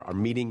our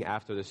meeting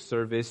after the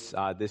service.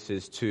 This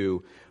is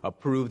to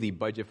approve the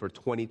budget for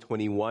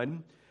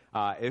 2021.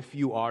 If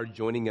you are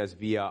joining us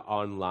via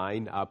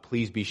online,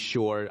 please be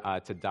sure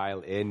to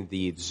dial in.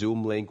 The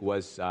Zoom link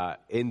was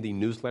in the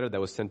newsletter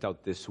that was sent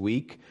out this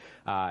week.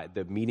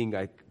 The meeting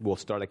will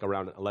start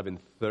around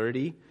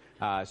 11:30.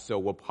 So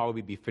we'll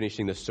probably be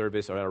finishing the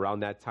service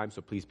around that time,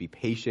 so please be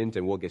patient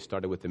and we'll get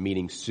started with the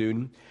meeting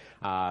soon.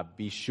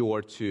 Be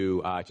sure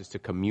to just to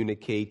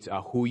communicate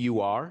who you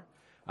are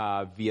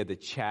via the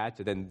chat,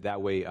 and then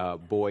that way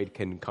Boyd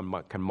can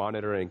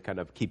monitor and kind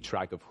of keep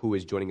track of who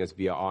is joining us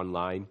via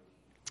online.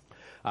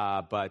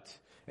 But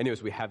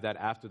anyways, we have that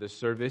after the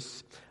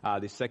service.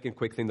 The second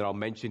quick thing that I'll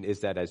mention is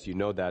that, as you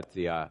know, that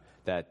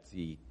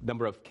the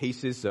number of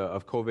cases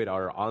of COVID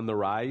are on the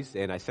rise,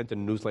 and I sent a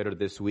newsletter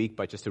this week,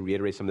 but just to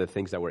reiterate some of the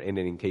things that were in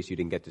it in case you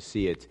didn't get to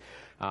see it,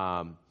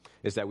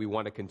 is that we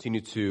want to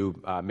continue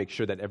to make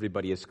sure that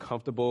everybody is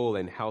comfortable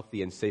and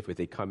healthy and safe as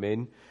they come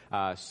in.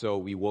 So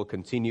we will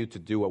continue to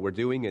do what we're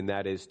doing, and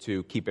that is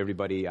to keep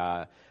everybody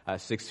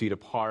 6 feet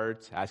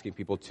apart, asking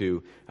people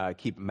to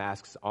keep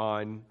masks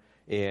on,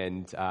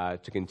 and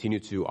to continue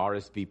to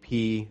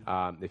RSVP.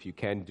 If you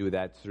can, do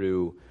that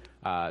through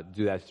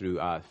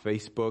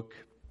Facebook.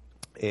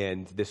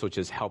 And this will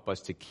just help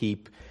us to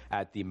keep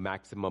at the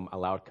maximum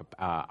allowed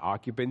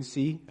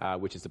occupancy,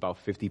 which is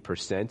about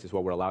 50% is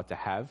what we're allowed to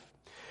have.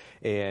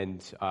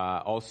 And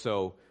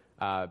also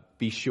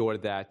be sure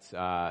that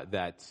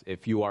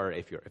if you're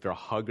a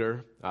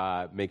hugger,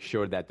 make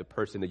sure that the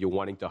person that you're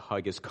wanting to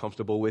hug is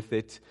comfortable with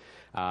it.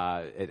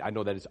 I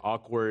know that it's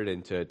awkward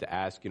and to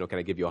ask, can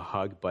I give you a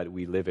hug? But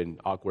we live in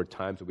awkward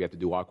times, so we have to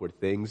do awkward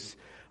things.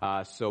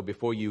 So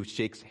before you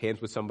shake hands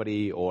with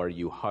somebody or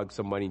you hug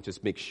somebody,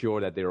 just make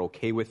sure that they're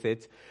okay with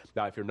it.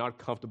 Now, if you're not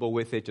comfortable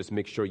with it, just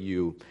make sure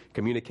you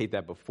communicate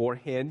that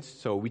beforehand.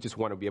 So we just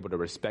want to be able to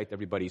respect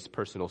everybody's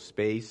personal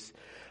space.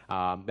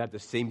 At the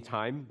same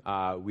time,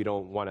 we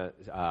don't want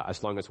to,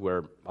 as long as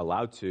we're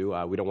allowed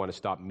to, we don't want to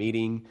stop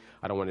meeting.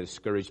 I don't want to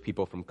discourage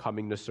people from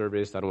coming to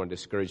service. I don't want to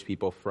discourage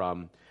people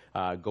from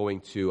going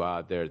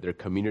to their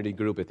community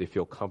group if they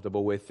feel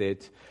comfortable with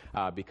it.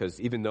 Because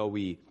even though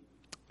we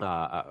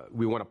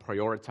want to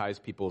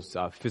prioritize people's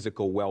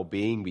physical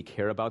well-being, we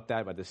care about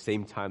that, but at the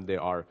same time,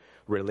 there are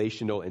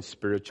relational and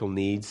spiritual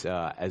needs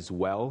as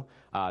well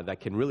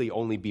that can really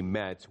only be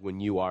met when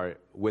you are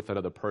with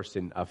another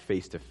person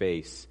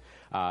face-to-face.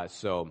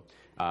 So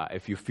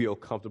if you feel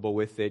comfortable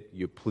with it,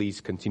 you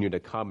please continue to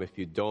come. If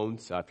you don't,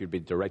 if you've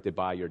been directed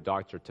by your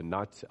doctor to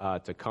not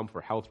to come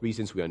for health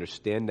reasons, we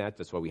understand that.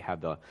 That's why we have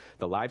the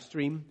live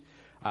stream.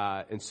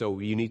 And so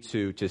you need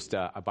to just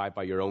abide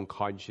by your own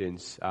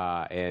conscience,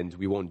 and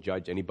we won't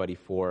judge anybody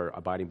for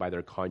abiding by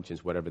their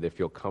conscience, whatever they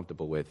feel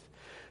comfortable with.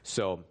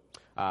 So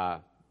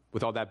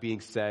with all that being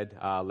said,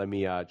 let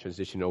me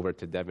transition over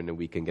to Devin, and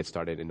we can get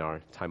started in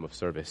our time of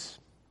service.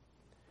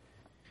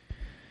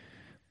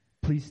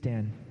 Please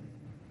stand.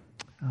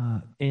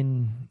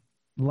 In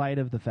light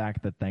of the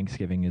fact that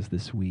Thanksgiving is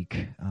this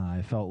week,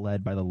 I felt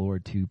led by the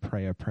Lord to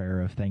pray a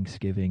prayer of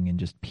thanksgiving and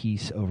just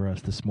peace over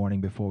us this morning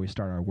before we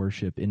start our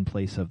worship in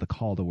place of the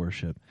call to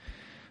worship.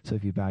 So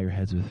if you bow your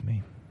heads with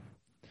me.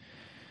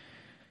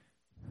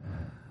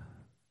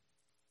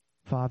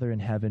 Father in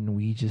heaven,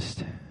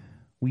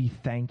 we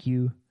thank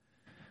you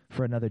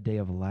for another day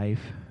of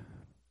life.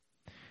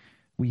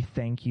 We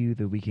thank you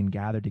that we can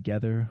gather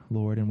together,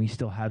 Lord, and we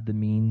still have the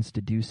means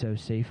to do so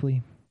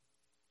safely.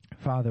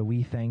 Father,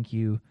 we thank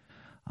you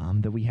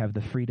that we have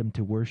the freedom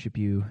to worship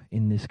you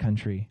in this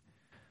country.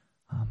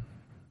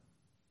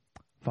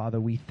 Father,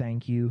 we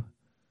thank you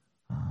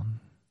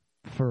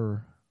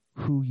for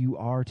who you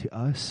are to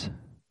us.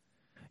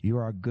 You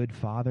are our good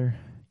Father.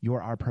 You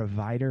are our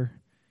provider.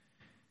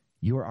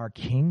 You are our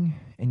King,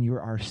 and you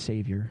are our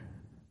Savior.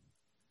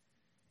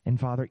 And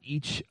Father,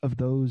 each of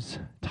those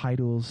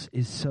titles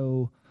is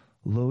so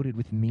loaded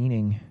with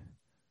meaning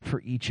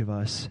for each of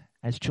us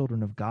as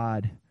children of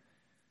God.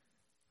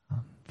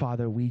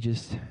 Father,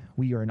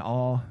 we are in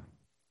awe,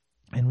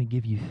 and we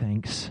give you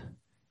thanks,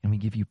 and we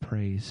give you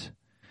praise.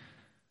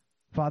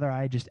 Father,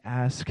 I just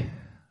ask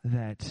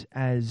that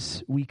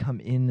as we come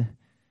in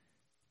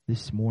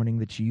this morning,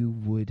 that you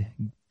would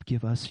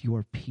give us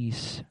your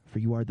peace, for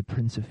you are the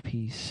Prince of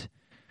Peace.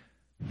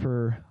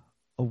 For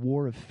a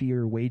war of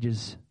fear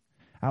wages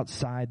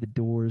outside the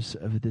doors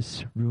of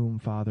this room,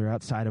 Father,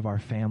 outside of our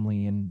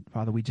family. And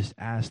Father, we just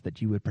ask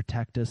that you would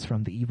protect us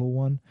from the evil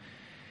one,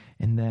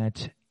 and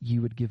that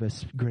you would give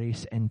us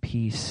grace and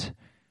peace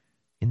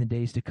in the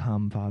days to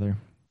come, Father.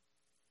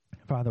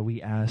 Father,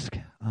 we ask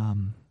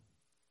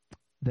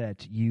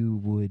that you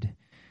would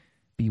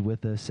be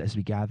with us as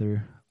we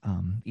gather,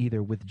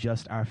 either with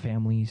just our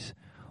families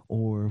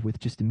or with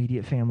just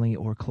immediate family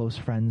or close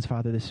friends,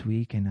 Father, this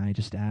week. And I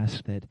just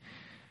ask that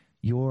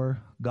your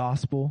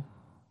gospel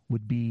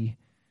would be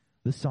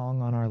the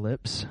song on our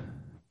lips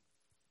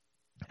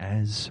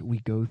as we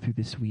go through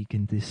this week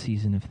and this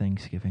season of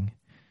Thanksgiving.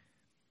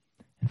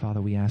 And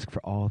Father, we ask for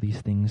all these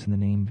things in the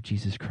name of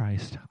Jesus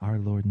Christ, our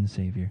Lord and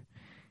Savior.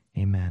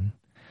 Amen.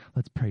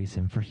 Let's praise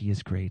him, for he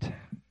is great.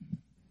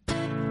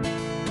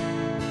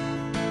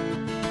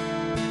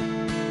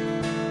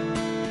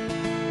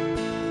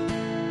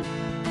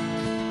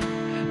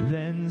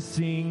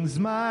 sings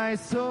my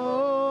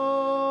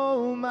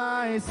soul,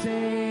 my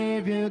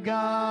Savior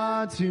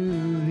God,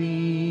 to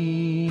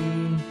thee.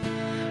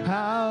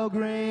 How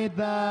great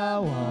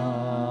thou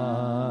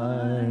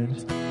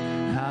art,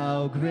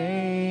 how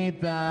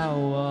great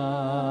thou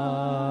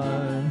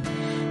art.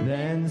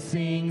 Then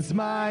sings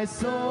my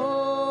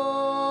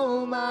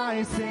soul,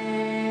 my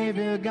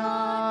Savior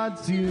God,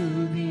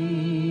 to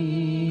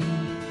thee.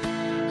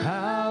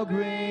 How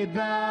great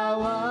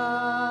thou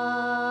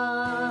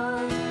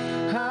art,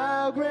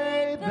 how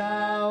great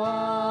thou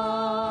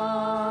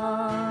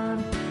art,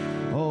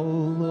 O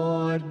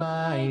Lord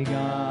my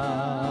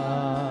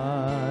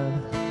God.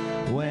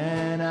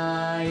 When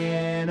I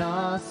in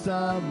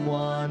awesome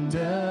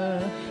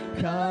wonder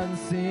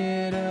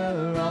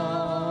consider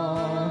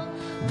all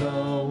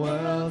the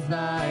worlds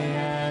thy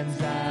hands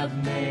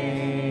have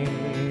made,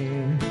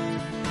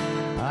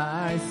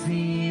 I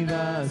see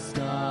the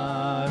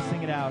stars.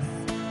 Sing it out.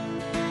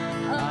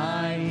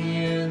 I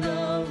hear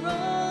the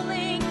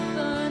rolling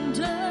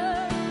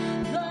thunder,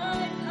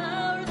 thy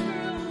power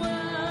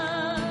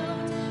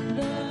throughout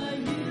the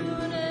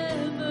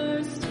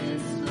universe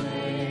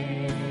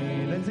displayed.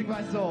 Then sing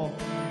my soul.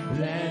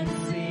 Then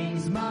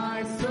sings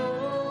my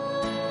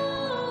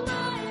soul,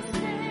 my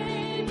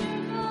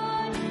Savior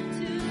God,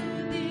 to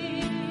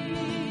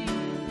thee.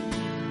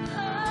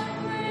 How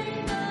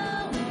great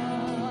thou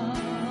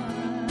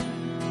art,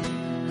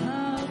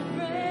 how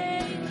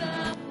great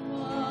thou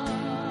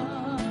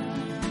art.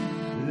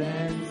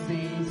 Then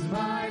sings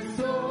my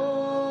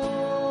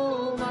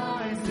soul,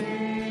 my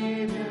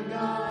Savior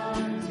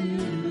God, to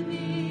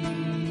thee.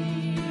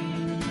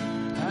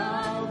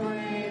 How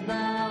great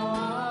thou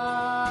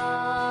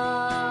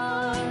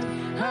art,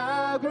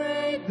 how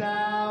great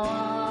thou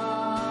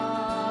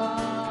art,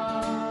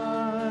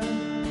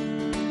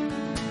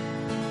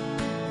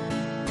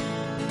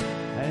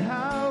 and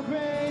how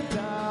great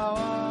thou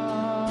art.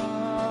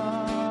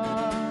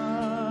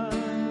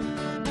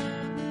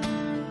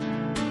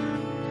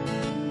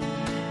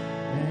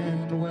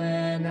 And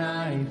when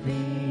I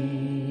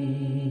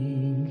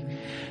think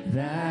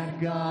that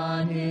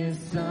God his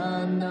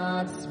Son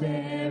not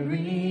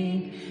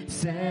sparing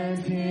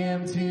sent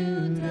him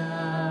to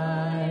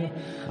die,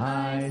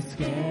 I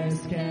scarce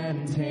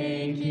can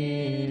take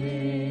it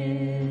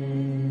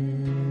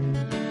in,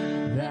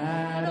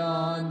 that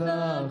on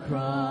the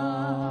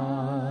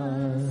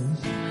cross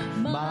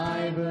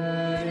my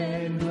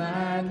burden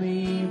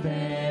gladly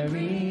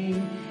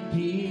bearing,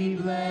 he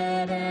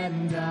bled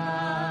and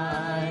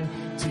died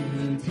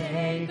to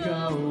take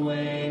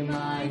away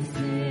my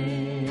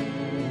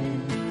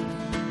sin.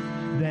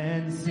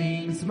 Then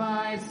sings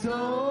my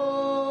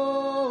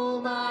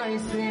soul, my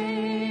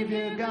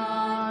Savior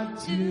God,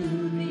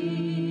 to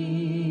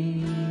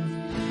thee.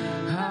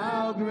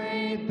 How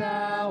great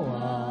thou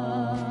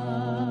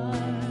art,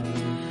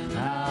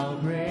 how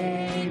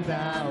great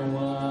thou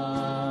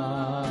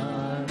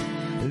art.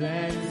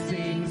 Then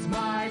sings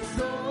my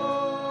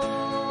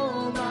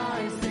soul,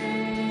 my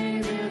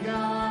Savior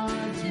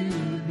God, to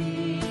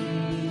thee.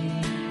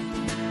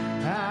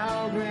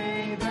 How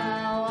great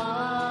thou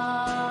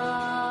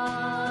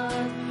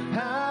art,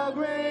 how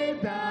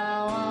great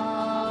thou art.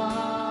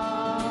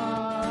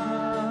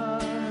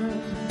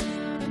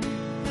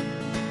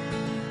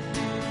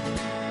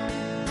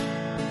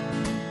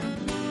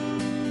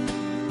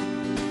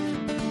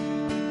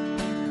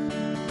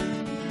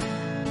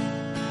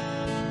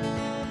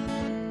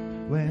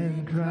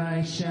 When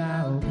Christ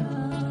shall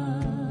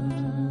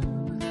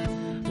come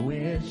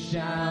with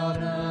shout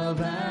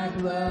of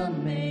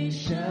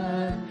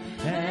acclamation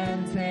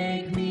and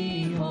take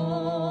me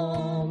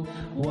home,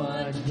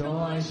 what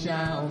joy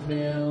shall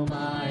fill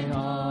my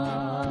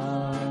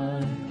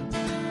heart,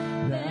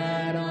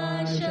 that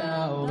I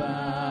shall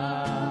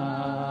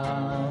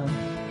bow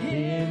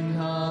in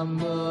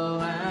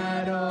humble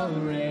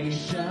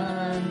adoration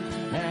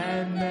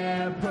and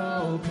there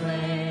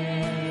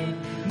proclaim,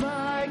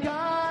 my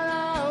God,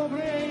 how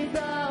great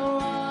thou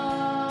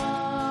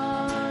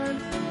art.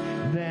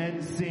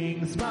 Then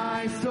sings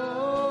my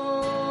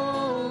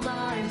soul,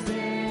 my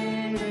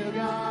Savior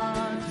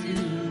God, to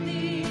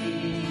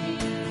thee.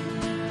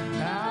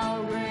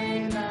 How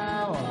great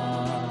thou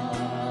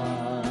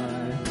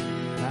art,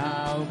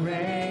 how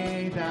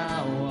great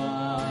thou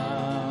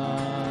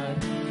art.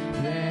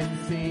 Then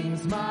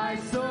sings my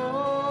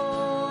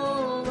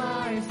soul,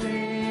 my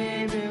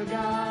Savior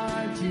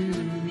God, to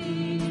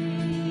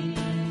thee.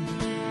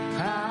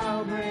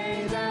 How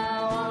great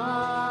thou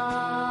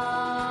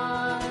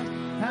art,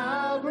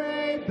 how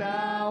great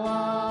thou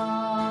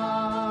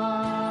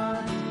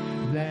art.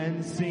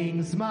 Then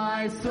sings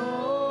my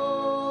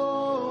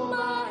soul,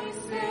 my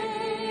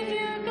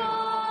Savior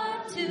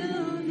God, to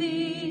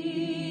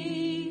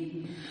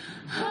thee.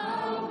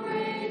 How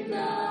great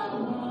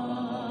thou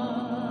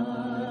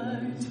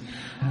art,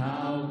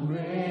 how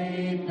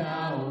great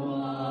thou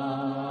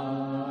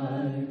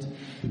art.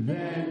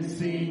 Then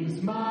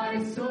sings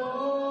my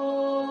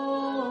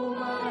soul,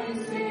 my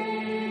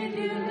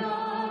Savior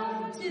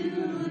God, to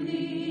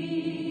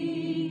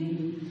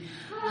thee.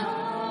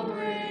 How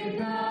great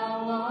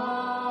thou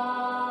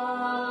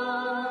art.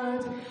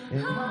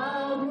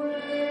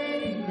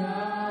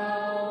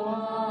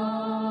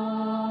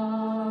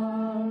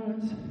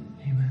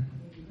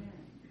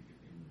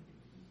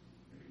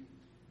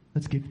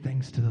 Let's give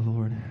thanks to the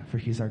Lord, for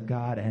he's our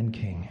God and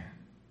King.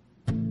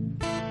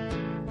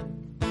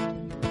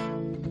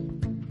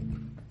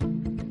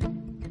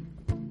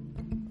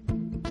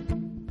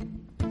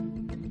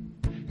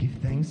 Give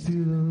thanks to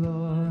the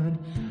Lord,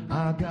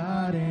 our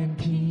God and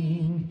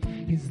King.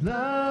 His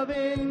love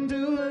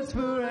endures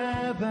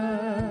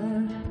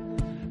forever.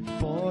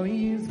 For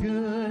he is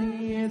good,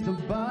 he is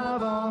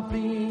above all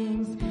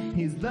things.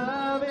 His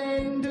love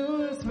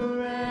endures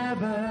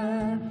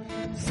forever.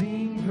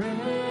 Sing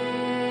praise,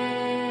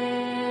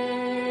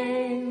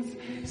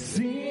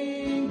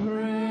 sing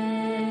praise.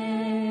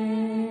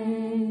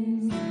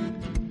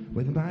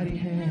 With a mighty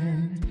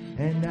hand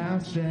and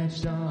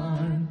outstretched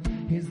arm,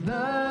 his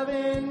love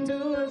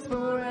endures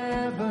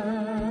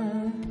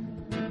forever.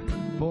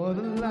 For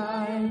the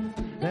life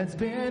that's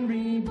been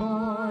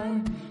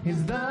reborn,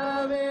 his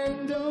love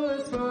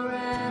endures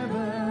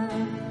forever.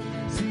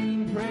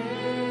 Sing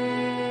praise,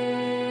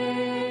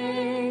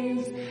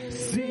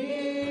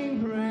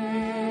 sing praise,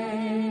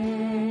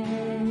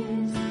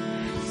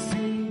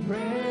 sing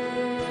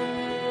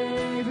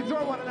praise.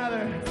 Exhort one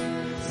another.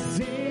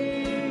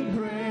 Sing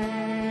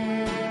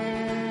praise.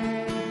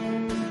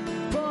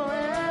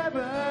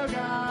 Forever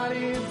God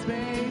is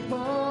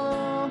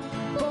faithful.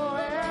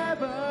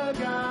 Forever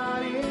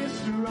God is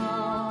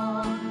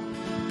strong.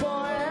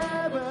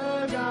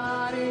 Forever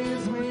God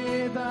is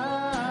with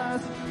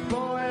us.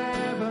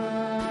 Forever.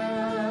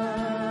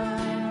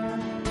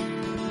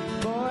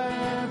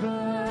 Forever.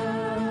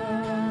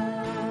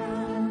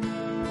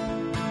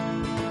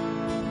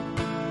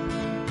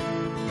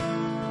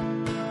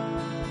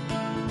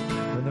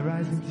 From the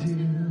rising to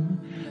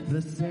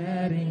the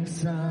setting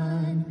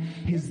sun,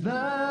 his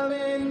love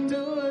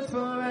endures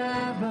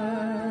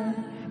forever.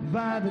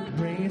 By the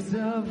grace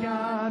of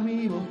God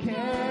we will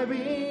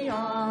carry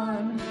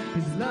on.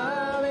 His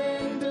love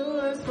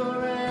endures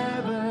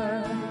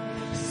forever.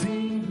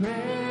 Sing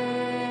praise,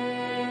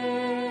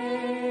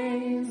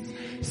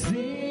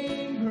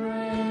 sing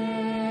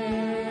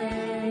praise,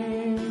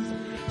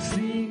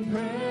 sing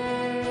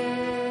praise,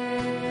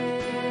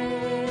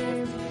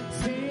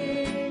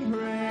 sing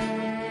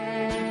praise.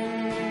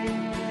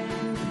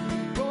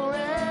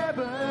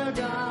 Forever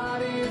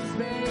God is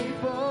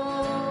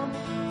faithful.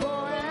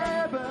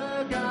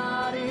 Forever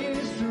God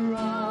is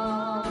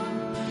strong.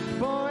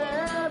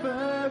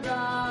 Forever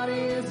God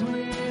is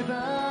with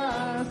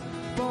us.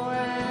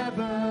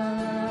 Forever.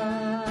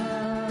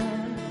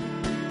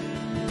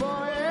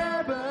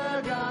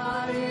 Forever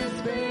God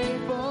is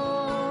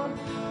faithful.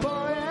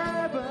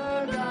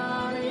 Forever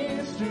God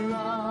is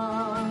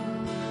strong.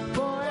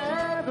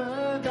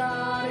 Forever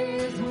God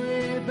is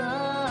with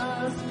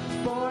us.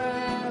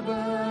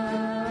 Forever.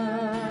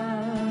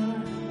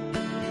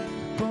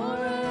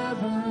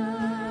 Forever.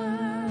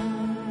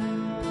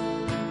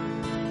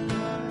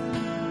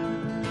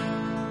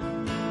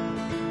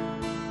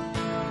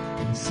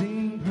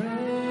 Sing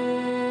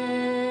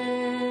praise,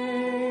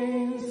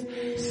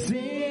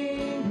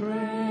 sing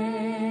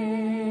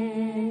praise,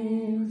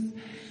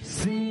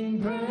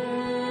 sing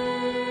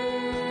praise,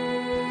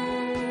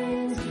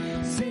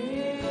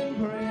 sing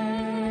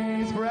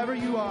praise. Forever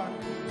you are.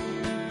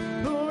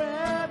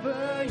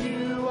 Forever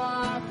you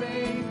are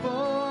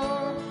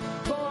faithful.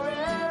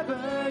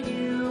 Forever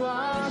you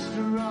are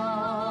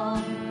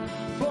strong.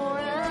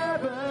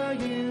 Forever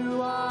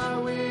you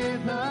are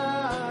with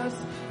us.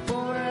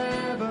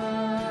 Forever.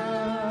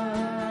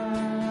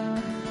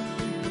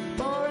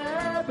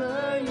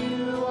 Forever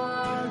you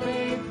are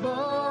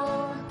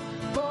faithful.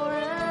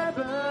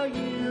 Forever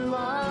you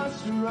are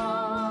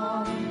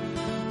strong.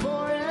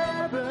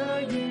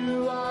 Forever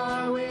you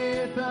are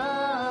with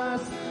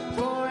us.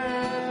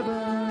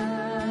 Forever.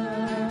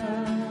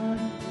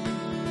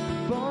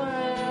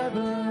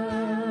 Forever.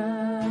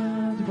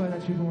 Declare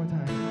that truth one more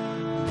time.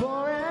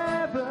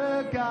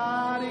 Forever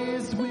God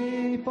is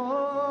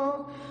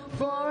faithful.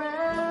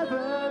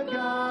 Forever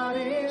God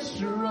is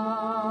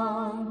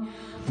strong.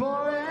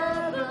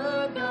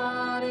 Forever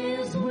God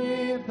is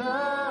with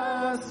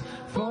us.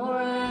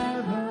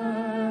 Forever.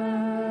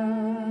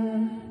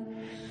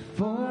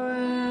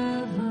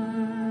 Forever.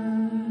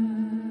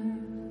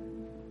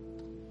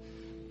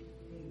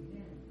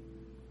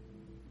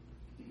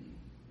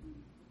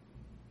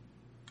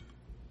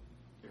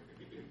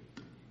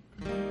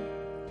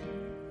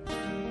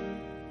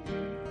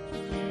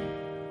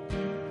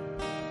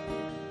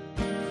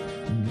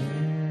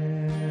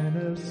 Man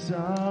of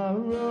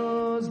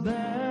sorrows,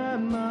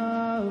 Lamb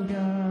of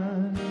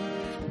God,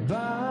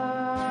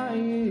 by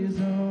his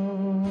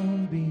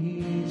own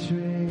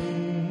betrayed,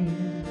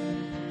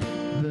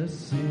 the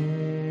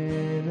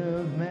sin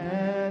of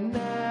man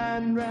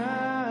and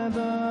wrath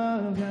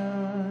of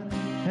God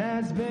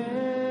has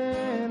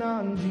been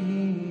on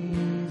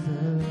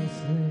Jesus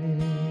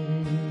slain.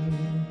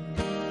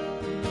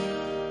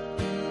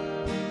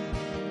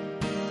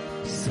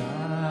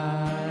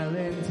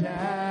 Silent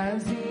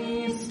as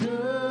he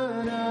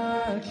stood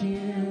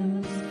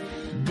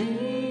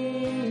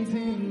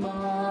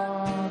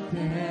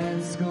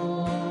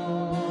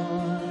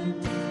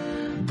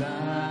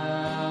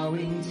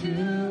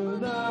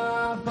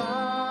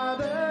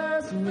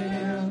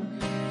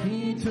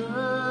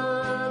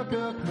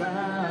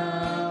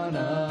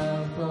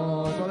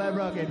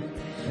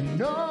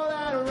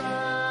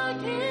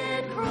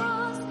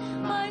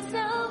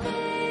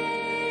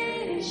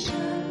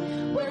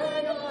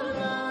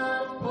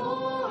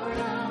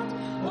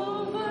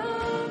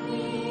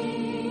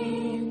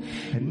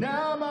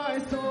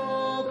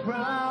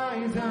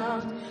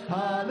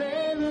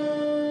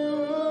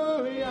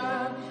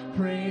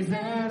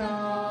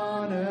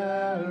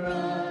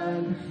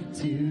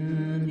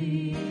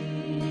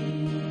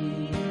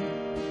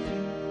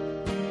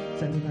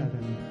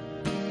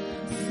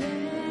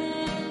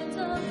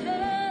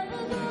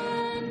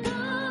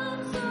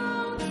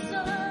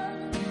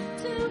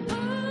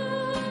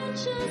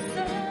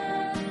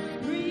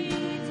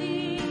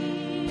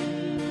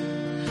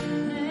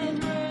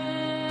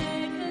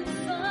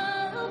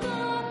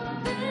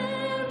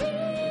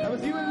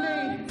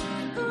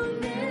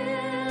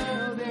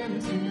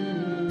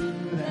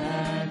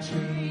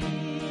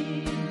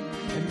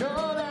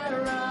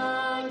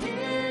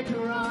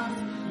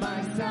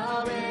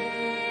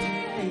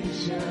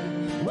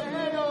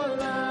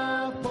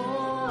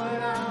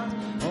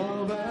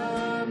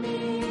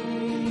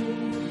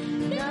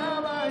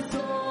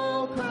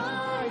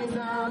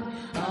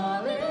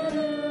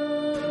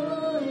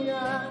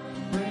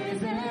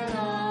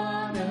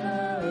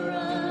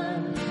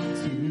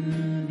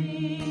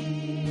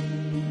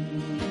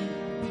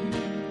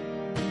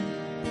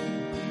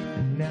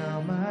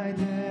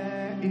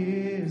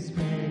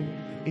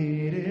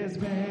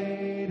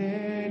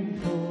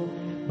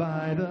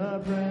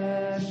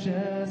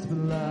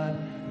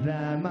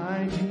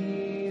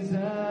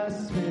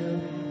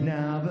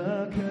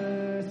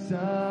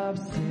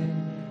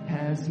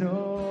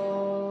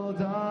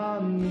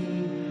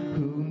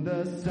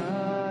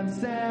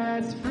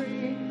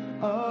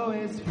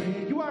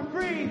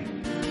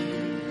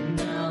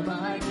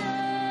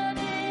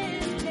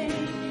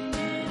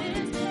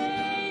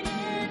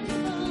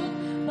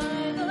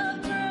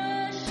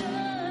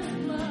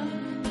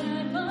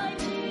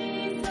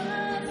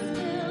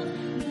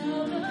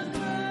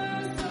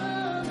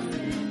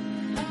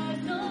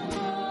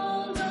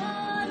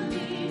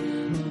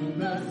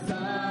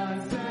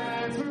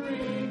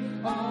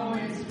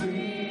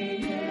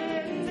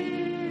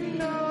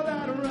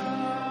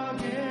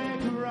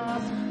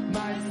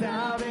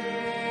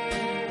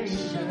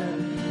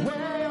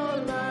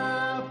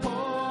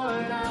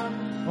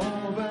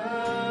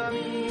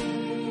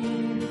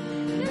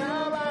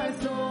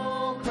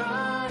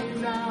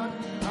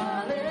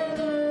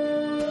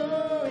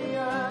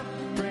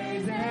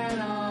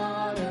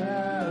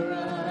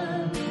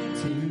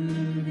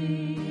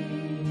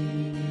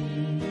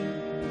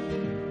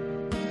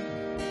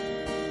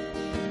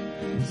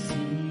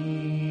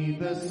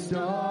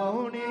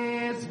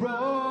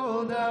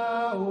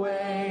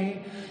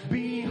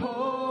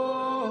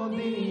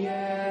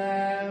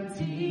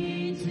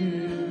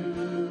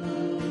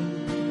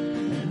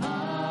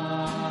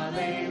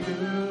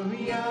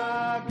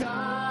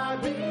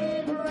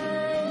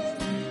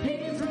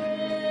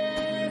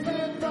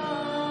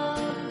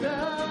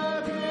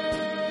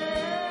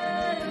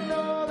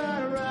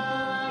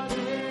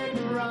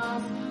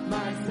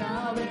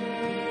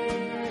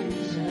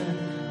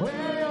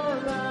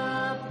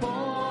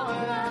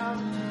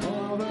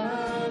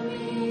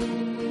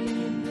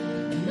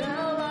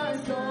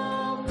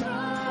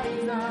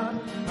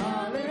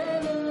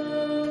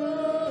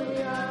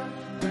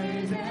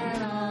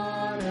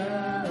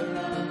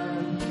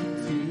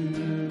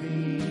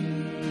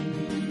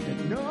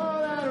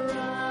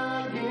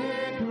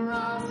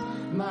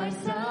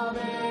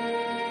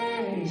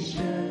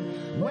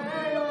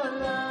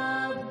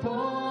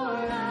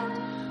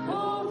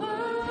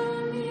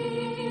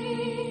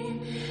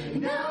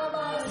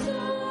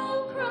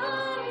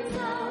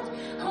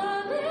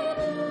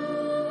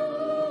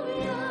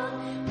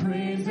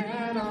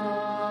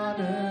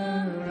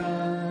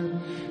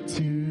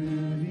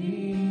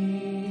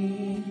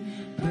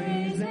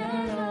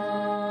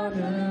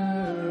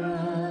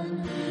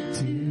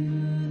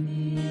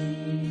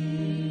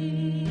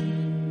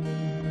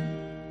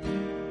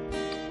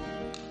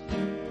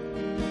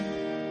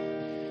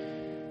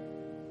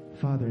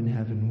Father in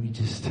heaven,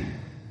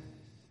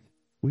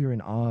 we are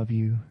in awe of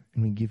you,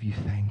 and we give you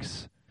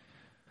thanks.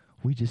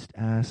 We just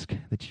ask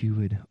that you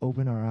would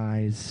open our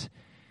eyes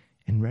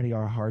and ready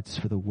our hearts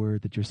for the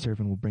word that your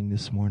servant will bring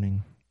this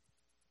morning.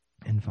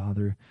 And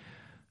Father,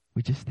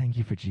 we just thank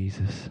you for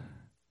Jesus.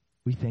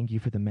 We thank you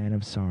for the man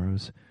of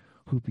sorrows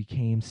who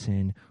became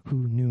sin,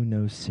 who knew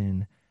no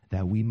sin,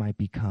 that we might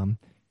become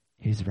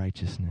his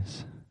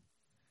righteousness.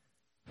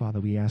 Father,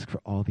 we ask for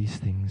all these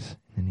things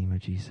in the name of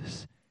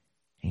Jesus.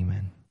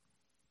 Amen.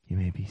 You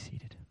may be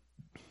seated.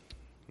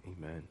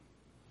 Amen.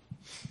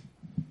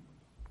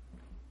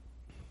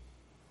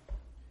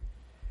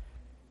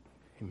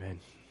 Amen.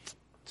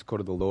 Let's go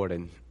to the Lord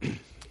and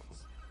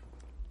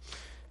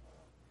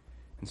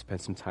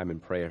spend some time in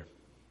prayer.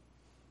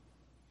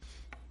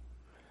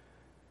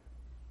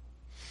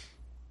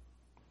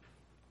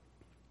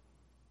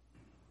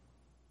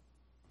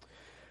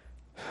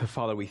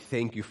 Father, we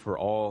thank you for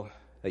all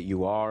that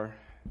you are,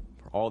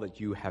 for all that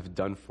you have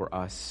done for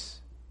us.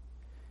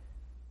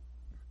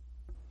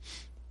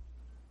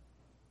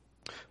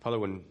 Father,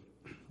 when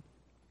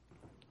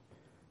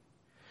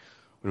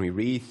we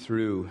read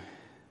through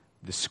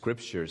the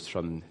scriptures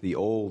from the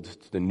Old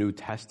to the New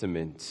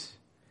Testament,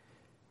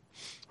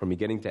 from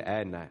beginning to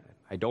end,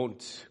 I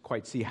don't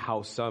quite see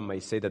how some may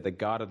say that the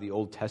God of the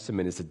Old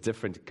Testament is a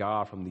different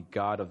God from the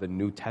God of the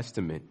New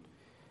Testament.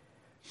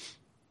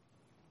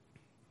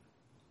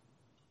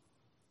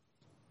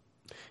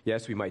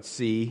 Yes, we might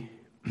see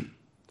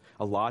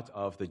a lot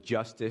of the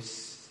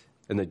justice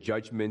and the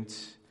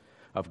judgment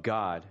of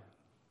God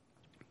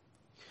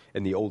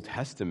in the Old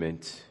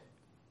Testament.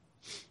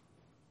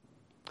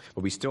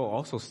 But we still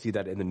also see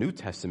that in the New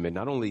Testament.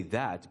 Not only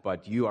that,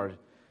 but you are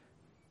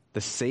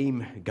the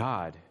same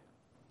God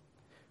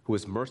who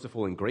is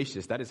merciful and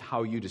gracious. That is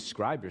how you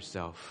describe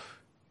yourself.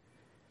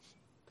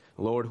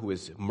 Lord, who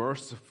is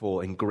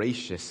merciful and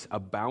gracious,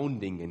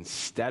 abounding in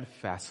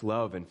steadfast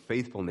love and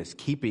faithfulness,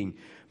 keeping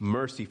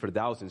mercy for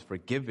thousands,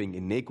 forgiving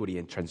iniquity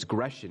and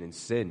transgression and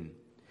sin.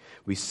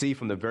 We see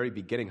from the very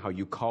beginning how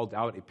you called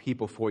out a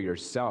people for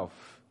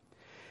yourself.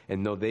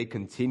 And though they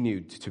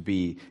continued to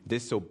be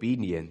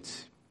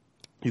disobedient,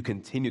 you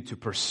continued to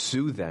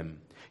pursue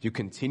them. You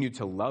continued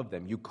to love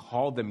them. You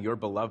called them your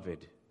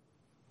beloved.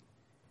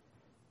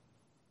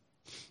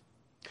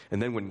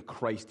 And then when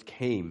Christ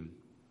came,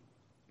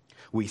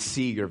 we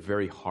see your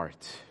very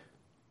heart.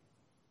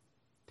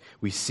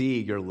 We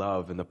see your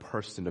love in the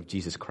person of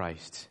Jesus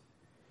Christ.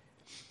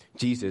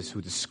 Jesus,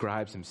 who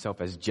describes himself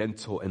as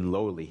gentle and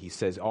lowly, he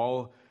says,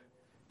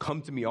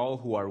 "Come to me, all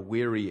who are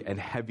weary and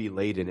heavy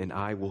laden, and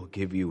I will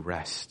give you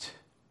rest.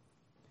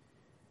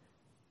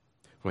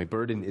 My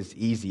burden is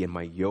easy and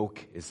my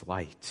yoke is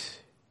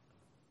light."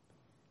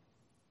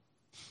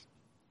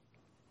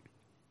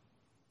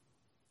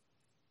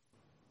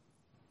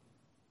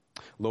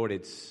 Lord,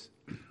 it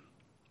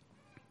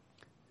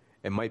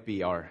might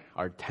be our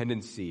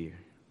tendency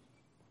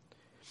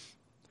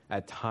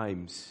at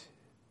times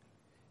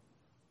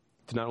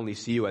to not only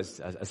see you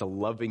as a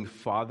loving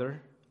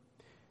Father,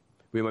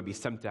 we might be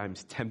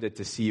sometimes tempted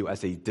to see you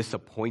as a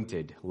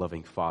disappointed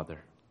loving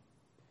Father.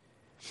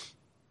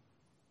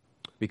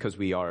 Because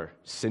we are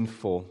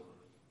sinful,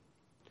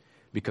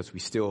 because we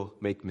still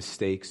make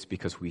mistakes,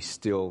 because we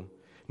still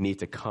need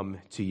to come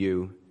to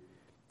you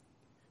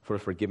for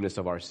forgiveness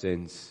of our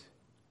sins.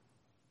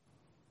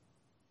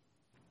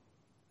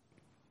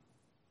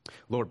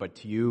 Lord, but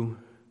to you,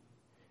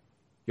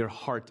 your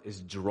heart is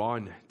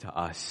drawn to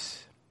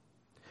us,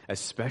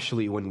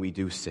 especially when we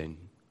do sin,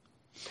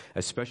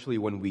 especially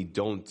when we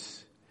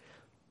don't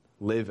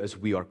live as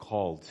we are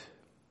called.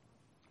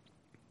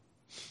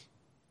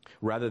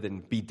 Rather than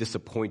be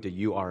disappointed,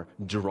 you are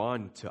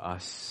drawn to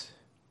us.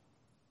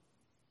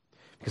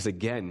 Because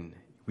again,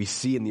 we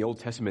see in the Old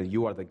Testament,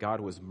 you are the God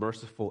who is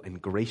merciful and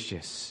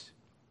gracious.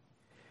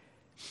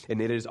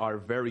 And it is our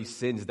very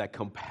sins that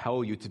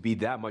compel you to be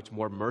that much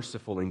more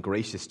merciful and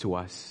gracious to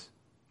us.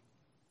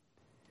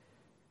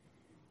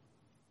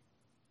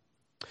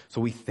 So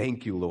we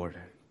thank you, Lord.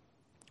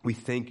 We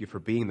thank you for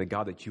being the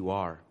God that you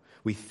are.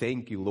 We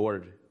thank you,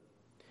 Lord,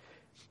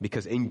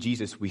 because in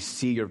Jesus we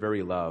see your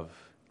very love.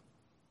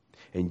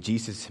 And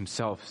Jesus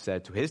himself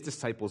said to his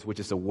disciples, which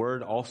is a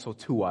word also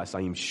to us,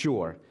 I am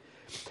sure,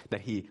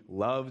 that he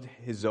loved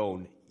his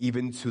own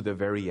even to the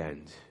very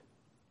end.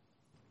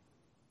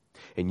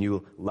 And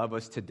you love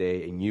us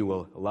today, and you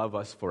will love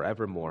us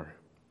forevermore.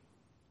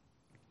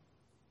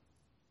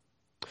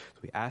 So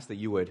we ask that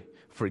you would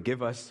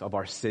forgive us of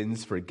our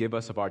sins, forgive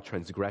us of our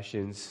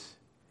transgressions.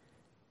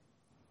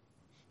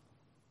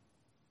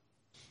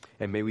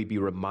 And may we be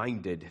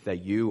reminded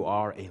that you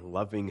are a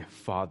loving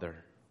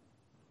Father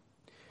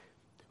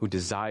who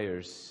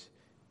desires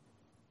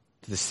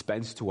to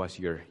dispense to us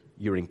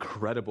your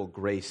incredible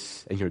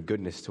grace and your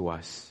goodness to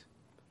us.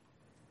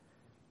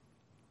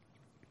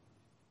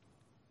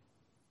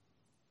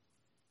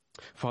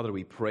 Father,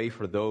 we pray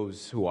for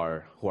those who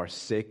are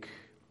sick,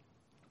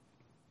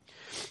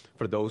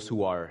 for those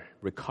who are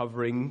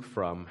recovering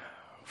from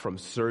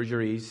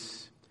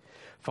surgeries.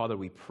 Father,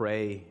 we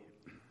pray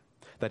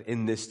that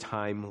in this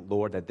time,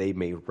 Lord, that they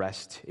may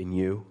rest in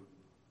you.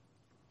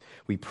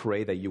 We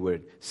pray that you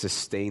would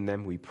sustain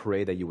them. We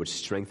pray that you would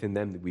strengthen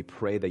them. We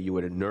pray that you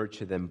would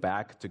nurture them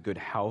back to good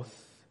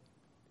health.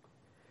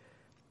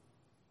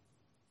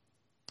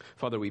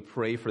 Father, we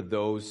pray for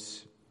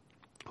those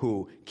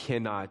who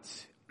cannot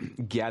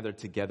gather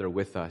together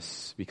with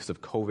us because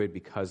of COVID,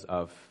 because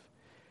of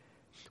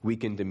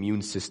weakened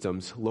immune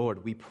systems.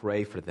 Lord, we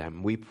pray for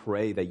them. We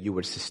pray that you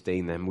would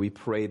sustain them. We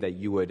pray that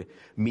you would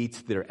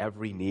meet their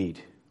every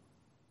need.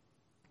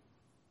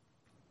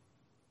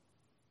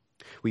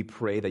 We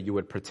pray that you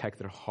would protect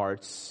their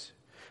hearts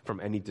from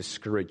any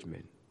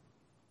discouragement.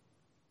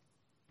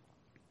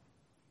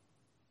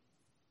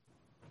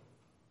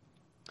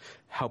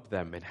 Help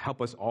them and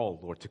help us all,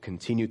 Lord, to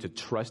continue to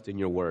trust in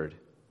your word.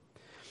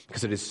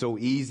 Because it is so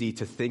easy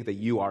to think that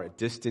you are at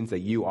distance, that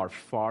you are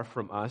far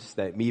from us,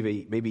 that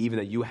maybe even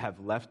that you have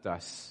left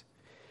us.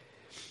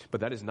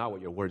 But that is not what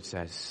your word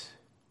says.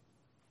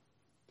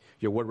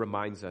 Your word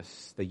reminds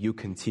us that you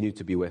continue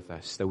to be with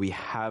us, that we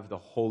have the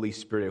Holy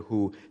Spirit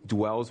who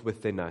dwells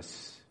within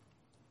us,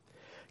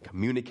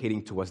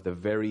 communicating to us the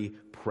very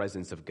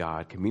presence of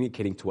God,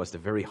 communicating to us the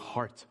very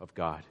heart of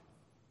God.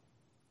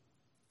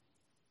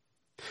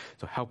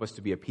 So help us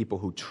to be a people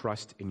who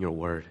trust in your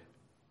word.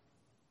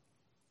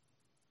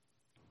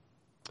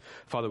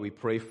 Father, we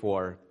pray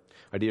for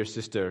our dear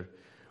sister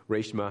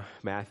Reshma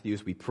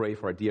Matthews. We pray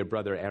for our dear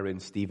brother Aaron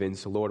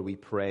Stevens. Lord, we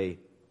pray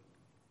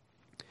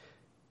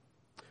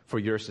for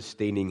your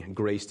sustaining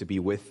grace to be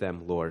with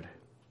them, Lord.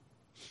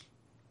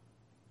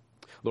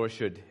 Lord,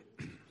 should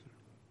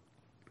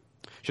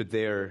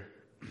their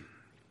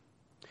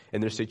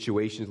in their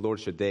situations, Lord,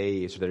 should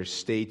their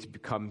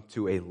state come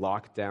to a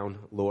lockdown,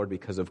 Lord,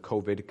 because of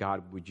COVID,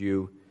 God, would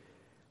you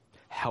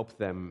help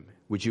them?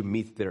 Would you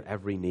meet their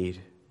every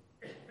need?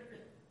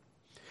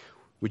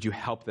 Would you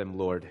help them,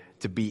 Lord,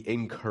 to be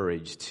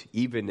encouraged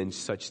even in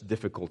such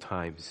difficult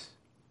times?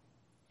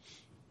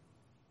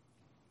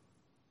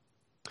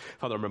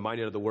 Father, I'm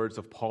reminded of the words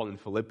of Paul in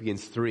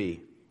Philippians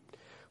 3,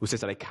 who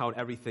says that I count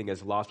everything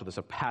as lost for the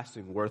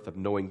surpassing worth of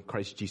knowing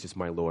Christ Jesus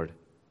my Lord.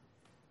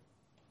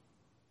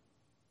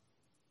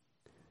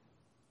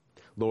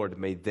 Lord,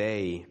 may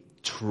they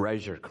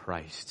treasure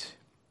Christ.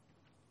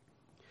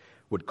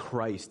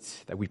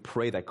 That we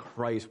pray that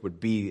Christ would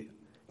be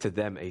to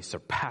them a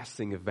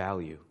surpassing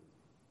value.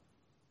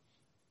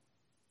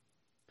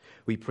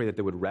 We pray that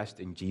they would rest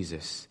in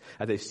Jesus.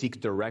 As they seek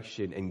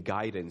direction and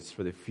guidance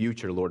for the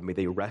future, Lord, may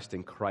they rest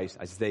in Christ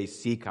as they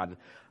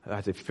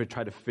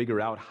try to figure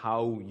out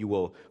how you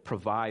will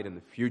provide in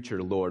the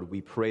future, Lord.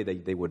 We pray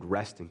that they would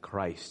rest in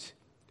Christ.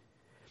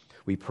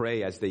 We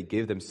pray as they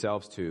give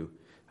themselves to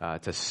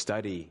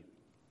study,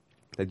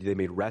 that they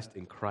may rest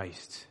in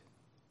Christ.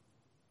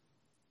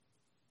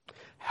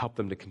 Help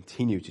them to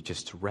continue to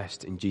just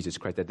rest in Jesus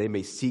Christ, that they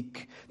may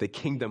seek the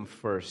kingdom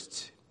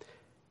first,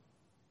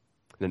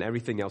 and then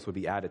everything else will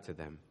be added to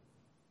them.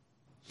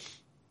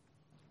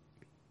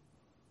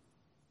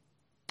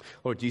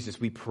 Lord Jesus,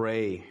 we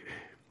pray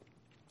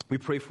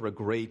for a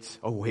great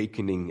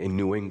awakening in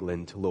New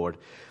England, Lord.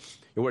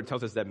 Your word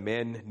tells us that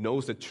man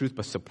knows the truth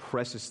but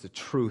suppresses the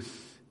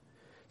truth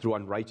through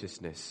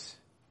unrighteousness.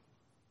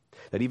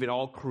 That even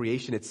all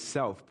creation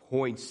itself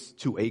points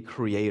to a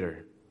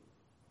creator.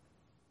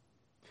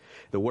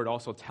 The word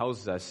also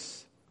tells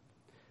us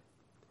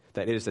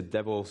that it is the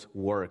devil's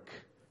work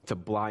to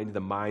blind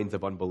the minds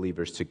of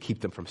unbelievers, to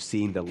keep them from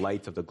seeing the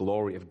light of the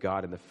glory of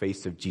God in the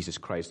face of Jesus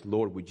Christ.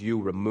 Lord, would you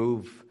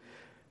remove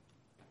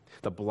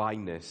the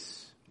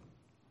blindness?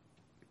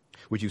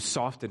 Would you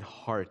soften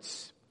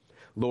hearts?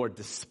 Lord,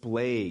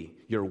 display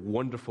your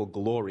wonderful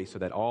glory so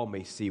that all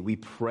may see. We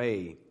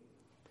pray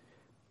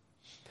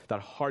that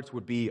hearts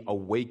would be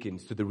awakened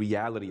to the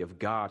reality of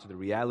God, to the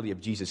reality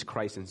of Jesus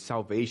Christ and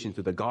salvation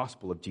through the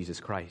gospel of Jesus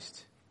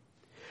Christ.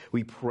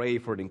 We pray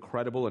for an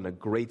incredible and a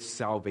great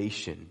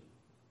salvation.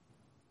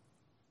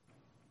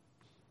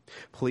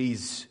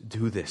 Please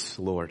do this,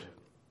 Lord,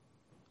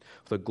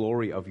 for the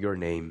glory of your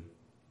name.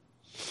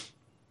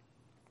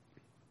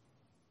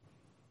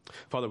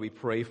 Father, we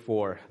pray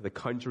for the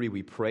country.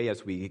 We pray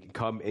as we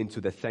come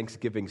into the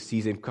Thanksgiving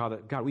season.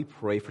 God, we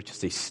pray for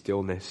just a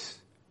stillness.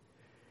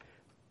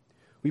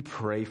 We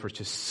pray for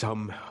just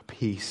some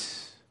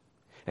peace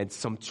and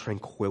some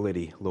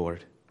tranquility,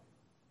 Lord.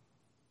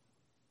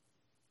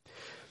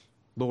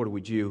 Lord,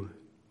 would you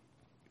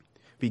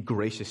be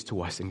gracious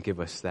to us and give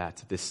us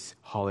that this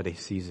holiday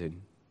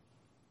season?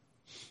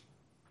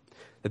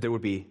 That there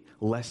would be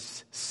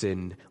less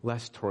sin,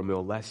 less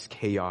turmoil, less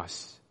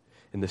chaos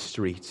in the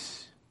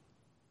streets.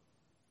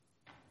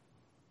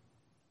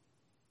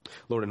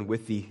 Lord, and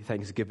with the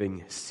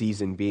Thanksgiving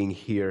season being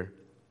here,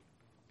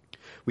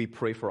 we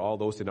pray for all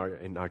those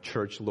in our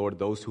church, Lord,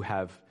 those who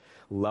have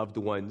loved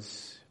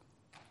ones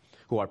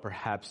who are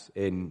perhaps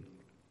in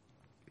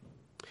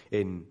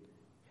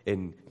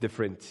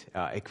different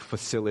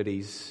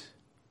facilities,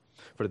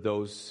 for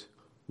those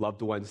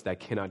loved ones that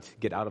cannot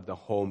get out of the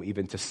home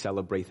even to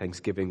celebrate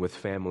Thanksgiving with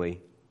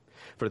family,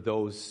 for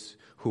those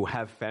who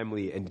have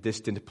family in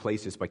distant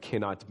places but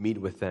cannot meet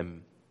with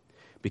them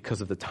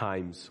because of the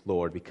times,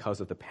 Lord, because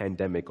of the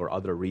pandemic or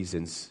other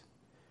reasons.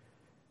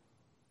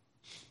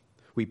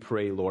 We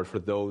pray, Lord, for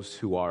those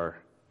who are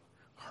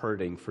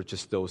hurting, for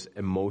just those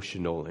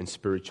emotional and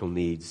spiritual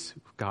needs.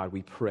 God,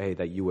 we pray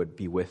that you would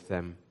be with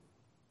them.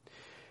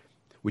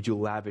 Would you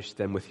lavish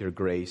them with your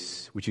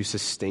grace? Would you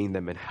sustain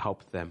them and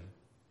help them?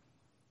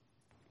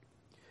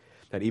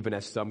 That even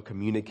as some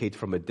communicate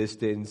from a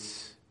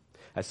distance,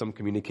 as some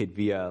communicate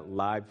via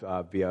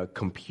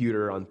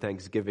computer on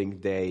Thanksgiving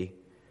Day,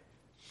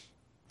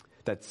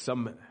 that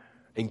some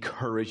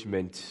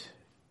encouragement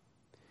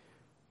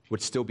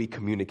would still be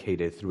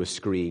communicated through a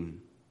screen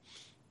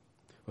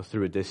or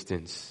through a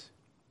distance.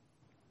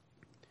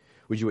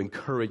 Would you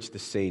encourage the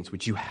saints?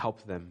 Would you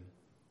help them?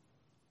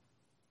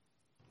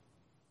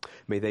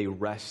 May they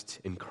rest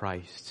in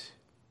Christ,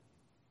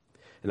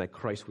 and that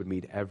Christ would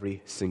meet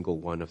every single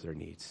one of their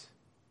needs.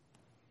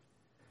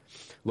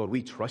 Lord,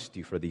 we trust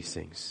you for these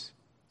things.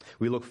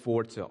 We look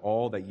forward to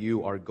all that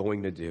you are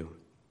going to do.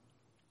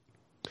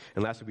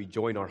 And lastly, we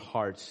join our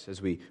hearts as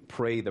we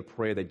pray the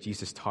prayer that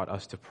Jesus taught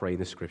us to pray in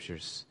the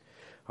scriptures.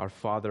 Our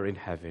Father in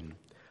heaven,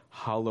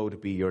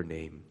 hallowed be your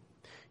name.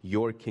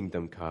 Your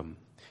kingdom come.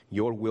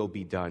 Your will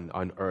be done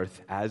on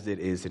earth as it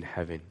is in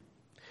heaven.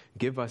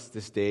 Give us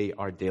this day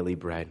our daily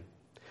bread,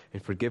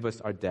 and forgive us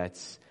our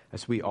debts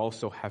as we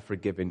also have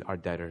forgiven our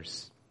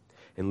debtors.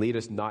 And lead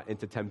us not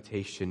into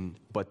temptation,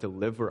 but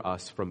deliver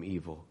us from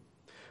evil.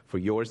 For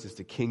yours is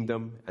the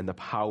kingdom and the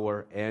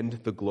power and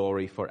the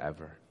glory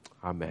forever.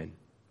 Amen.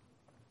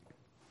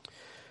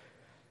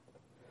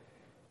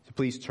 So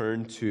please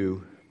turn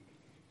to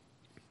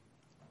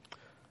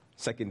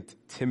 2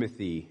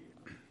 Timothy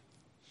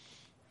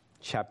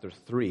chapter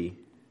 3.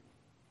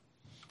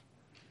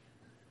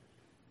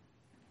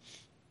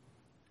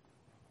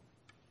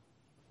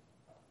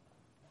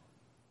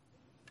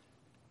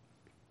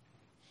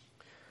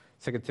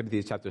 Second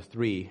Timothy chapter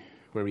 3,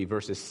 we're going to read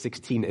verses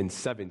 16 and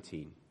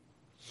 17.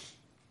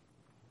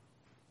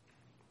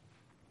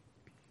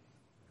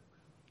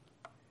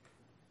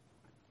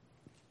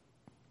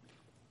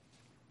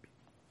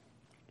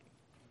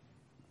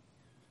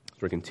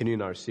 So we're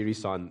continuing our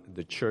series on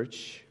the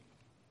church.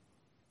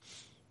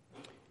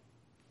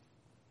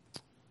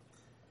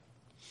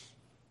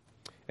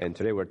 And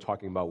today we're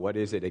talking about what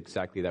is it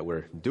exactly that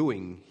we're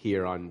doing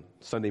here on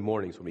Sunday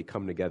mornings when we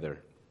come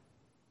together.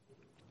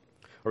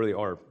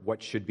 Or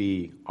what should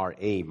be our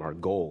aim, our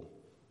goal.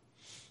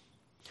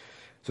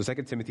 So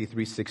 2 Timothy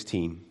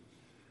 3:16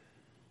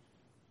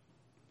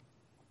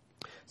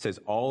 says,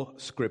 all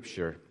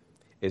Scripture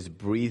is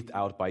breathed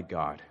out by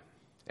God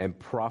and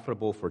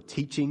profitable for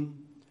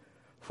teaching,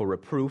 for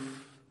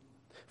reproof,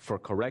 for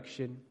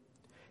correction,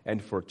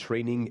 and for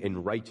training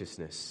in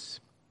righteousness,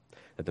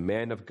 that the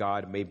man of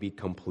God may be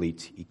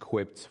complete,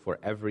 equipped for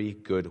every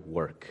good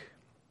work.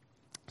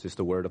 This is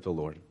the word of the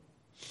Lord.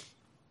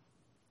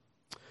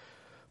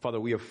 Father,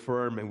 we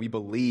affirm and we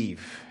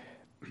believe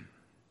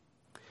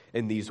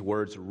in these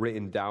words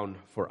written down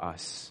for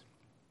us,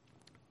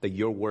 that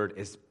your word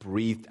is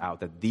breathed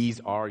out, that these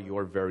are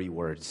your very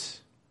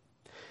words,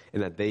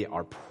 and that they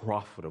are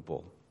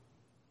profitable.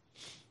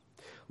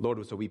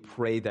 Lord, so we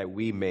pray that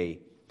we may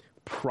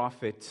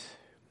profit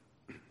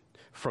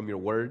from your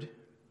word,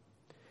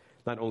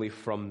 not only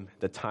from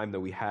the time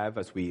that we have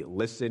as we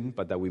listen,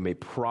 but that we may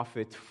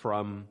profit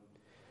from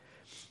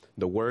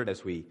the word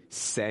as we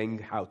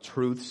sang out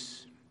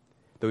truths,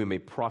 that we may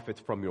profit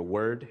from your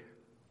word.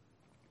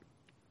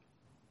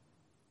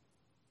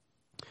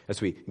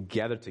 As we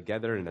gather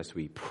together and as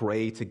we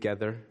pray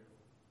together,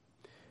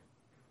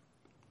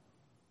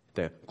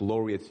 the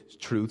glorious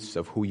truths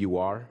of who you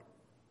are.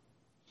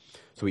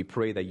 So we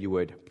pray that you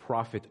would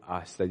profit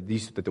us, that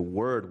the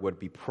word would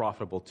be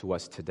profitable to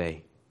us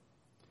today.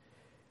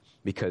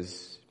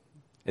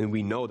 And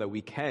we know that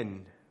we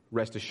can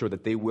rest assured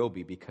that they will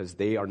be, because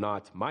they are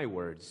not my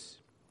words,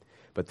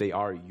 but they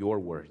are your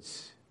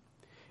words.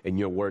 And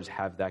your words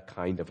have that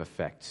kind of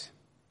effect.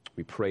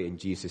 We pray in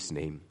Jesus'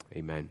 name.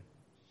 Amen.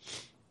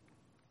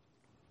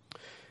 I'm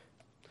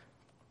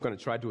going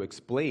to try to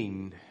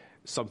explain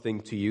something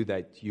to you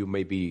that you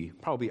may be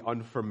probably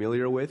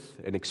unfamiliar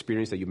with, an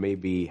experience that you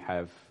maybe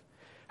have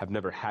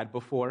never had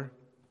before.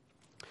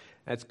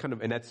 That's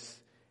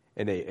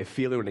a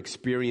feeling or an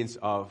experience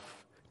of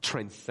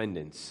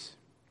transcendence.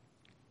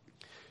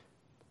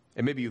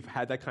 And maybe you've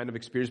had that kind of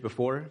experience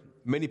before.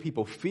 Many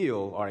people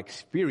feel or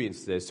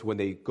experience this when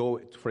they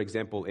go, for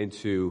example,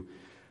 into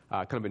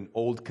kind of in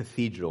old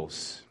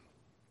cathedrals.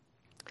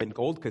 And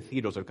old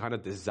cathedrals are kind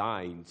of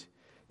designed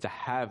to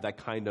have that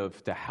kind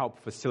of, to help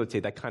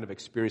facilitate that kind of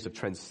experience of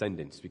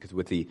transcendence. Because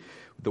with the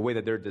way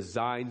that they're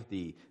designed,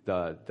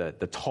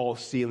 the tall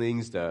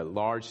ceilings, the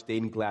large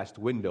stained glass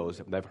windows,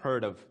 I've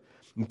heard of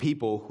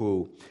people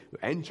who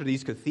enter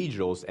these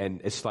cathedrals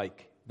and it's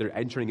like they're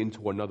entering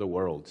into another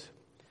world.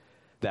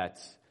 That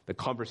the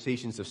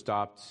conversations have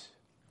stopped.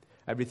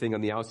 Everything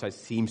on the outside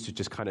seems to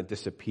just kind of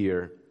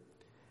disappear.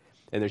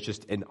 And there's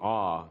just an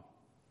awe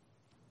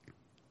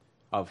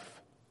of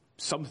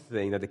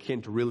something that they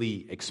can't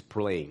really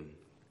explain.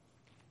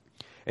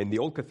 And the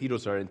old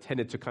cathedrals are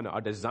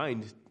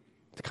designed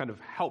to kind of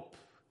help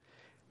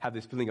have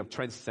this feeling of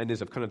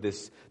transcendence, of kind of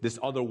this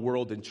other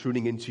world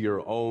intruding into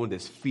your own,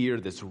 this fear,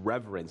 this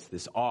reverence,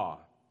 this awe.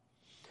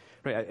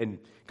 Right? And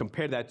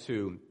compare that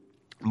to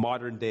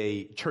modern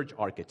day church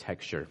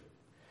architecture,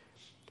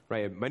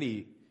 right?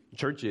 Many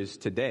churches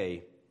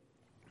today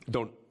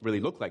don't really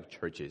look like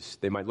churches.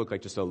 They might look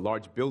like just a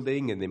large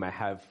building, and they might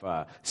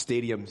have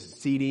stadium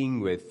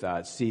seating with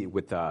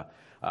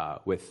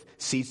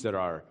seats that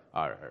are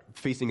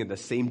facing in the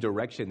same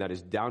direction, that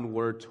is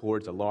downward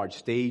towards a large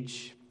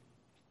stage.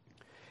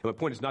 And my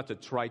point is not to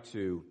try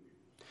to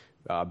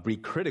be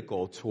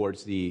critical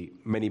towards the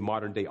many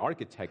modern day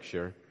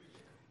architecture,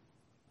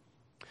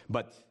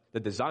 but the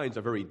designs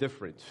are very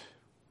different,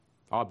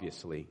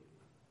 obviously.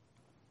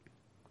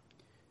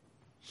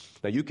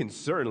 Now, you can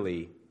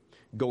certainly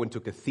go into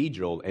a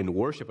cathedral and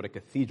worship at a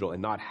cathedral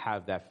and not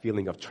have that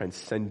feeling of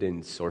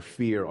transcendence or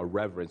fear or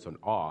reverence or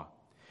awe.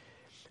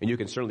 And you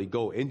can certainly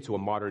go into a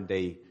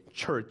modern-day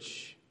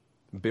church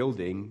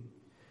building,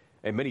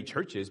 and many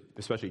churches,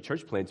 especially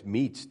church plants,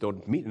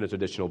 don't meet in a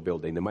traditional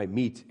building. They might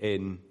meet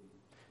in,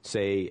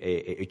 say,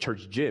 a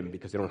church gym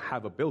because they don't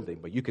have a building.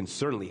 But you can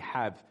certainly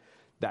have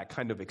that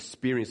kind of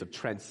experience of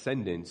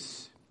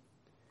transcendence.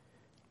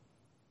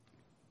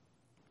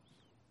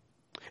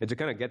 And to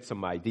kind of get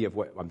some idea of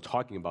what I'm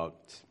talking about,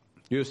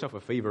 do yourself a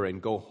favor and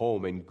go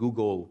home and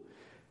Google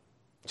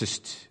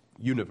just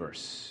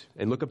universe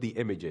and look up the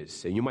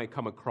images. And you might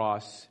come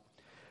across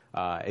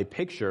a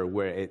picture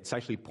where it's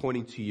actually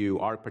pointing to you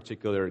our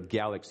particular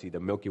galaxy, the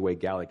Milky Way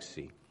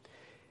galaxy.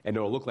 And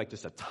it'll look like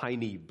just a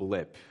tiny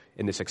blip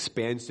in this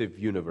expansive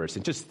universe.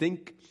 And just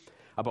think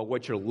about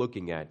what you're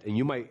looking at, and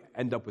you might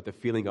end up with a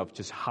feeling of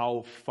just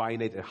how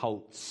finite and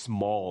how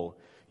small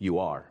you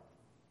are.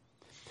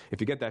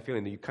 If you get that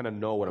feeling, then you kind of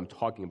know what I'm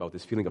talking about,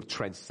 this feeling of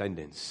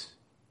transcendence.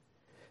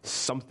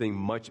 Something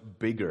much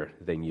bigger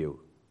than you.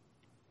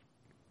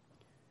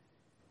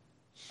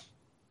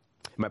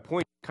 My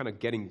point kind of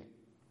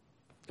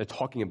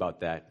talking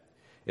about that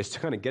is to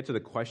kind of get to the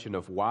question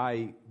of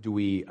why do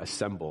we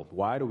assemble?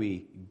 Why do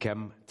we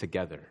come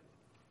together?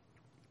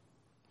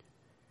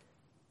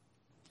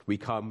 We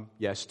come,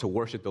 yes, to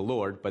worship the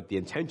Lord, but the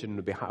intention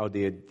behind,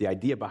 the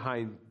idea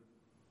behind,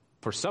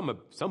 for some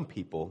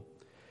people,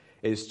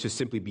 is to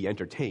simply be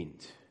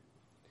entertained.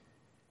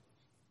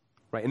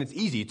 Right? And it's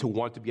easy to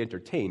want to be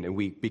entertained,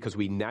 and because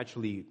we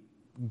naturally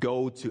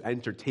go to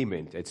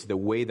entertainment. It's the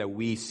way that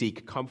we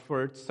seek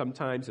comfort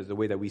sometimes. It's the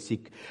way that we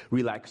seek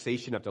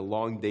relaxation after a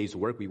long day's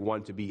work. We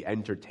want to be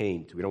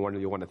entertained. We don't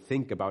really want to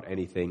think about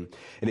anything.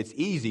 And it's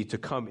easy to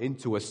come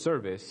into a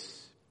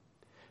service,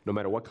 no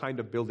matter what kind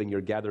of building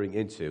you're gathering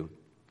into,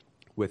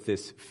 with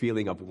this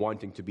feeling of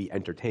wanting to be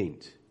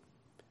entertained.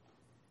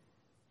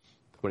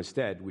 When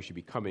instead, we should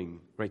be coming,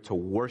 right, to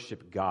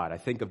worship God. I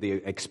think of the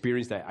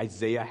experience that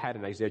Isaiah had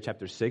in Isaiah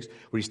chapter 6,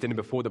 where he's standing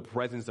before the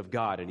presence of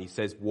God, and he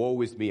says,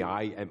 "Woe is me,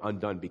 I am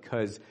undone,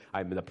 because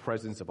I'm in the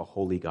presence of a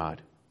holy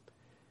God."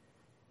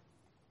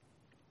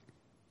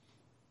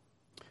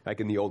 Like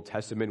in the Old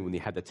Testament, when he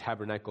had the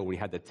tabernacle, when he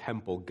had the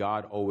temple,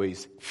 God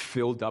always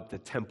filled up the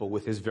temple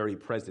with his very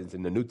presence.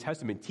 And the New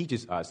Testament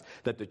teaches us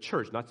that the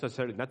church, not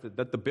necessarily not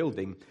the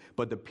building,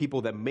 but the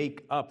people that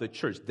make up the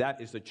church,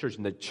 that is the church.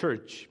 And the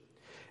church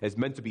is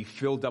meant to be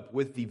filled up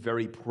with the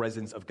very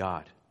presence of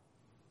God,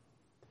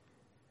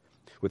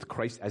 with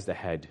Christ as the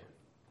head.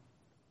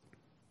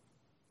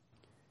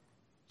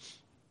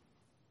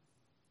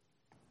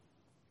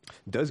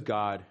 Does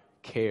God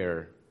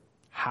care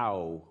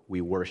how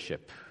we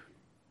worship?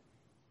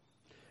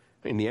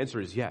 And the answer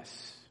is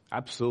yes,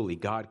 absolutely.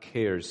 God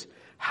cares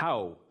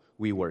how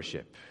we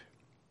worship.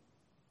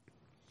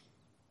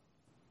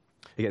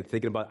 Again,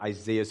 thinking about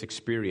Isaiah's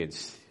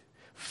experience,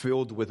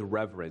 filled with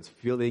reverence,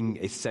 feeling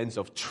a sense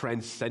of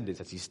transcendence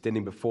as he's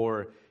standing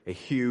before a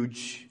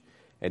huge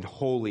and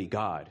holy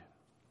God.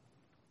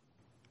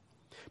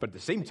 But at the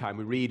same time,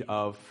 we read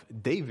of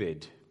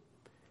David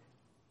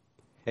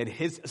and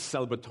his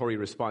celebratory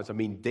response.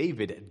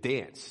 David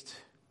danced.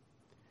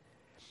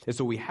 And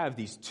so we have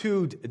these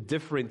two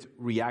different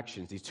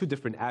reactions, these two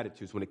different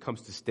attitudes when it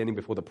comes to standing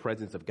before the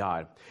presence of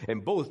God.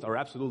 And both are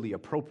absolutely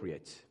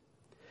appropriate.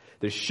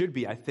 There should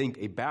be, I think,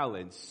 a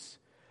balance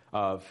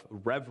of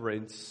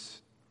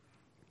reverence,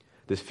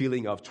 this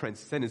feeling of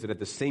transcendence, and at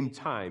the same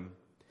time,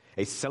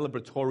 a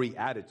celebratory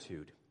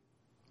attitude.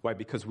 Why?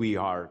 Because we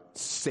are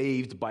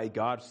saved by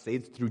God,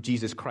 saved through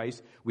Jesus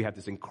Christ. We have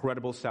this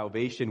incredible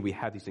salvation. We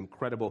have these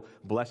incredible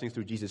blessings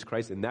through Jesus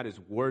Christ, and that is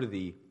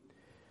worthy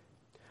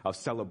of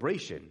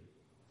celebration.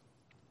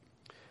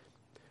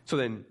 So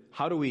then,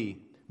 how do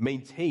we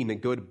maintain a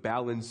good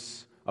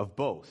balance of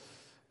both?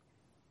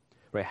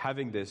 Right?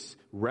 Having this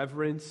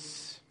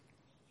reverence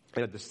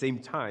and at the same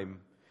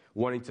time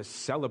wanting to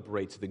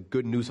celebrate the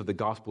good news of the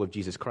gospel of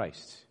Jesus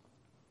Christ.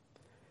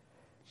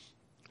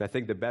 And I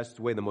think the best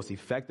way, the most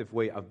effective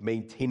way of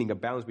maintaining a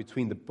balance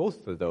between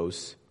both of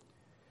those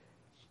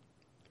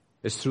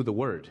is through the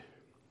Word.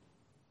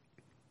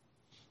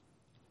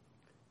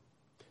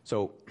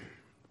 So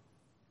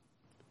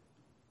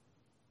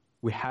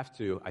we have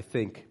to, I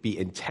think, be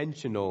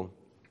intentional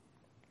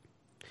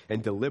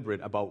and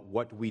deliberate about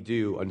what we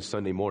do on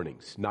Sunday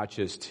mornings. Not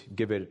just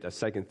give it a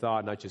second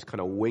thought, not just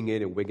kind of wing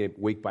it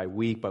week by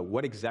week, but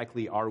what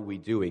exactly are we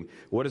doing?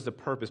 What is the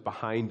purpose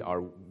behind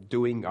our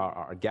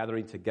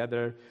gathering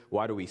together?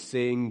 Why do we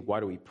sing? Why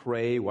do we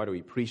pray? Why do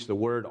we preach the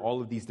word?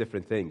 All of these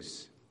different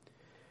things.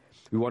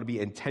 We want to be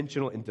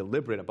intentional and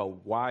deliberate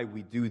about why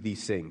we do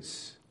these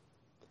things.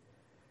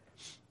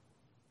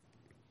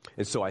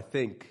 And so I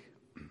think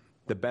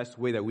the best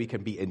way that we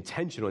can be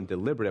intentional and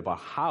deliberate about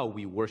how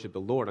we worship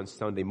the Lord on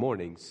Sunday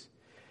mornings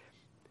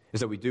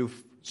is that we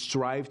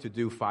strive to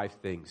do 5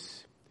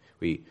 things.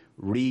 We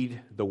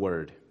read the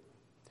Word.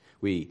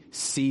 We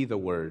see the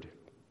Word.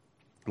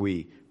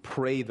 We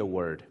pray the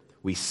Word.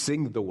 We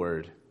sing the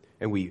Word.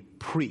 And we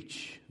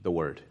preach the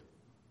Word.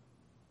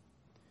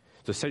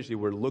 So essentially,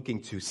 we're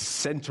looking to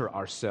center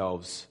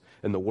ourselves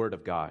in the Word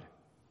of God.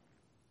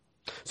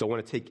 So I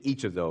want to take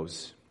each of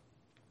those.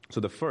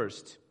 So the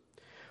first,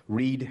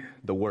 read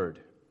the Word.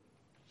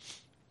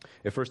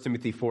 In 1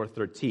 Timothy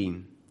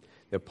 4:13,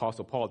 the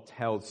Apostle Paul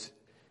tells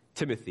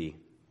Timothy,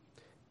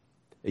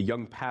 a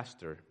young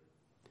pastor,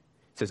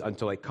 says,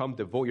 "Until I come,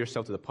 devote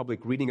yourself to the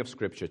public reading of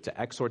Scripture,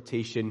 to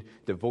exhortation,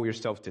 devote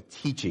yourself to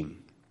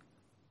teaching."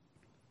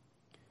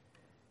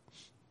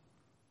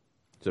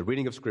 So the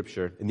reading of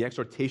Scripture and the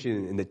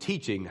exhortation and the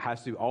teaching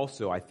has to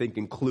also, I think,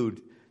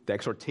 include the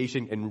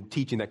exhortation and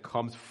teaching that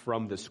comes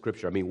from the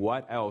Scripture.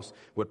 What else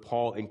would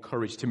Paul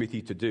encourage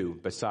Timothy to do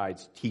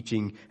besides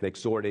teaching and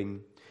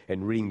exhorting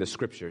and reading the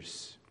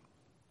Scriptures?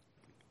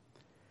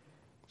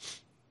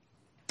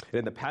 And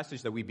in the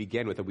passage that we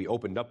began with, that we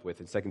opened up with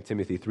in 2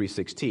 Timothy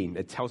 3:16,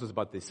 it tells us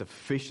about the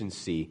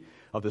sufficiency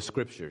of the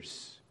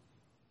Scriptures.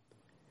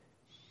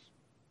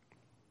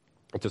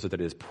 It tells us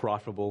that it is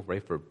profitable,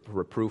 right, for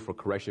reproof, for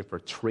correction, for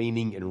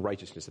training in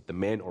righteousness, that the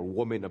man or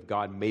woman of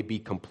God may be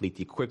complete,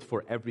 equipped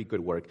for every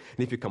good work.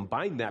 And if you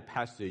combine that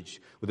passage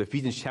with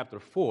Ephesians chapter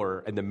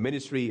 4 and the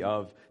ministry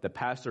of the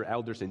pastor,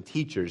 elders, and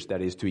teachers,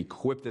 that is to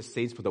equip the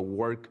saints for the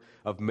work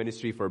of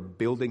ministry, for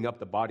building up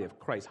the body of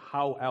Christ,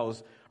 how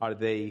else are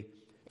they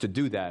to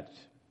do that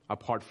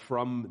apart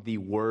from the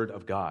Word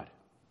of God?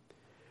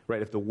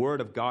 Right, if the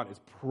Word of God is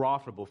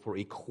profitable for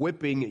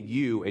equipping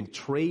you and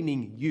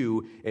training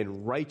you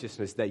in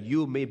righteousness that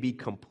you may be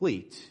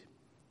complete,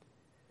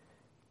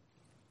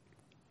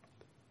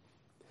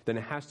 then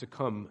it has to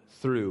come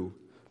through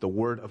the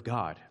Word of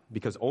God,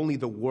 because only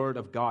the Word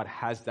of God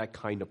has that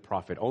kind of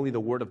profit. Only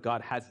the Word of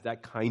God has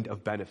that kind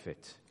of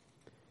benefit.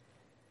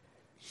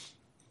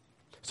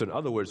 So in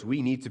other words,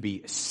 we need to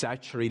be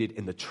saturated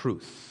in the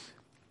truth.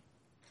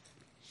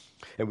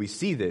 And we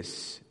see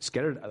this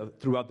scattered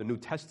throughout the New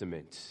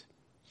Testament.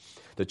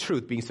 The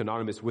truth being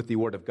synonymous with the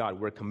Word of God.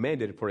 We're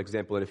commanded, for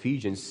example, in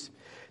Ephesians,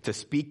 to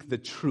speak the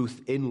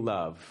truth in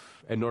love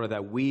in order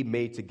that we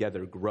may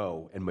together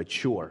grow and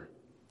mature.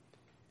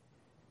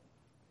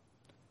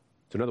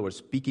 So in other words,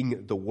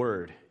 speaking the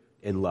Word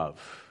in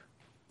love.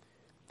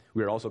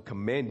 We are also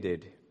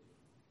commanded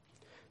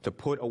to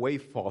put away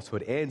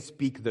falsehood and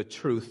speak the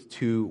truth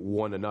to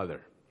one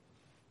another.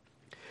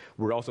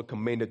 We're also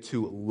commanded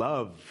to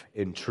love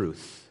in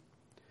truth.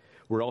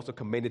 We're also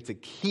commanded to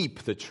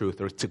keep the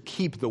truth, or to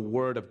keep the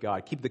Word of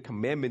God, keep the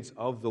commandments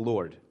of the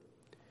Lord.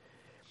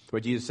 Where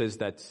Jesus says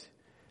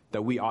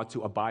that we ought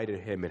to abide in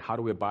Him. And how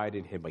do we abide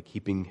in Him? By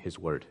keeping His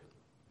Word.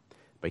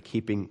 By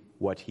keeping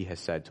what He has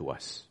said to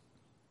us.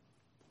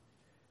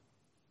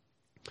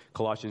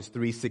 Colossians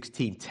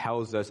 3:16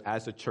 tells us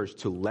as a church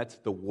to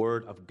let the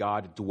Word of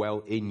God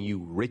dwell in you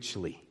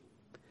richly.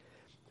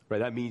 Right,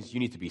 that means you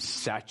need to be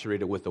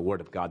saturated with the Word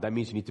of God. That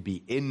means you need to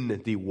be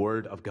in the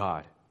Word of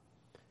God.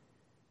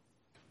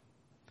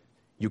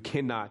 You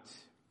cannot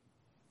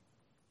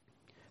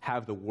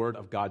have the Word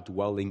of God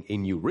dwelling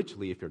in you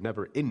richly if you're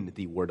never in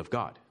the Word of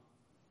God.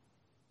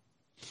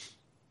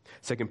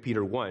 2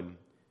 Peter 1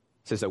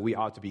 says that we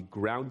ought to be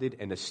grounded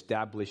and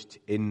established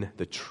in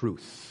the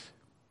truth.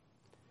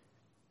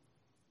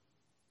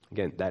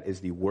 Again, that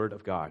is the Word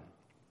of God.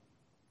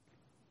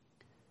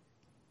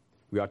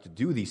 We ought to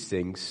do these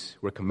things,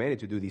 we're commanded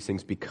to do these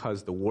things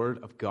because the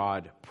Word of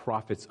God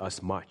profits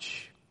us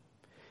much.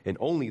 And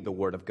only the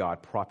Word of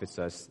God profits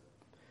us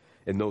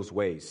in those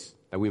ways,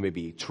 that we may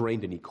be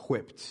trained and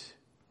equipped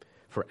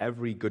for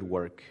every good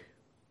work,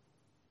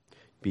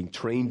 being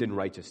trained in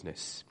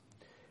righteousness.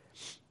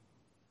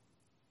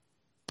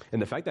 And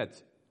the fact that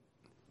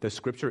the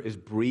Scripture is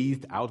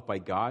breathed out by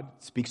God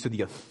speaks to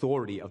the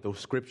authority of those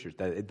Scriptures.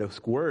 That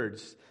those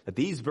words, that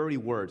these very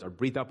words are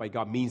breathed out by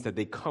God means that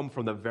they come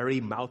from the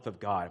very mouth of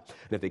God.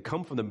 And if they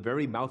come from the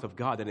very mouth of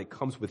God, then it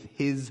comes with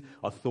His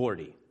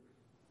authority.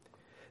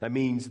 That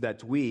means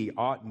that we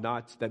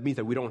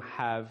don't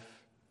have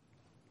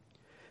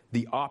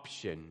the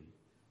option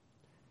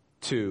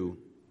to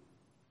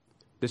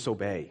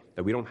disobey.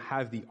 That we don't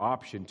have the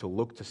option to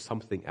look to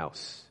something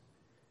else.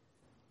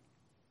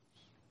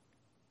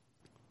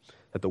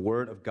 That the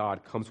Word of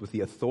God comes with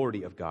the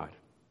authority of God.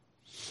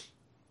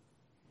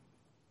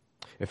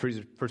 And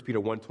 1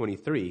 Peter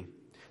 1:23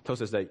 tells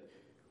us that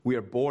we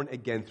are born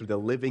again through the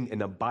living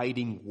and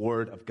abiding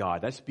Word of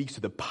God. That speaks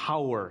to the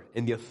power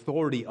and the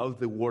authority of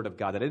the Word of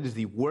God. That it is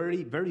the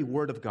very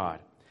Word of God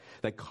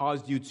that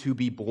caused you to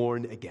be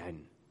born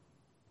again.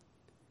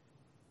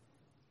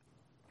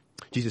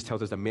 Jesus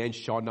tells us that man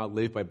shall not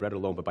live by bread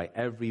alone, but by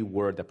every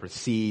word that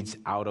proceeds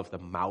out of the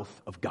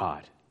mouth of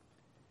God.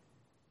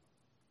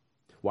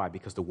 Why?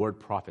 Because the Word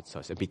profits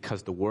us, and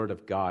because the Word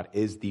of God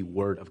is the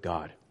Word of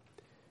God.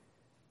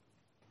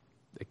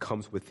 It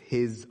comes with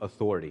His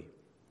authority.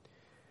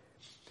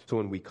 So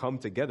when we come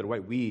together,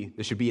 right,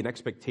 there should be an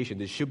expectation,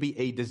 there should be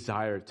a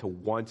desire to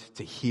want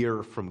to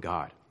hear from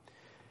God.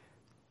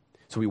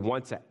 So we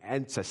want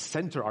to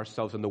center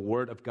ourselves in the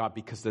Word of God,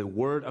 because the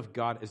Word of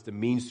God is the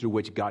means through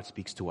which God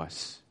speaks to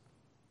us.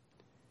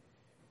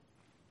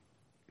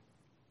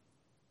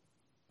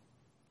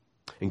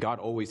 And God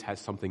always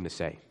has something to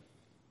say.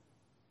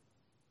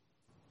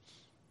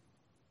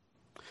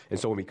 And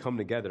so when we come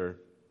together,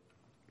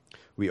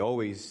 we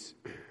always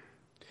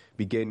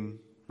begin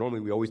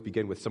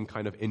with some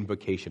kind of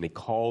invocation, a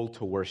call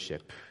to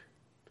worship.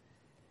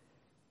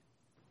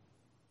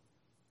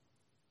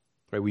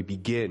 Right? We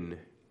begin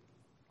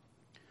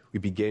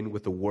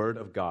with the Word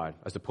of God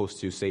as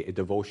opposed to, say, a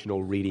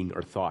devotional reading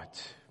or thought.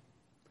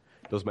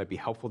 Those might be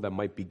helpful, that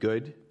might be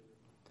good.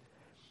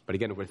 But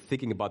again, if we're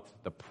thinking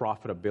about the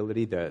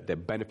profitability, the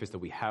benefits that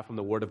we have from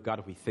the Word of God,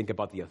 if we think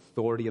about the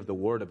authority of the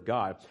Word of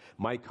God,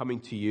 my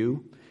coming to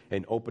you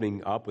and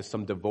opening up with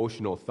some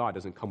devotional thought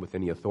doesn't come with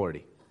any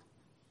authority.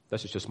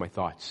 That's just my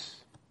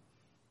thoughts.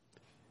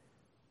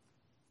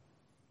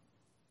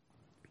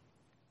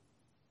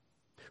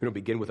 We don't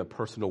begin with a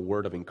personal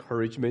word of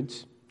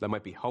encouragement that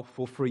might be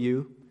helpful for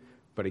you.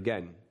 But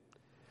again,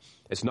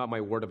 it's not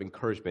my word of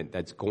encouragement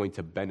that's going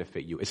to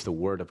benefit you. It's the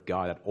word of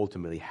God that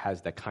ultimately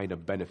has that kind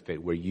of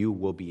benefit where you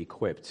will be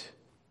equipped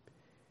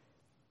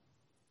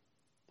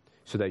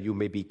so that you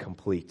may be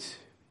complete.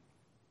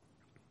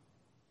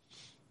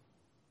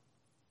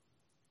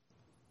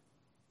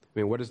 I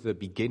mean, what is the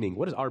beginning?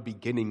 What does our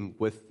beginning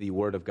with the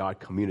word of God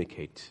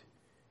communicate?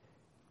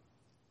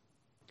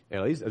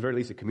 At the very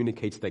least, it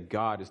communicates that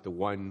God is the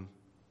one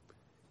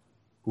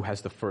who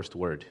has the first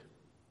word.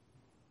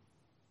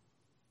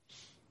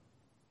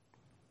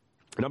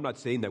 And I'm not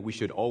saying that we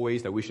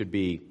should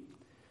be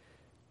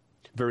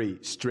very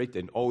strict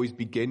and always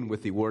begin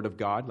with the word of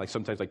God. Like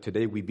sometimes, like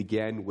today, we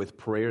began with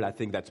prayer. I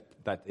think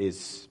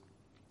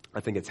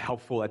it's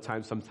helpful at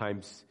times.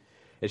 Sometimes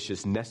it's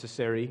just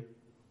necessary.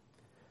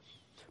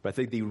 But I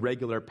think the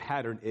regular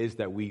pattern is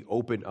that we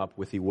open up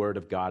with the word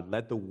of God.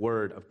 Let the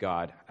word of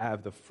God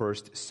have the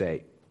first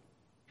say.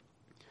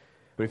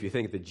 But if you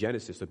think of the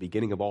Genesis, the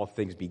beginning of all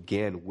things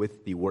began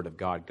with the word of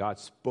God. God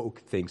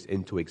spoke things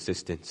into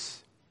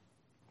existence.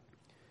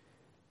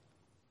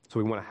 So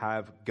we want to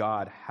have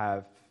God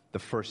have the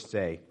first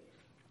say.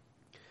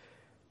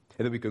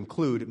 And then we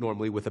conclude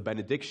normally with a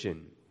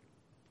benediction.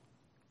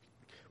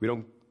 We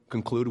don't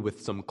conclude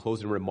with some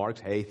closing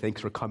remarks. Hey,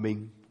 thanks for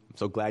coming. I'm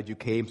so glad you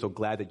came, so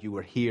glad that you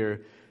were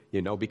here,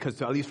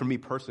 because at least for me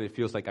personally, it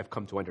feels like I've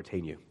come to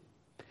entertain you.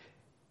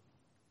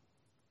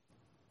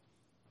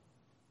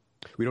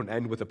 We don't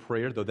end with a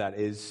prayer, though that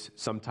is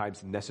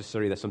sometimes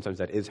necessary, that sometimes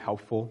that is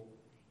helpful.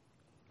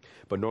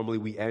 But normally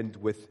we end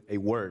with a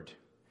word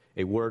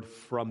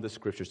from the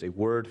Scriptures, a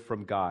word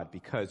from God,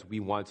 because we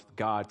want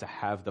God to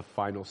have the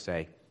final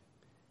say.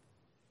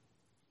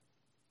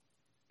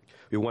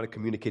 We want to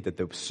communicate that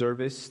the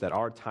service, that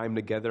our time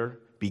together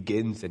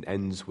begins and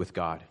ends with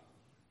God.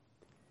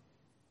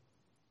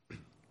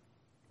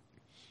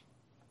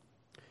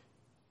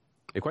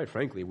 And quite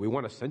frankly, we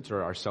want to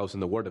center ourselves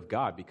in the Word of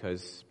God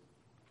because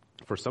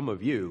for some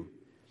of you,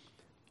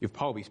 you've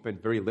probably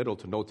spent very little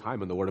to no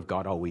time in the Word of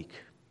God all week.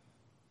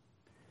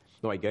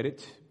 No, I get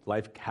it.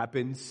 Life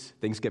happens.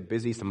 Things get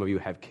busy. Some of you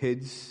have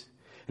kids.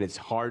 And it's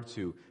hard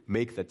to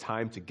make the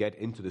time to get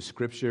into the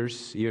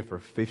Scriptures, even for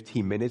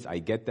 15 minutes. I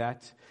get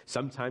that.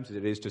 Sometimes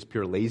it is just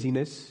pure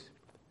laziness.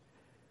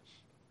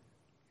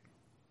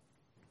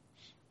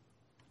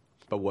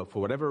 But for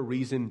whatever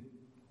reason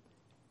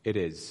it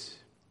is,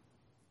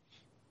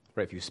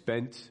 right, if you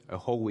spent a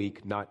whole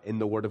week not in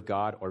the Word of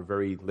God or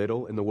very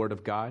little in the Word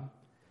of God,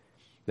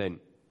 then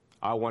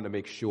I want to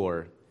make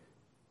sure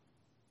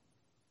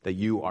that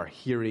you are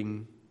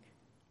hearing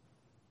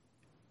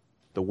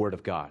the Word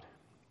of God.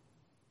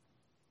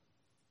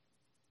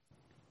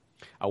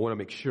 I want to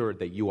make sure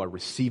that you are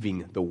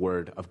receiving the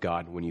Word of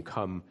God when you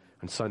come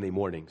on Sunday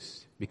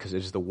mornings, because it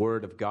is the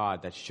Word of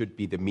God that should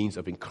be the means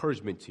of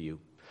encouragement to you,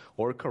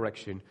 or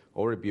correction,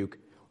 or rebuke,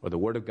 or the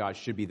Word of God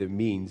should be the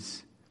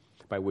means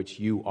by which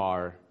you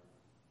are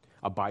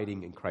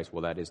abiding in Christ.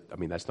 Well,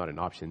 that's not an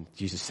option.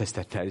 Jesus says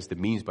that is the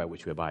means by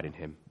which we abide in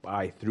Him,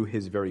 through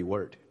His very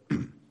Word.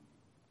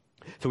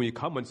 So when you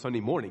come on Sunday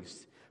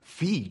mornings,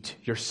 feed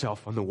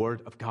yourself on the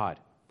Word of God.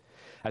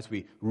 As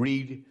we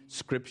read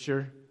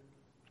Scripture,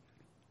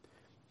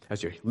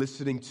 as you're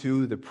listening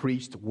to the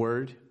preached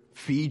Word,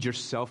 feed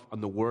yourself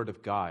on the Word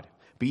of God.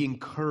 Be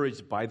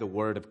encouraged by the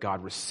Word of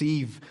God.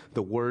 Receive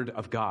the Word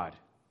of God.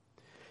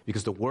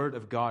 Because the Word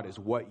of God is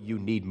what you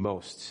need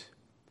most.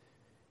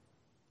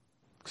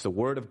 Because the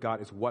Word of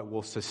God is what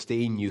will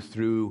sustain you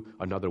through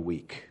another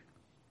week.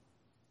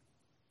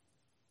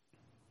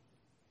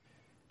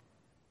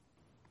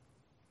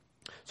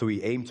 So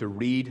we aim to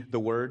read the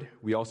Word.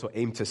 We also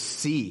aim to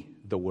see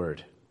the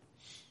Word.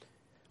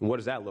 And what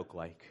does that look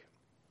like?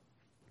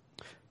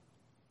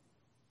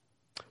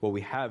 Well,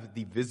 we have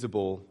the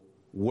visible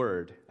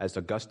Word, as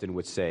Augustine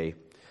would say,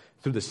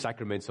 through the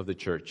sacraments of the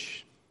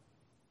church,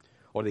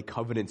 or the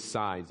covenant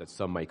signs that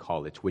some might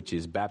call it, which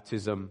is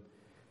baptism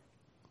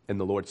and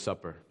the Lord's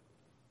Supper.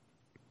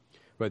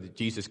 Where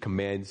Jesus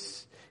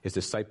commands His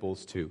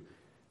disciples to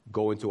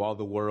go into all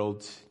the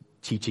world,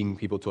 teaching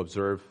people to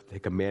observe the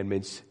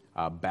commandments,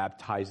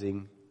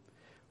 baptizing.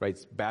 Right?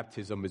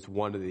 Baptism is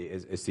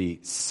is the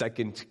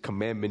second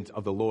commandment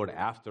of the Lord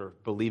after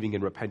believing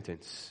in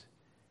repentance.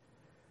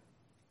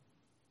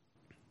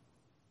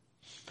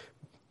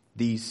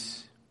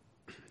 These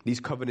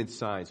covenant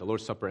signs, the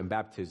Lord's Supper and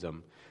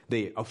baptism,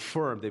 they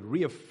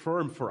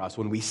reaffirm for us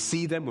when we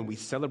see them, when we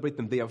celebrate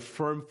them, they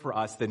affirm for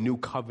us the new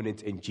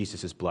covenant in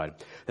Jesus' blood.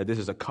 That this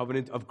is a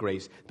covenant of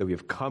grace, that we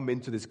have come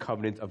into this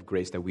covenant of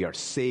grace, that we are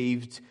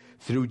saved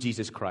through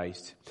Jesus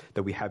Christ,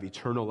 that we have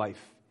eternal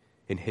life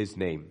in His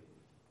name.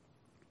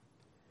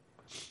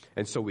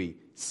 And so we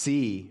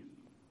see,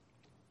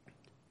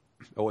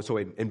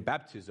 in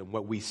baptism,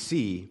 what we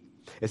see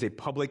is a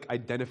public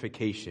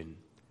identification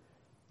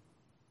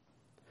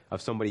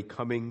of somebody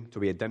coming to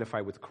be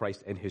identified with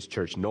Christ and His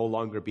church, no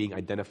longer being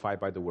identified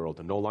by the world,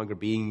 and no longer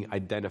being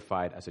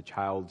identified as a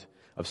child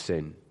of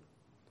sin.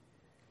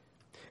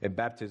 And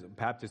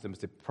baptism is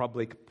the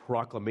public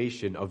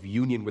proclamation of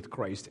union with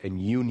Christ and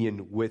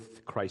union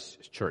with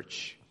Christ's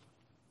church.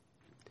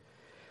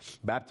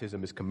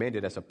 Baptism is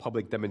commanded as a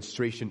public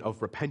demonstration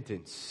of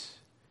repentance.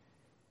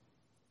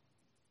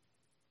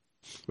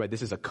 Right,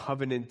 this is a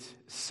covenant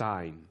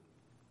sign.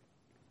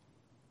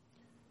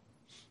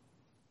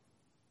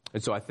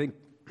 And so I think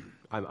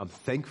I'm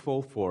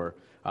thankful for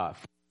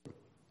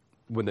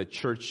when the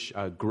church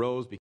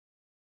grows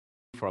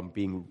from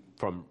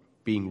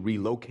being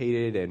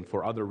relocated and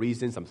for other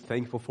reasons. I'm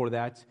thankful for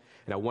that,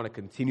 and I want to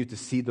continue to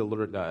see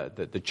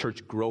the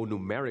church grow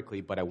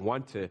numerically. But I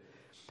want to,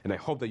 and I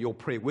hope that you'll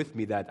pray with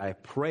me that I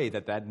pray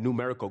that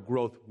numerical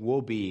growth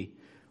will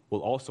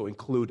also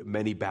include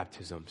many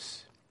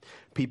baptisms.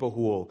 People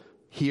who will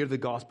hear the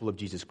gospel of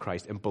Jesus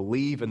Christ and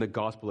believe in the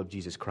gospel of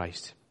Jesus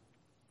Christ.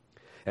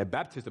 And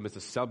baptism is a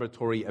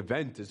celebratory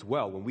event as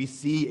well. When we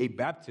see a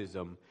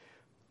baptism,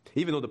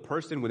 even though the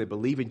person, when they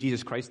believe in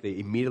Jesus Christ, they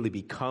immediately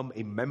become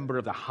a member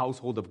of the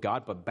household of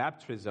God, but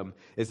baptism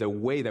is a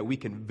way that we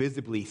can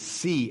visibly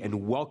see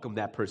and welcome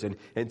that person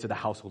into the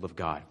household of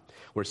God.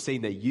 We're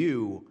saying that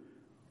you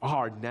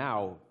are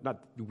now,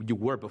 not you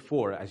were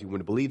before as you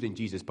would have believed in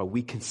Jesus, but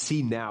we can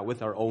see now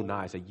with our own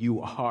eyes that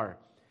you are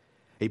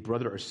a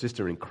brother or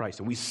sister in Christ,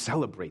 and we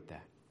celebrate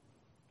that.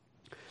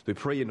 So we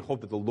pray and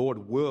hope that the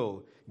Lord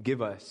will give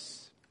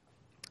us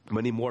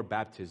many more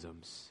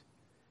baptisms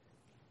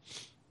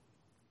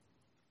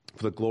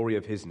for the glory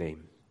of His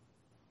name.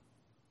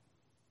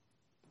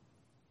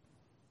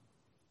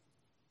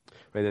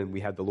 And then we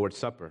have the Lord's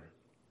Supper.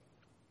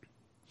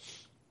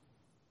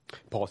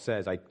 Paul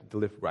says, I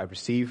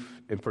receive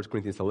in 1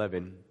 Corinthians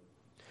 11,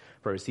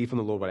 for I received from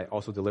the Lord what I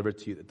also delivered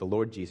to you, the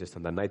Lord Jesus.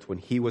 On the night when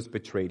He was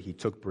betrayed, He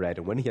took bread,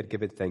 and when He had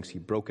given thanks, He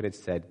broke it and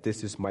said,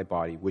 "This is my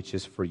body, which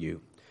is for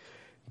you.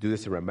 Do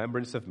this in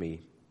remembrance of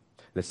me."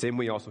 In the same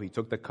way also He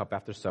took the cup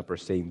after supper,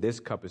 saying, "This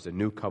cup is a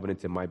new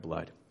covenant in my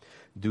blood.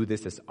 Do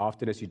this as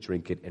often as you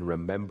drink it in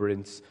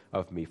remembrance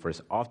of me. For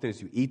as often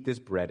as you eat this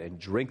bread and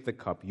drink the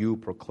cup, you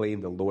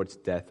proclaim the Lord's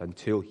death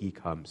until He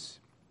comes."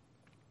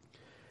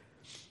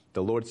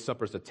 The Lord's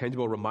Supper is a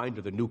tangible reminder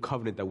of the new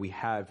covenant that we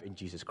have in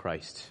Jesus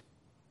Christ.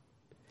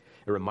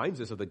 It reminds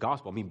us of the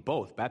gospel. I mean,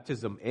 both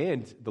baptism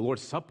and the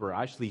Lord's Supper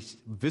are actually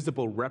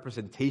visible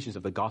representations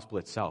of the gospel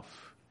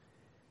itself.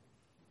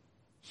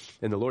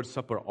 And the Lord's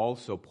Supper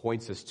also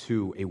points us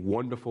to a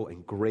wonderful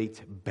and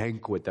great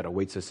banquet that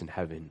awaits us in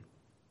heaven.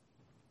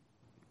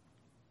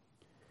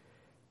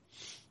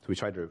 So we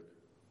try to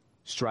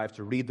strive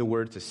to read the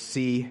Word, to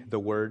see the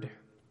Word,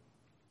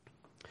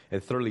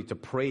 and thirdly, to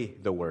pray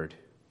the Word.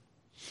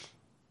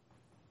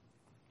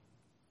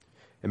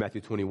 In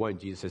Matthew 21,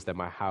 Jesus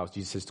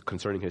says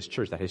concerning His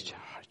church, that His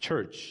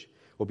church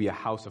will be a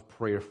house of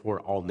prayer for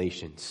all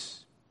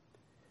nations.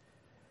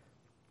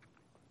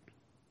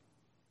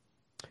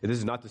 And this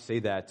is not to say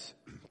that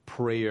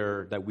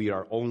prayer, that we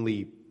are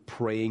only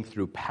praying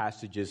through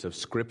passages of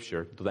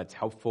Scripture, though that's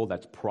helpful,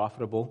 that's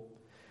profitable.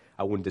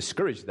 I wouldn't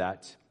discourage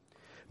that.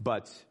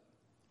 But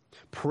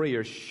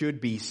prayer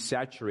should be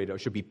saturated or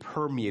should be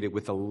permeated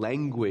with the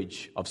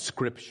language of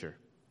Scripture.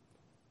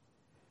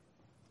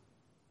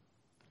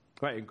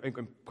 Right,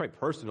 and quite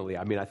personally,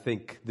 I mean, I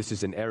think this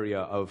is an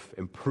area of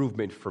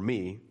improvement for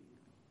me.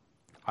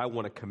 I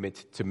want to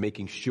commit to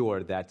making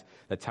sure that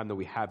the time that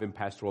we have in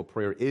pastoral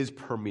prayer is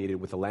permeated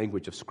with the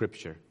language of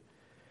Scripture,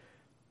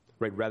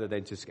 right, rather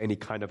than just any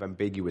kind of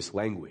ambiguous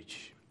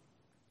language.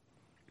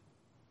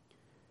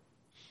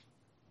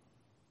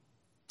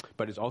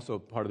 But it's also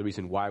part of the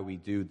reason why we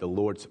do the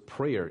Lord's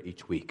Prayer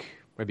each week,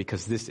 right?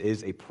 Because this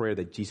is a prayer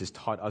that Jesus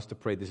taught us to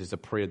pray. This is a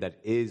prayer that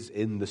is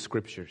in the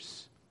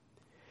Scriptures.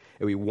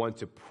 And we want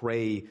to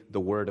pray the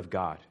Word of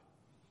God.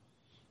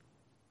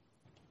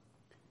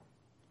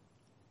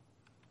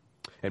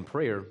 And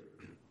prayer,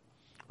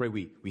 right,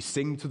 we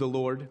sing to the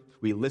Lord,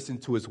 we listen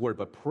to His Word,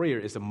 but prayer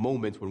is a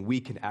moment when we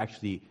can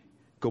actually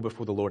go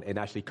before the Lord and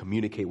actually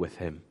communicate with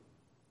Him.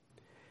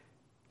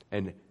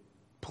 And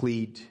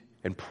plead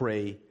and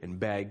pray and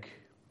beg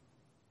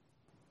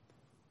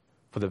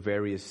for the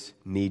various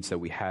needs that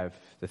we have,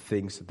 the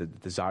things, the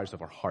desires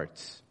of our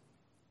hearts.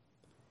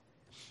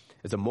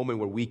 It's a moment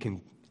where we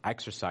can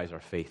exercise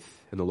our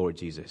faith in the Lord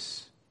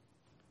Jesus.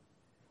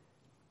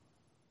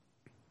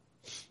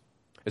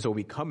 And so when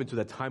we come into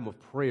that time of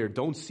prayer,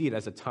 don't see it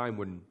as a time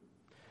when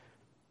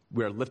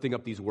we are lifting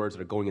up these words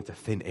that are going into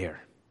thin air.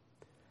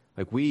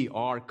 Like we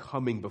are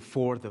coming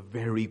before the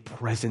very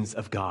presence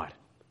of God.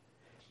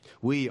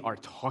 We are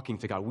talking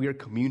to God. We are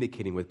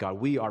communicating with God.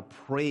 We are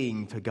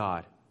praying to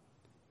God.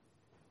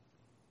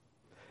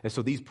 And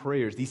so these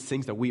prayers, these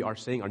things that we are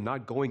saying are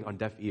not going on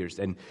deaf ears.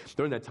 And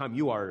during that time,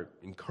 you are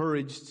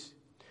encouraged,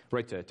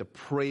 right, to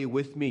pray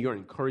with me. You're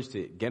encouraged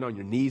to get on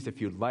your knees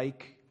if you'd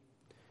like.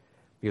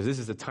 Because this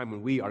is a time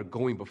when we are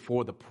going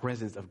before the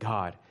presence of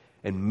God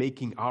and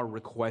making our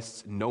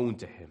requests known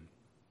to Him.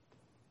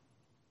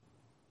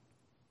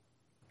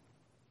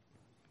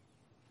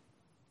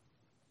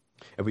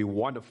 And we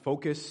want to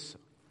focus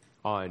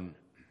on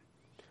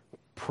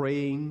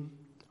praying,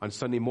 on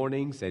Sunday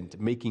mornings and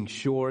making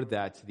sure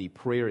that the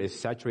prayer is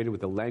saturated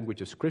with the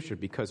language of Scripture,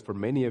 because for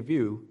many of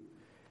you,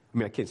 I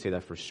mean, I can't say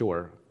that for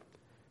sure,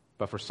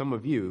 but for some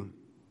of you,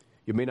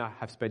 you may not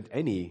have spent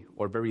any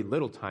or very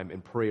little time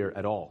in prayer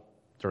at all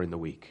during the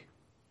week.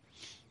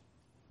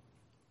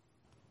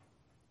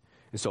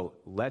 And so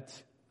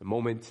let the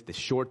moment, the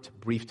short,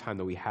 brief time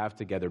that we have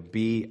together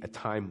be a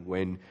time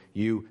when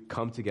you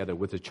come together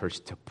with the church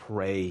to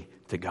pray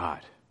to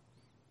God.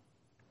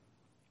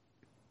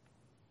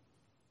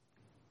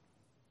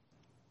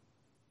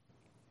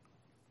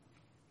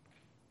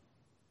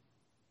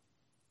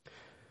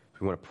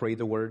 We want to pray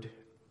the word.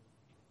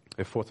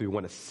 And fourthly, we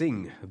want to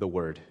sing the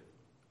word.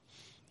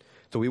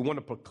 So we want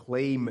to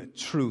proclaim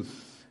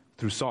truth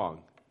through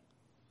song.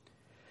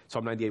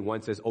 Psalm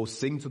 98:1 says, "Oh,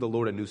 sing to the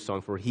Lord a new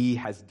song, for he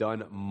has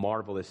done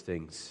marvelous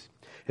things.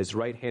 His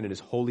right hand and his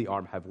holy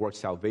arm have worked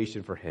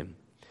salvation for him."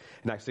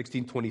 In Acts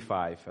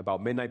 16:25,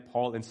 about midnight,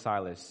 Paul and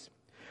Silas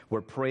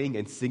were praying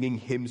and singing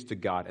hymns to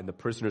God, and the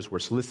prisoners were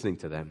listening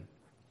to them.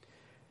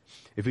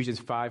 Ephesians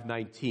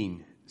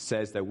 5:19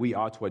 says that we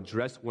ought to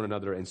address one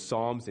another in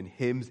psalms and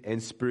hymns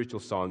and spiritual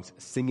songs,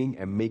 singing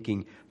and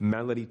making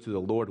melody to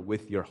the Lord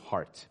with your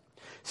heart.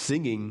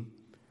 Singing,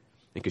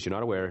 in case you're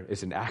not aware,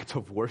 is an act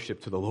of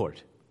worship to the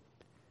Lord.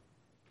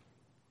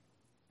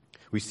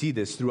 We see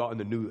this throughout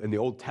in the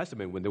Old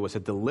Testament. When there was a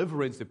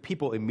deliverance, the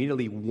people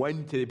immediately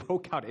they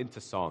broke out into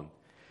song.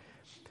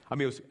 I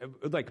mean,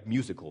 it was like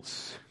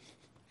musicals.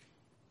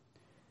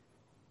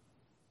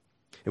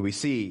 And we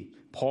see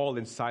Paul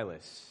and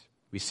Silas.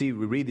 We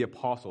read the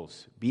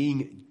apostles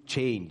being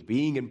chained,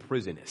 being in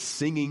prison,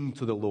 singing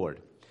to the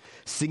Lord.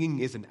 Singing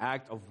is an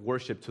act of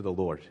worship to the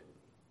Lord.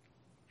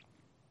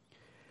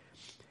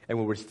 And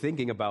when we're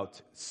thinking about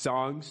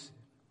songs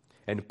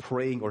and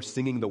praying or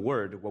singing the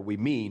word, what we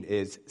mean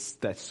is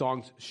that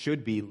songs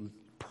should be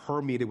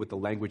permeated with the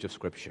language of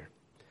Scripture.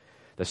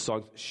 The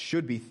songs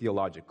should be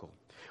theological.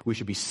 We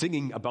should be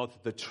singing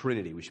about the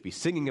Trinity. We should be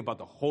singing about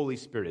the Holy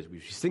Spirit. We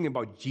should be singing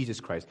about Jesus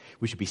Christ.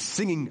 We should be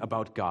singing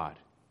about God.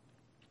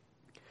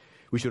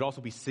 We should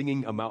also be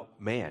singing about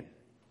man,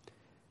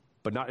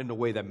 but not in a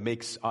way that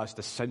makes us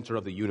the center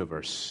of the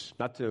universe.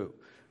 Not to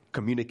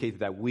communicate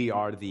that we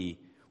are the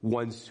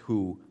ones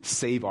who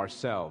save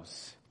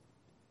ourselves.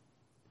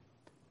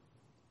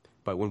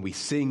 But when we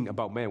sing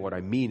about man, what I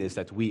mean is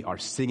that we are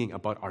singing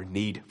about our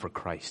need for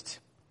Christ.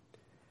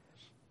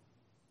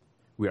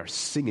 We are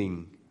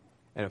singing,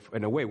 and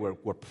in a way,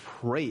 we're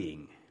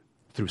praying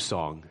through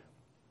song.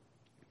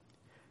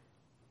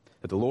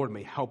 That the Lord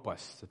may help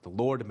us, that the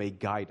Lord may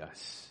guide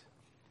us.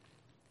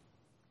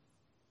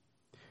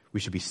 We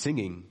should be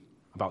singing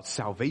about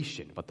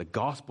salvation, about the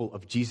gospel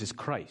of Jesus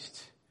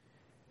Christ.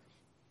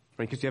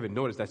 Right? Because you haven't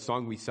noticed, that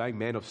song we sang,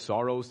 Man of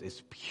Sorrows,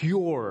 is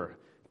pure,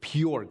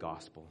 pure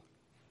gospel.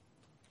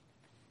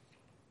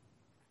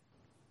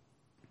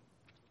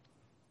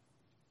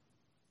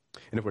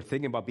 And if we're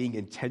thinking about being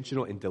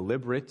intentional and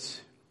deliberate,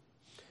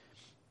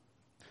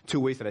 two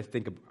ways that I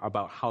think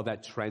about how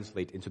that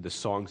translates into the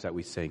songs that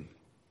we sing.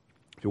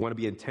 If you want to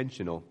be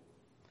intentional,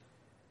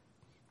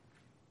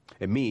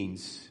 it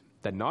means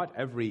that not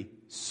every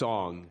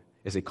song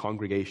is a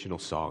congregational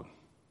song.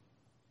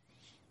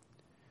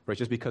 Right?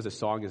 Just because a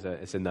song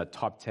is in the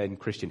top 10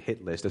 Christian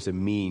hit list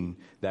doesn't mean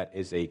that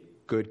is a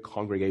good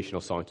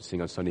congregational song to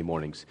sing on Sunday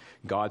mornings.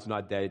 God's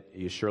Not Dead,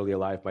 You're Surely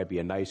Alive might be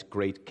a nice,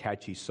 great,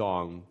 catchy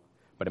song,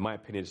 but in my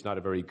opinion, it's not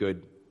a very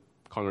good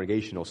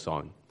congregational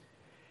song.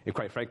 And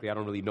quite frankly, I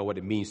don't really know what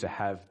it means to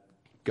have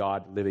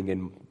God living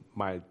in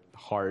my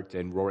heart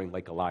and roaring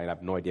like a lion. I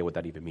have no idea what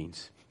that even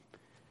means.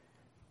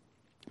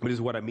 But this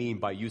is what I mean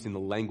by using the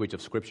language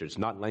of Scripture. It's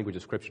not language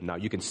of Scripture. Now,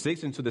 you can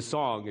listen to the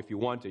song if you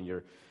want in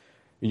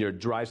your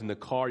drives in the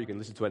car. You can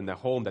listen to it in the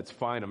home. That's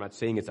fine. I'm not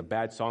saying it's a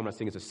bad song. I'm not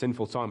saying it's a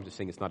sinful song. I'm just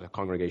saying it's not a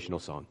congregational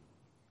song.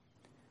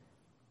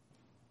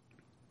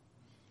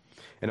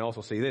 And I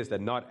also say this,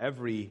 that not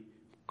every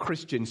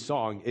Christian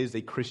song is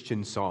a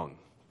Christian song.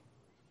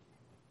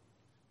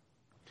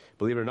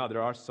 Believe it or not,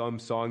 there are some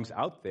songs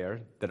out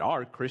there that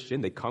are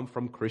Christian. They come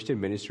from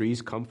Christian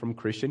ministries, come from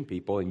Christian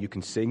people, and you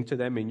can sing to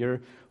them in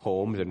your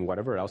homes and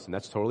whatever else, and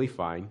that's totally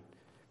fine.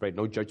 Right?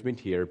 No judgment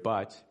here,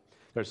 but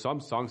there are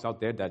some songs out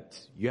there that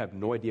you have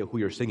no idea who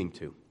you're singing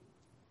to.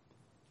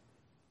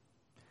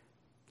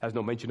 Has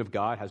no mention of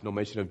God, has no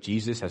mention of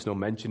Jesus, has no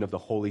mention of the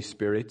Holy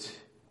Spirit.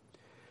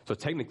 So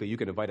technically, you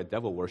can invite a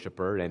devil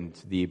worshiper and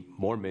the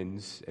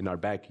Mormons in our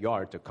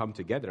backyard to come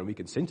together, and we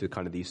can sing to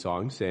kind of these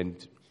songs,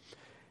 and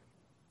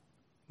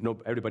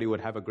everybody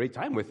would have a great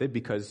time with it,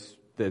 because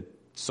the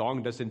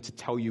song doesn't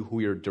tell you who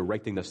you're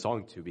directing the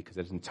song to, because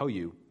it doesn't tell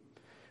you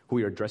who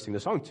you're addressing the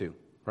song to,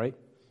 right?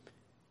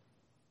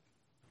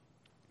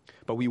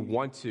 But we don't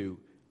want to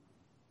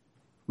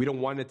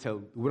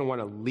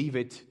leave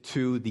it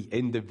to the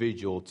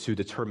individual to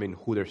determine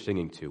who they're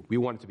singing to. We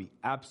want it to be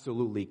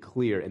absolutely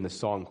clear in the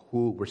song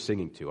who we're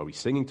singing to. Are we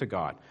singing to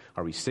God?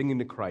 Are we singing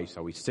to Christ?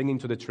 Are we singing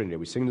to the Trinity? Are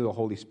we singing to the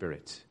Holy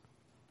Spirit?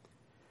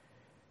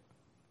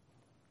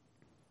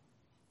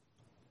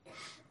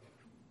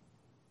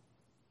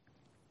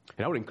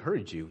 And I would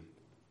encourage you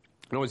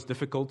I know it's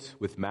difficult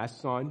with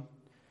masks on,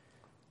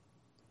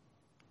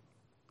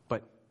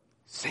 but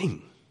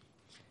sing.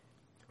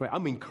 Right?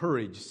 I'm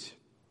encouraged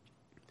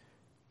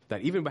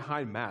that even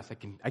behind masks,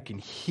 I can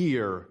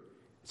hear,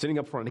 sitting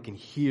up front, I can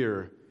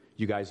hear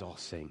you guys all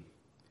sing.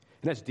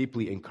 And that's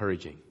deeply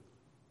encouraging.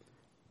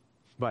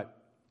 But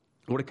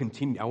I want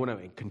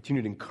to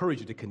continue to encourage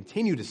you to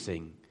continue to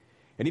sing,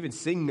 and even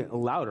sing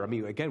louder. I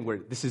mean,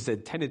 again, this is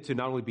intended to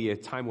not only be a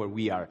time where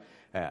we are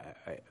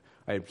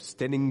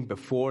standing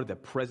before the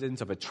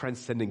presence of a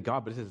transcendent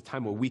God, but this is a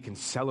time where we can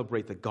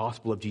celebrate the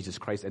gospel of Jesus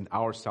Christ and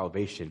our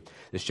salvation.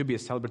 There should be a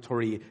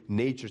celebratory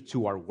nature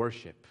to our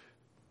worship.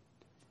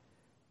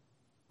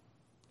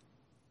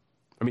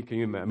 I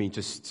mean,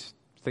 just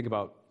think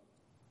about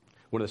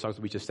one of the songs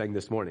that we just sang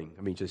this morning.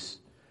 I mean,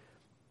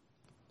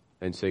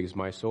 and sings,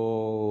 my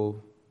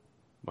soul,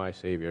 my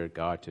Savior,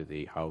 God to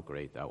thee, how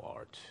great thou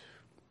art.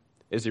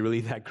 Is it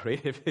really that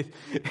great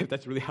if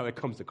that's really how it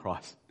comes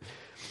across?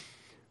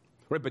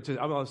 Right, but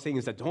all I'm saying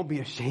is that don't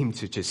be ashamed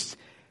to just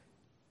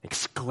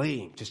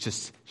exclaim,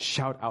 just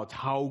shout out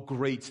how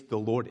great the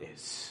Lord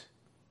is.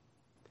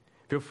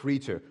 Feel free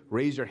to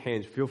raise your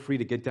hands. Feel free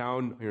to get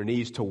down on your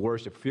knees to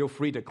worship. Feel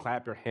free to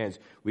clap your hands.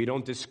 We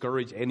don't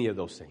discourage any of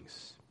those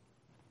things.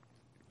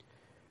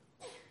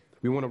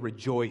 We want to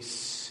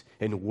rejoice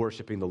in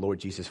worshiping the Lord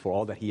Jesus for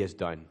all that he has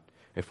done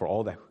and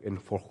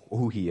for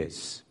who he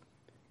is.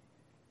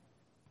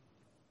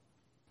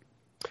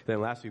 Then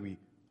lastly, we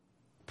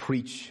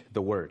preach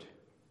the word.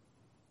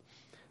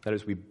 That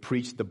is, we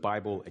preach the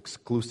Bible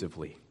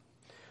exclusively.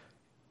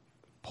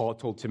 Paul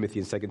told Timothy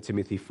in 2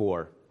 Timothy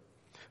 4,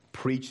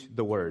 preach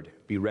the word,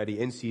 be ready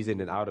in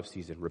season and out of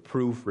season,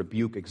 reprove,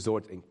 rebuke,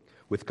 exhort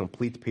with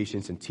complete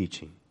patience and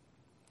teaching.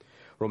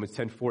 Romans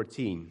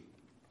 10:14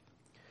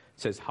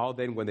 says, how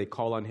then when they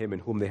call on him in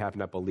whom they have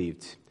not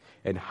believed?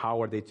 And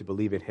how are they to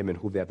believe in him in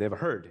whom they have never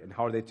heard? And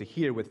how are they to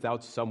hear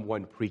without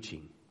someone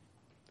preaching?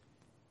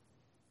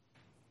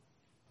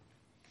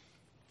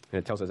 And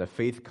it tells us that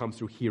faith comes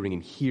through hearing,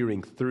 and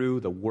hearing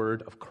through the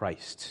word of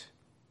Christ.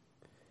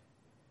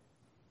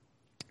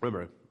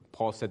 Remember,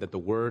 Paul said that the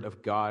word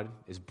of God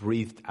is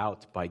breathed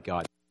out by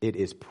God. It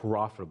is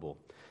profitable.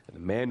 And the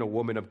man or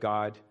woman of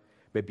God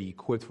may be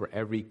equipped for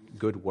every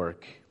good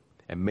work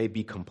and may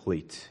be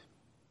complete.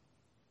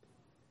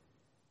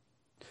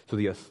 So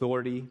the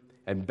authority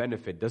and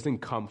benefit doesn't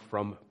come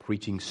from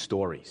preaching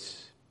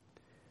stories.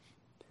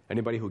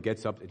 Anybody who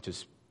gets up and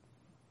just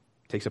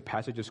takes a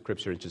passage of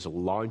scripture and just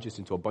launches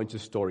into a bunch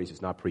of stories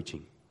is not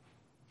preaching.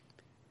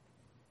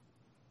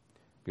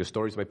 Because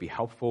stories might be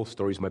helpful,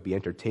 stories might be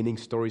entertaining,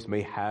 stories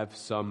may have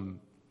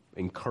some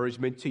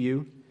encouragement to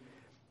you,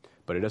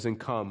 but it doesn't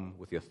come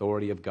with the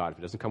authority of God. If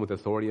it doesn't come with the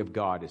authority of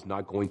God, it's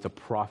not going to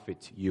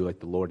profit you like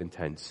the Lord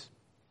intends.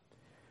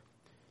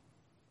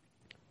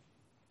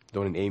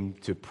 Don't aim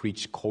to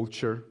preach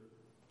culture.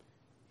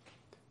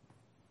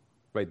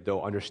 Right,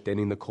 though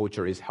understanding the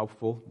culture is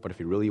helpful, but if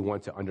you really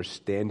want to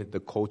understand the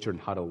culture and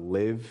how to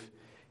live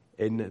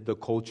in the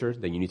culture,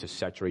 then you need to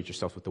saturate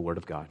yourself with the Word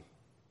of God.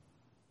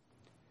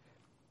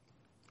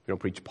 You don't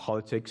preach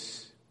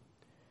politics.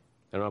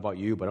 I don't know about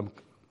you, but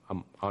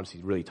I'm honestly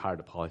really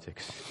tired of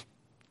politics.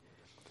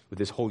 With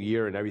this whole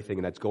year and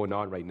everything that's going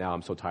on right now,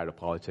 I'm so tired of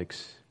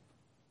politics.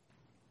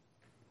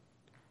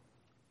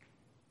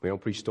 We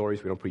don't preach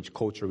stories, we don't preach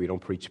culture, we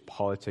don't preach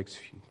politics.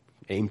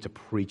 We aim to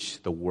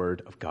preach the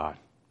Word of God.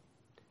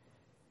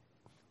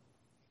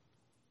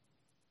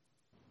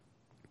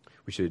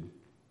 We should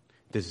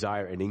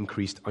desire an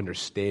increased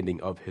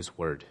understanding of his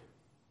word,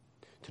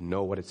 to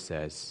know what it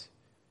says,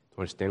 to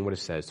understand what it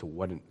says,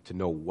 to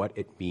know what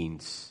it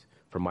means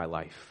for my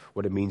life,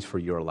 what it means for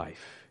your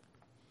life.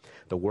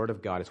 The word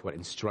of God is what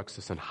instructs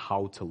us on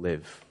how to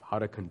live, how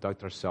to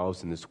conduct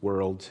ourselves in this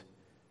world.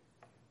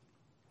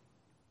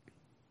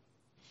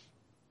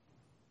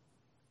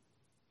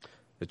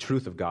 The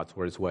truth of God's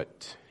word is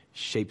what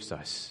shapes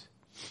us.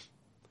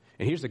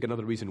 And here's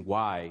another reason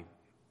why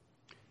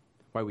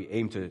we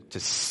aim to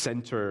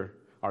center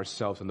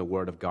ourselves in the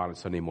Word of God on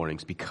Sunday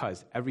mornings,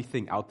 because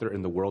everything out there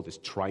in the world is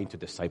trying to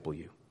disciple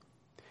you.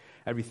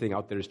 Everything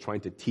out there is trying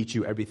to teach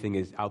you.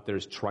 Everything out there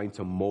is trying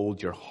to mold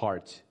your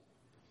heart.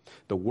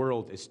 The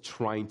world is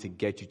trying to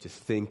get you to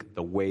think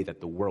the way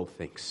that the world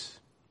thinks.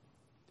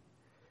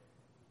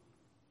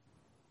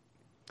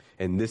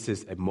 And this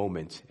is a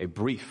moment, a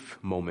brief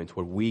moment,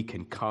 where we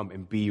can come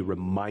and be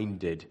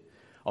reminded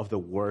of the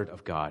Word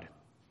of God.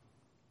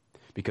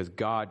 Because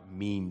God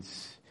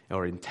means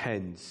or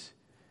intends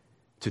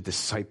to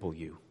disciple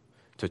you,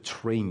 to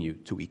train you,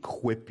 to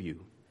equip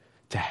you,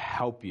 to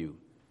help you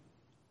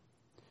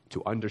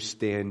to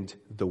understand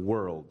the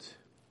world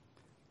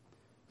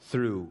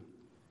through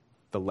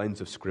the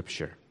lens of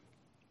Scripture.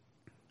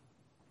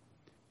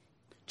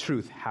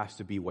 Truth has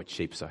to be what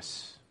shapes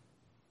us.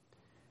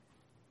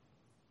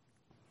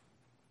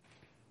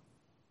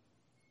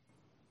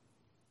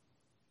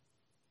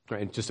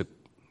 Right, and just a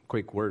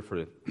quick word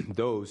for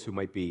those who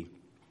might be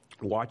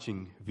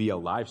watching via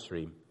live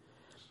stream.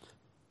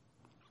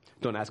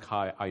 Don't ask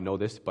how I know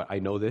this, but I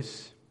know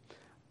this.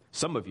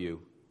 Some of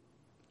you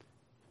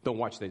don't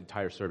watch the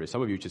entire service.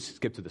 Some of you just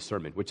skip to the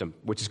sermon,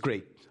 which is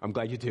great. I'm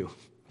glad you do.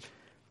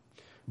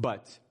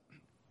 But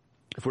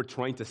if we're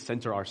trying to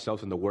center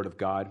ourselves in the Word of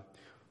God,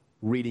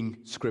 reading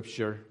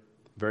Scripture,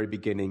 very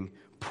beginning,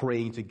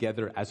 praying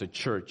together as a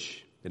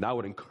church, then I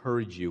would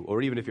encourage you,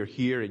 or even if you're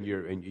here and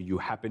you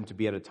happen to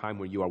be at a time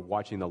where you are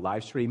watching the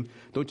live stream,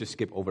 don't just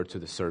skip over to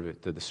the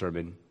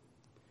sermon.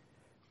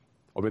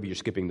 Or maybe you're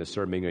skipping the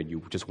sermon and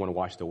you just want to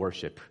watch the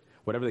worship.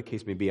 Whatever the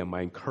case may be,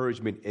 my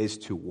encouragement is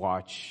to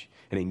watch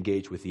and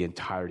engage with the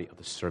entirety of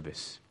the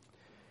service.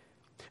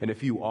 And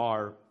if you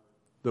are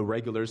the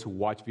regulars who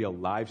watch via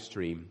live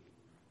stream,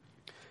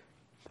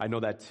 I know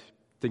that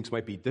things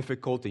might be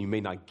difficult and you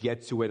may not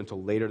get to it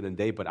until later in the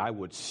day, but I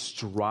would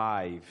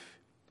strive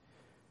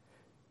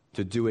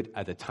to do it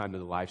at the time that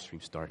the live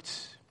stream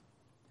starts.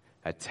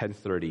 At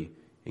 10:30,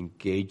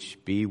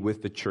 engage, be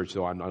with the church,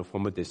 though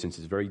from a distance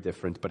is very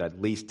different, but at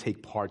least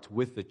take part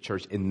with the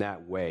church in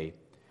that way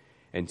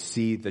and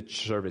see the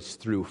service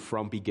through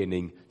from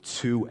beginning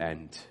to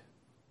end.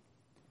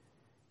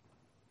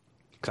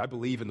 Because I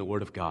believe in the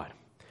Word of God.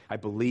 I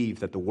believe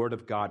that the Word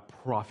of God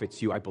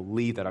profits you. I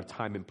believe that our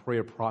time in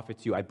prayer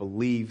profits you. I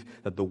believe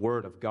that the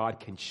Word of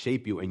God can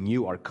shape you, and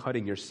you are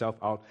cutting yourself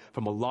out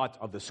from a lot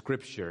of the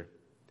Scripture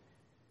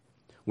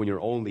when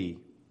you're only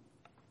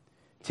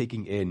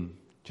taking in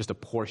just a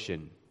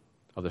portion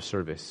of the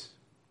service.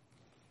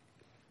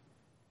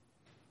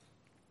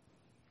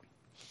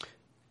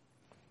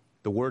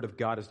 The Word of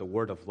God is the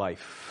word of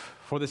life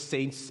for the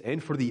saints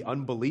and for the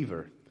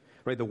unbeliever.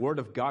 Right? The Word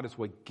of God is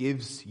what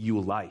gives you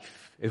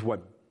life, is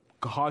what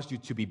caused you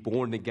to be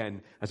born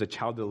again as a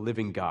child of the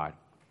living God.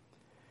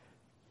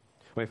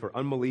 Right? For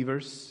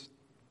unbelievers,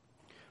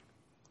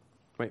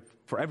 right?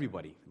 For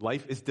everybody,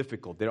 life is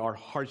difficult. There are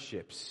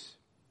hardships.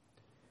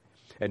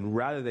 And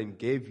rather than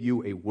give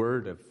you a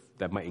word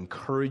that might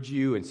encourage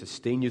you and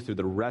sustain you through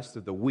the rest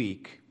of the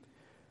week,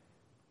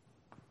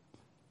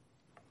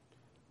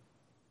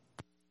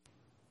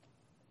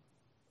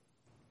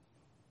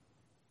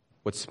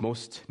 what's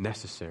most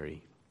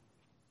necessary,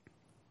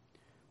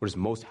 what is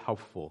most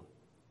helpful,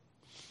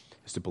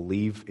 is to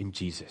believe in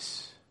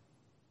Jesus,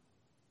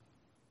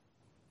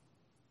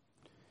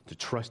 to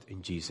trust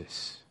in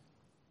Jesus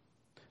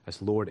as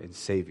Lord and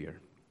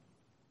Savior.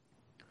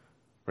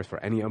 Whereas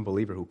for any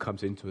unbeliever who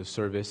comes into a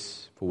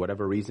service for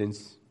whatever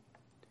reasons,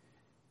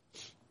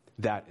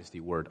 that is the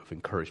word of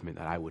encouragement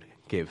that I would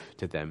give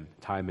to them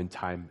time and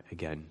time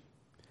again.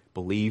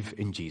 Believe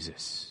in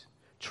Jesus.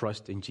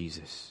 Trust in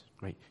Jesus.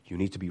 Right? You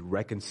need to be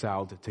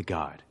reconciled to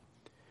God.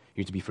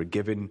 You need to be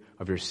forgiven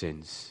of your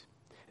sins.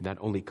 And that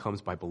only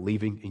comes by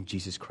believing in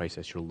Jesus Christ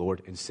as your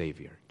Lord and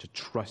Savior. To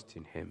trust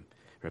in Him.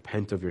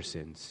 Repent of your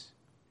sins.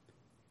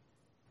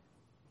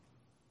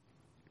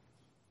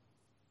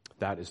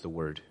 That is the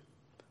word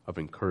of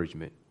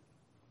encouragement.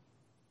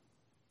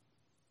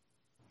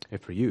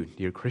 And for you,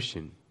 dear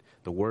Christian,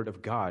 the Word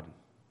of God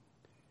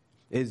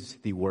is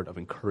the word of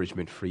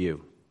encouragement for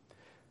you.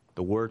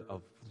 The Word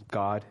of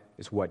God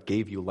is what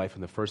gave you life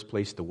in the first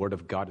place. The Word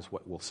of God is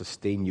what will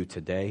sustain you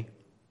today.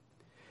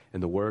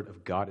 And the Word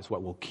of God is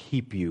what will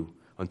keep you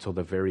until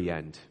the very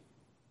end.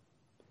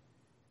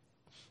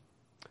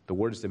 The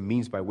Word is the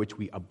means by which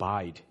we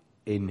abide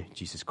in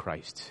Jesus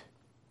Christ.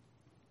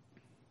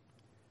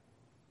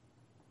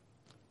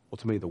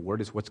 Ultimately, the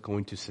Word is what's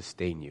going to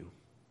sustain you.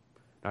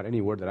 Not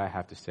any word that I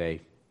have to say,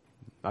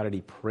 not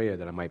any prayer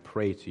that I might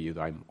pray to you,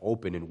 that I'm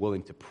open and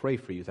willing to pray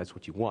for you if that's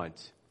what you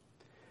want.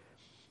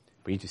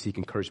 But you need to seek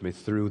encouragement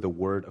through the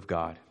Word of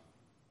God.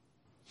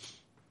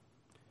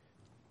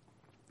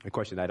 A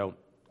question I don't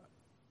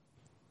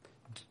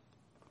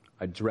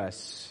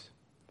address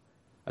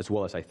as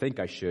well as I think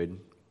I should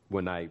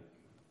when I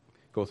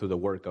go through the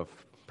work of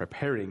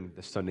preparing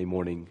the Sunday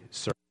morning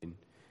sermon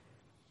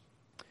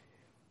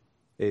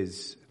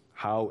is,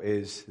 how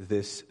is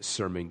this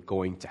sermon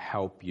going to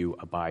help you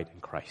abide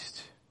in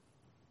Christ?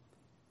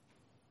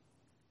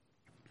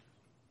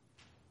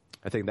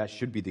 I think that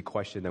should be the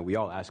question that we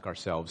all ask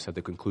ourselves at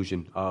the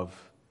conclusion of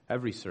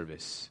every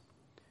service.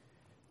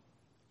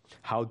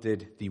 How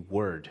did the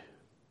Word,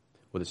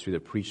 whether it's through the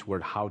preached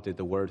word, how did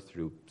the Word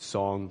through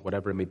song,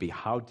 whatever it may be,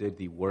 how did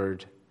the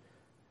Word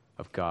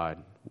of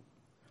God,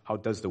 how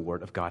does the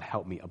Word of God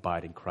help me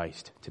abide in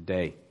Christ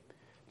today,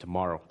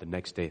 tomorrow, the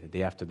next day, the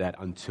day after that,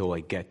 until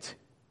I get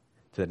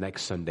to the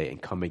next Sunday and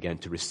come again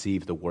to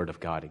receive the Word of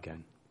God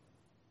again?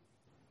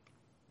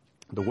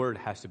 The Word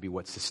has to be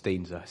what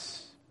sustains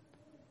us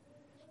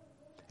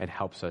and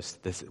helps us.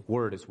 This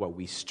Word is what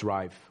we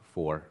strive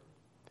for.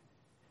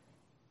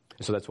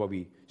 And so that's why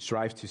we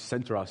strive to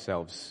center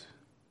ourselves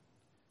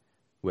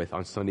with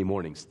on Sunday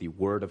mornings, the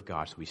Word of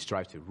God. So we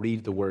strive to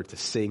read the Word, to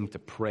sing, to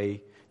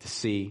pray, to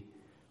see,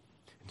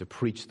 and to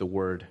preach the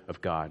Word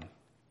of God.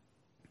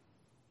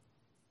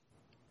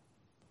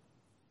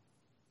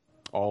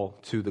 All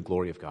to the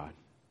glory of God.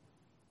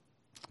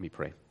 Let me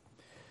pray.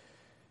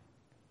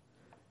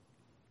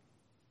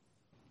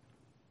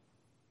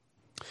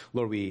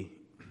 Lord,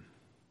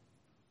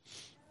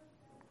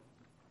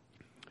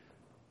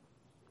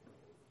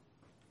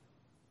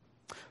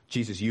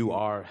 Jesus, you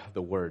are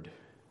the Word.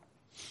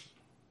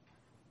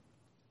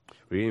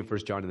 We read in 1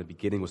 John, in the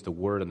beginning was the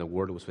Word, and the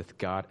Word was with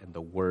God, and the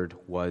Word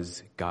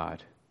was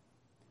God.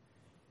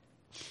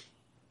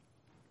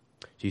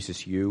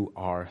 Jesus, you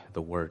are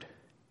the Word.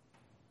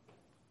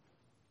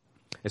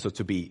 And so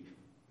to be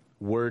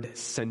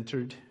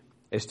Word-centered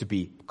is to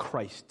be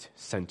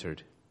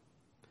Christ-centered.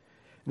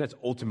 And that's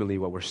ultimately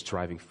what we're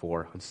striving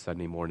for on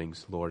Sunday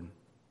mornings, Lord.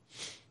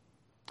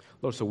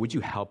 Lord, so would you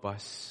help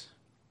us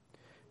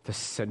to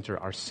center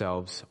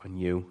ourselves on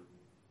you?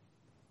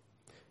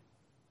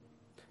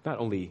 Not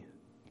only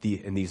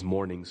in these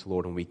mornings,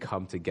 Lord, when we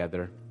come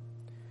together,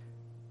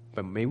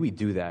 but may we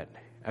do that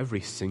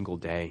every single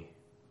day.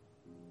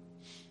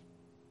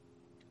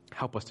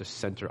 Help us to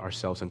center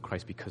ourselves on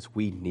Christ, because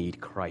we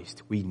need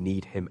Christ. We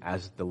need him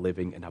as the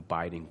living and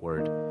abiding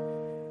Word.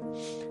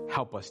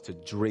 Help us to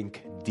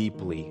drink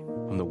deeply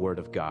from the Word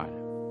of God,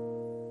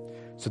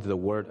 so that the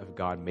Word of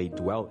God may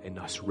dwell in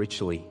us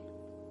richly,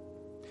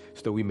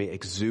 so that we may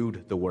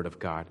exude the Word of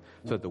God,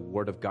 so that the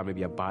Word of God may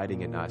be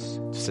abiding in us,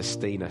 to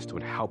sustain us, to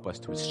help us,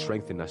 to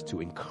strengthen us,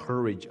 to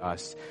encourage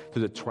us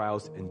through the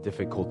trials and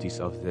difficulties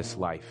of this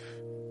life.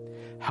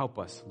 Help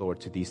us, Lord,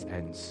 to these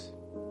ends.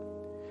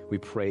 We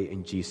pray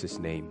in Jesus'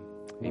 name.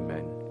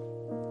 Amen.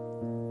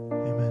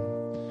 Amen.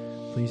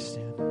 Please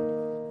stand.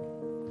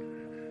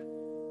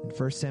 In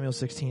 1 Samuel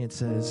 16 it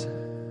says,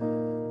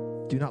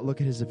 "Do not look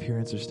at his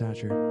appearance or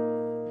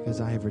stature, because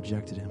I have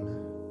rejected him.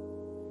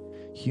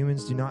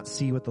 Humans do not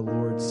see what the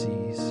Lord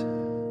sees,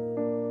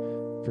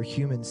 for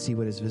humans see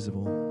what is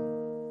visible,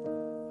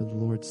 but the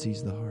Lord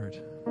sees the heart."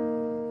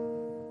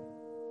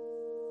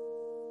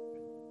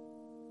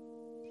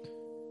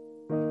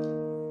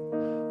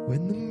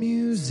 When the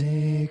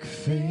music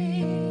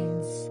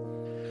fades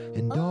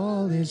and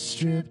all is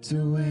stripped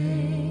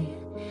away,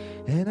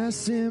 and I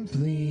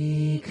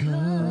simply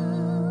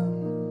come,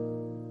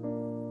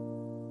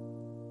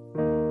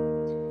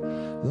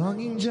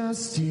 longing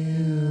just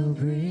to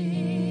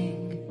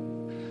bring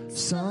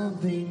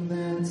something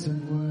that's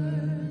of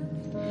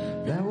worth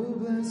that will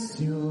bless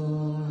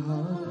your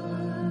heart.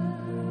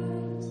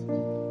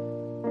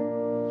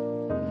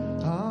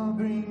 I'll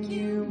bring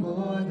you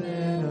more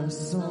than a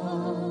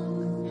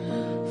song,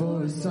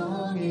 for a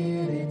song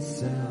in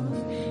itself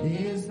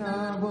is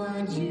not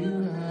what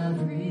you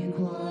have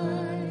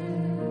required.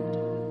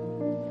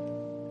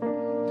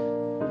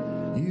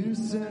 You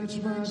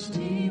search much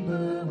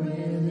deeper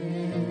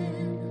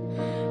within,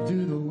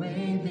 through the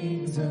way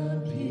things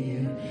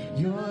appear.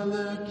 You're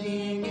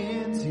looking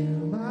into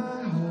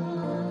my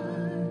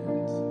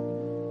heart.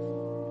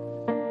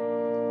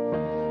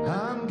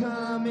 I'm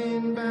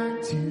coming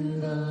back to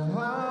the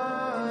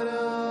heart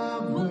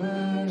of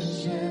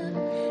worship,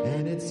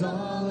 and it's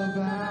all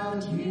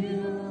about you.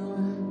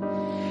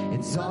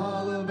 It's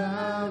all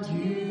about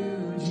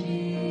you,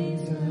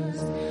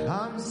 Jesus.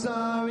 I'm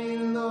sorry,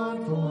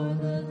 Lord, for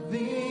the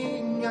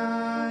thing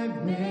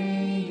I've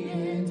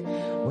made.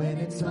 When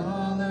it's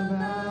all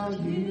about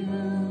you,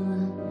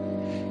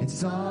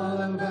 it's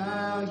all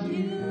about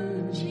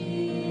you,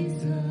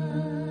 Jesus.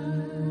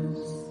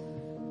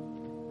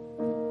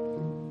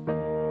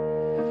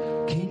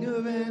 King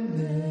of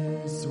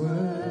endless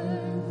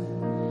worth,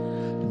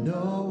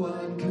 no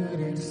one could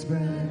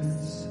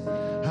express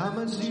how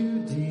much you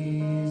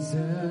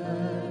deserve.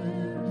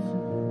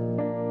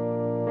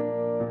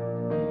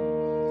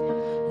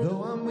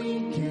 Though I'm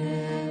weak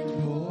and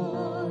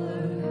poor,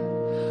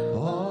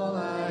 all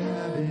I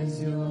have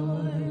is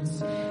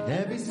yours,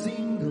 every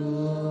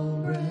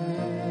single breath.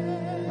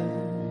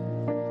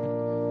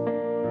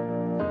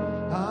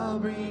 I'll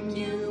bring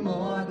you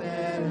more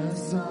than a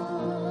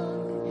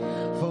song,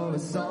 for a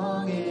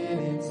song in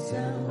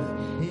itself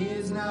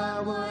is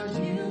not what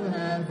you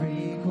have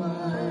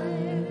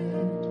required.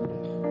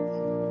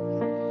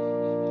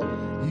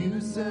 You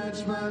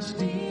search much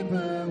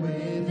deeper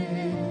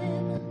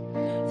within,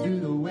 through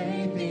the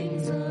way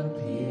things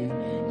appear.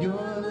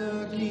 You're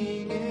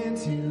looking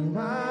into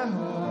my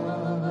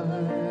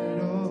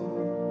heart. Oh,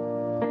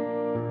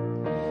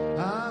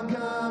 I'm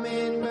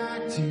coming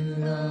back to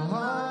the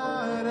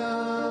heart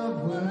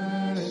of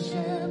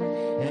worship,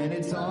 and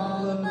it's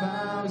all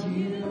about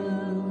you.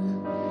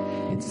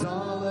 It's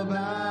all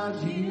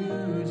about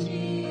you,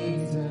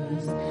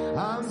 Jesus.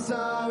 I'm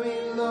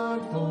sorry,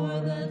 Lord, for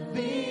the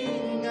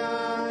thing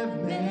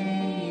I've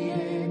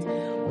made.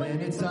 When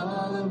it's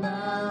all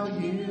about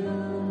you,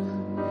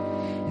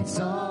 it's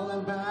all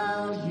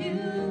about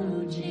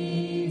you,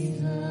 Jesus.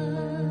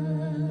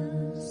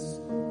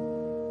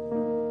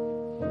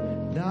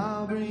 And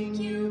I'll bring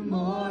you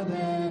more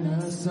than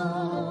a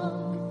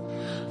song,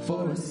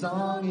 for a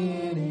song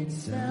in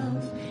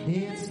itself,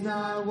 it's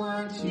not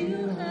what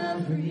you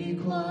have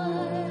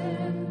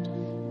required.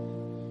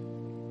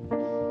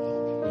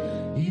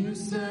 You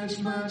search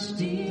much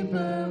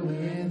deeper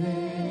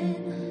within,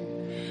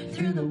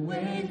 through the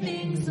way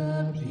things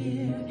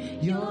appear.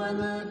 You're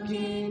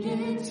looking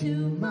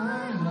into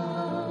my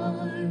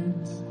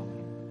heart.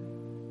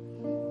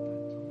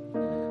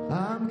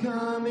 I'm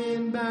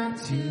coming back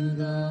to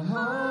the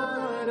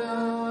heart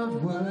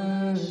of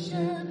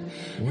worship,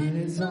 when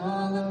it's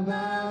all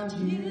about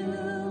you.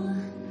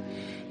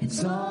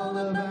 It's all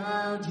about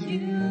about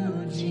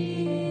you,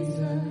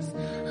 Jesus.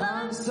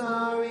 I'm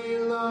sorry,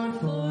 Lord,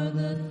 for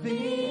the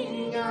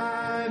thing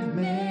I've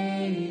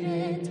made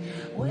it.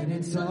 When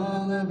it's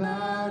all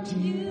about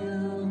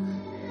you,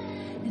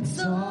 it's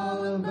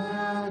all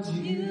about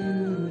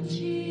you,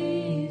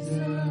 Jesus.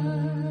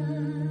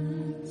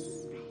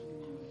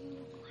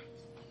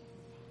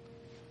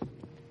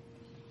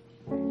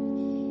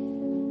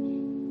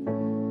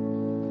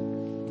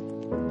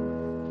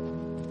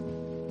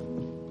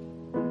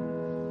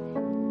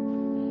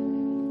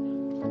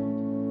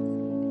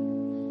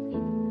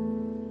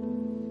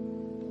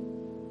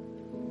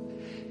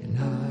 And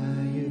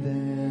higher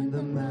than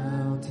the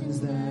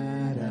mountains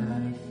that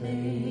I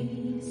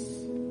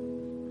face,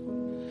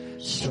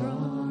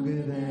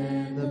 stronger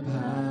than the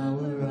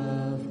power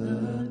of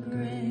the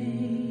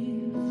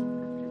grave,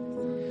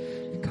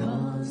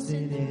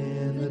 constant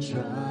in the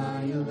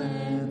trial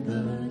and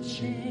the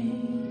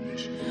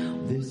change,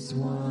 this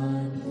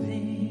one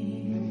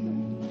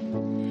thing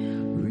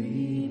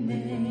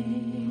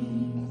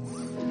remains,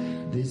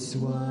 this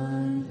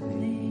one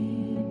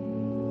thing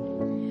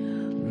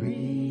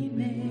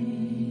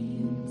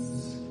remains.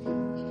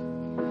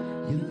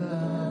 Your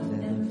love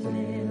never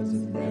fails,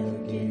 it never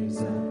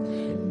gives up,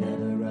 it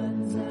never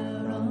runs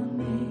out on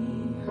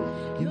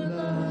me. Your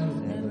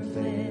love never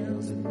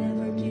fails, it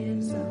never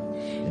gives up,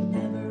 it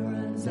never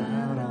runs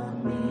out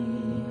on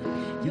me.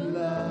 Your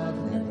love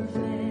never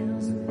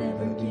fails, it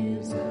never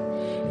gives up,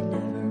 it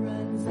never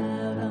runs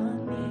out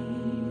on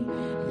me.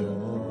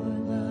 Your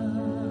love.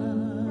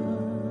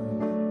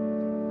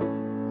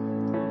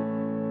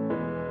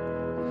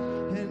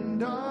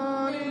 And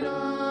on and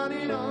on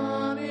and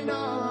on and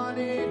on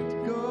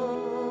it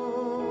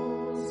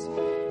goes.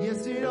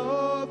 Yes, it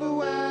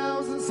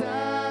overwhelms and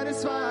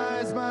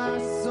satisfies my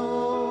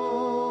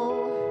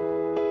soul.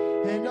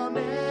 And I'll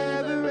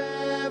never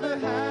ever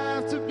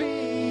have to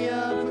be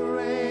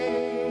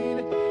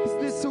afraid. It's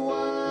this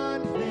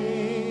one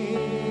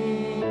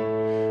thing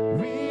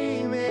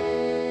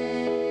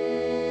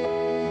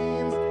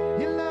remains.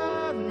 Your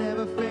love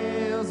never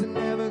fails, it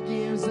never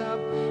gives up,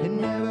 it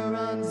never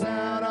runs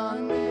out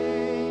on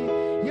me.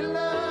 Your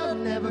love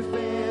never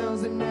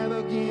fails, it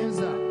never gives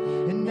up,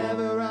 it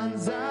never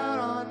runs out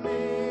on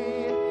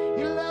me.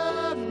 Your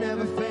love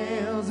never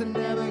fails, it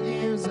never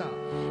gives up,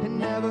 it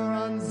never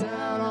runs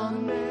out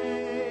on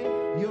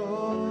me.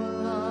 Your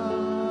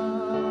love.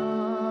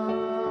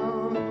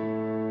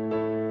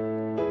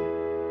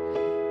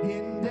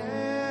 In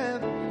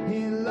death,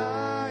 in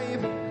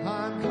life,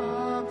 I'm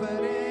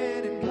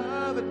confident and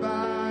covered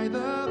by the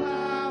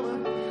power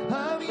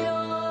of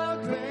your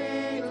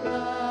great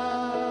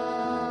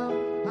love.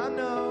 I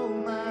know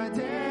my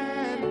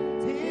debt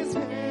is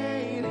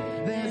paid.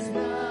 There's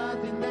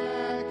nothing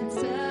that can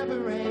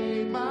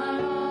separate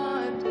my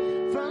heart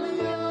from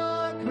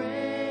your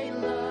great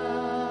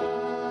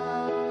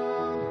love.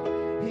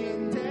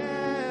 In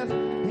death,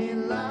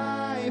 in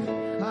life,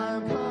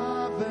 I'm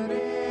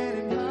confident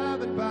and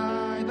covered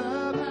by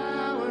the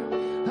power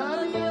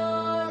of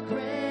your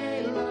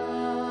great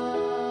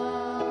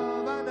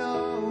love. I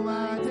know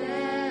my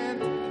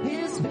debt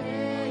is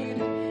paid.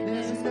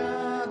 There's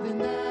nothing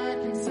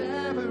that can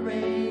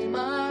separate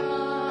my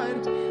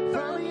heart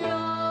from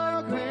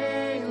your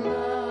great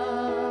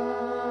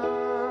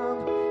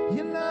love.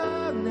 Your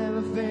love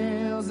never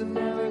fails, it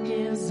never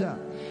gives up,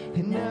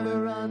 it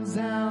never runs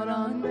out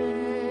on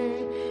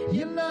me.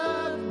 Your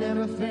love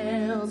never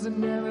fails, it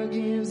never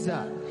gives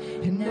up,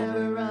 it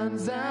never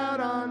runs out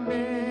on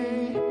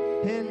me.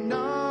 And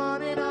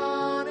on and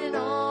on and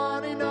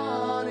on and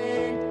on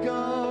it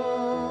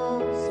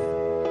goes.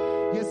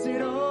 Yes,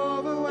 it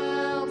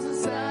overwhelms and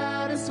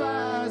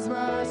satisfies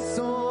my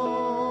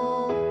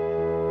soul.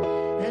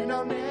 And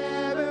I'll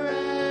never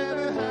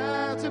ever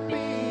have to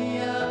be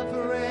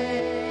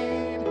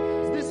afraid.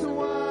 This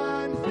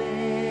one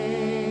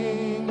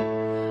thing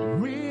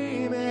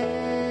remains.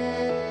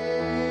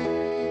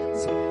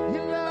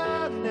 Your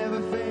love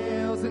never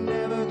fails, it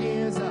never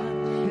gives up,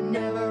 it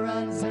never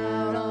runs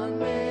out on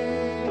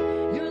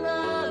me. Your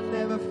love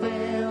never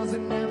fails,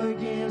 it never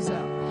gives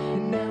up, it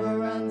never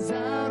runs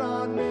out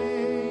on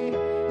me.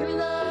 Your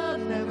love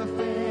never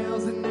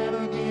fails, it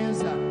never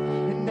gives up,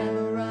 it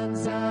never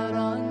runs out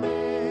on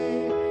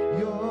me.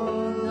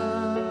 Your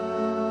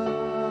love.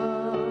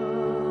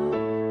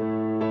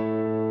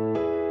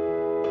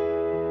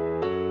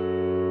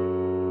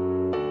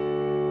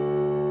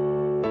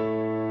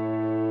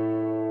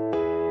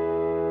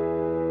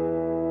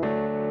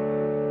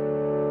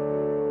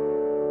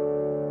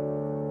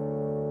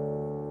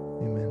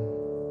 Amen.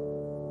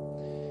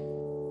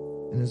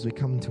 And as we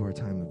come to our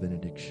time of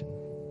benediction,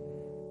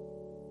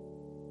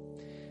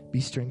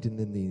 be strengthened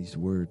in these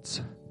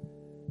words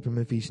from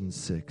Ephesians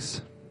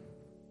 6.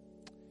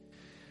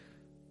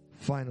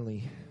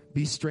 Finally,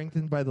 be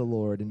strengthened by the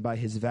Lord and by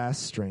his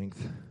vast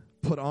strength.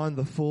 Put on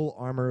the full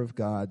armor of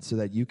God so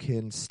that you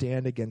can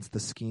stand against the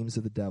schemes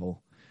of the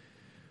devil.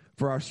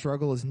 For our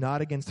struggle is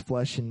not against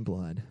flesh and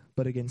blood, but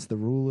but against the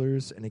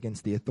rulers and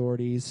against the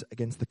authorities,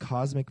 against the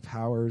cosmic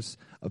powers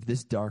of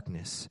this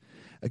darkness,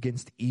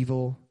 against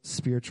evil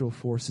spiritual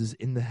forces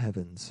in the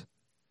heavens.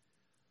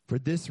 For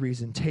this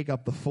reason, take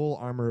up the full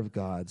armor of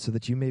God, so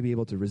that you may be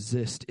able to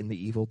resist in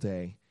the evil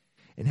day.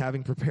 And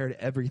having prepared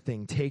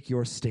everything, take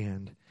your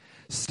stand.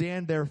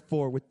 Stand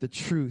therefore with the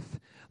truth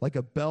like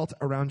a belt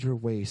around your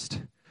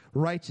waist,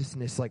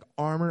 righteousness like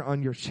armor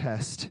on your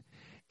chest,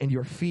 and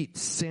your feet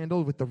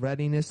sandaled with the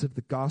readiness of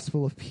the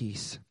gospel of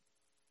peace.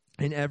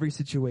 In every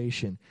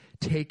situation,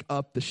 take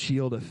up the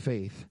shield of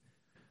faith,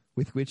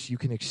 with which you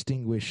can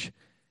extinguish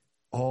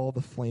all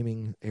the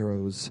flaming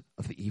arrows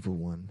of the evil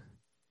one.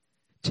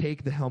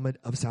 Take the helmet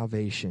of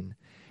salvation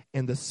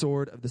and the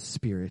sword of the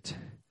Spirit,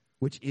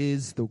 which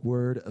is the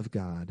word of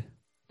God.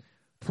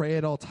 Pray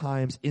at all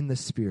times in the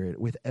Spirit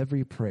with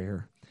every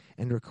prayer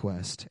and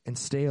request, and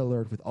stay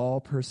alert with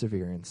all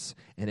perseverance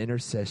and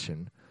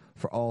intercession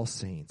for all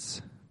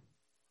saints.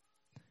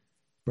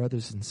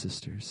 Brothers and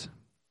sisters,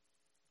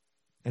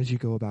 as you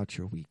go about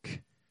your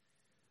week,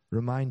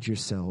 remind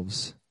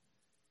yourselves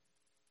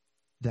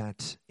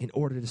that in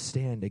order to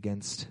stand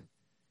against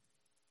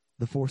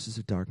the forces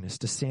of darkness,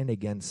 to stand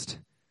against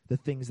the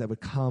things that would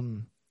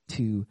come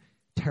to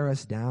tear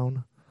us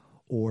down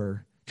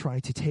or try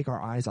to take our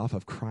eyes off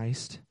of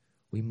Christ,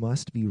 we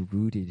must be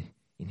rooted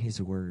in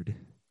his word.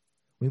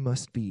 We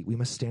must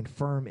stand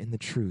firm in the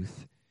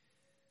truth,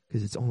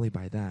 because it's only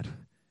by that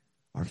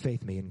our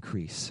faith may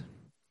increase.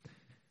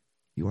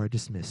 You are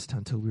dismissed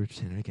until we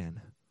return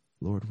again,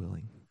 Lord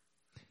willing,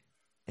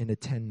 and a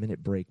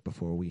 10-minute break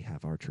before we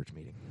have our church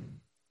meeting.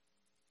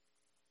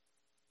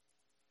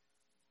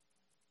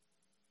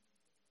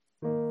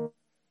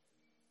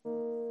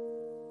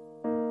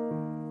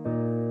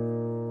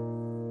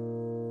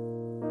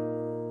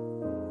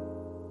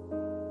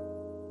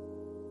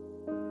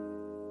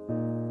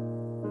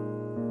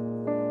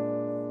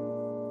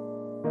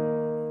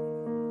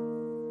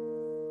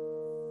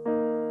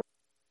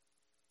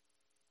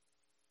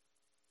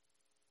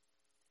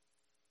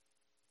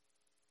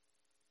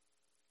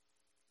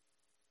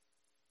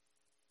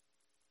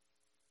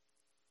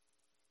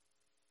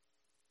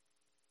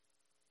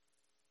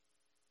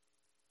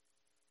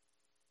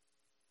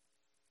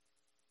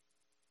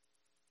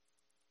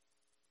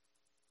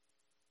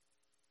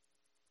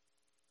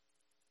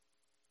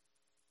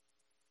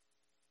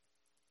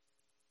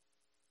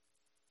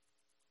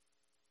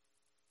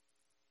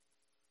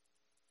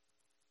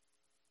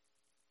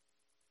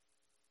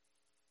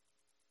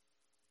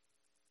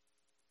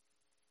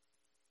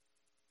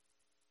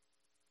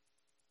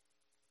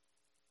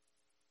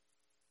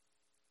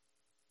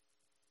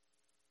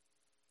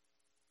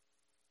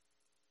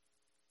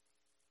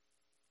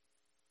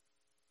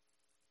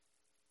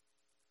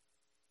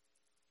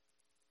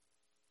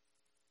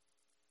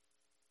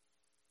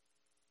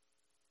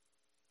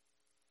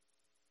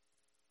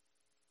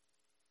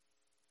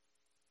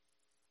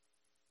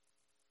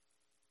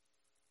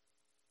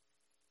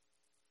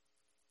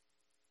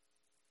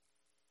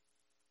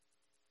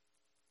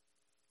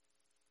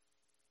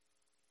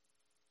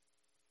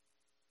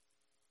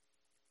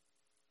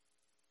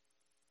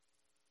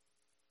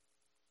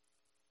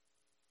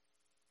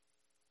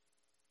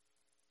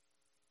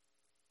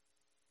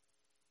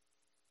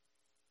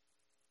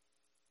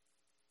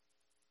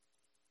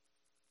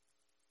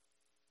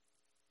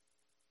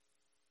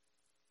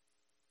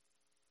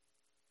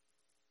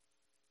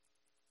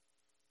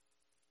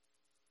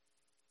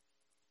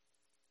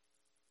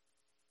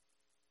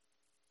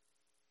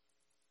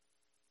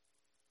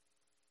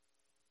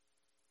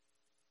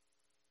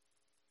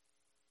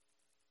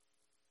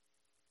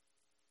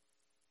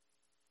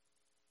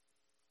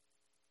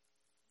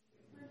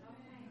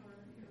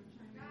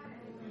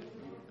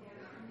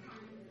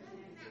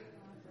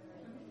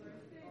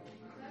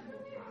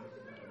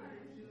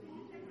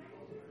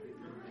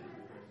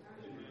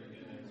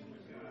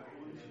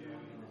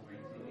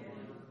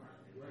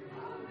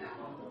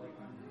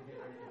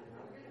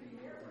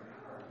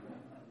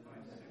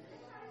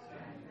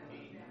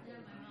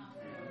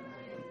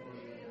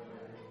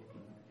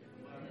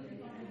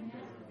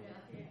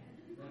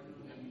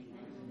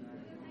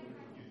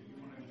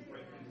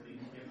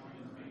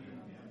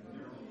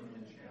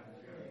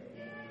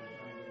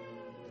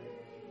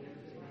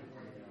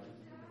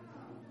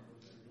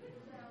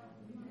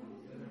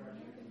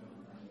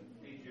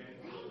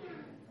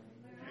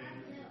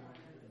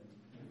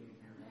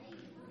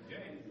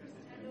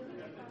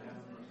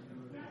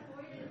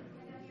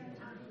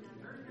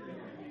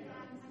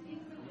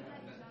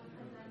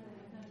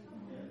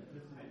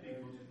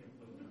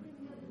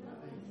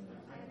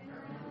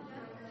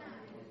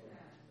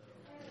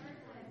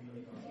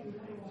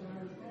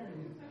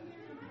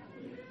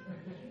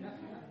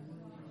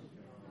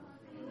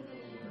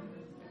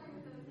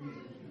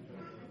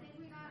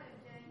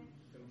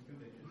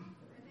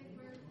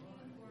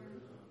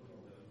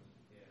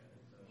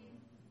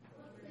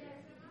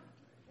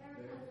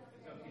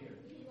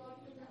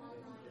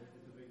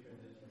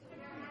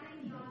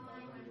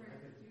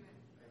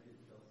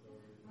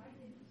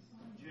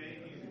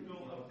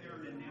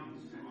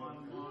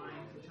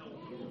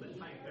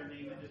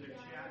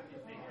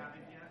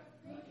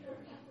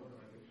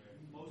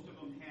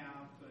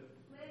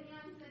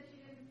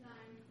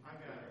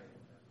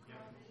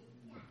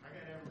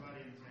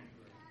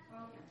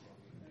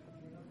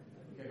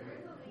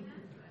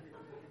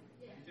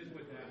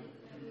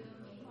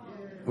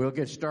 We'll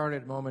get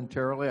started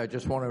momentarily. I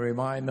just want to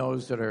remind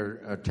those that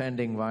are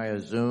attending via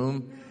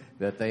Zoom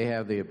that they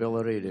have the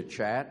ability to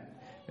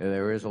chat.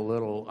 There is a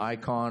little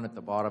icon at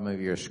the bottom of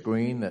your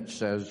screen that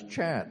says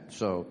chat.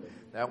 So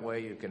that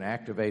way you can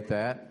activate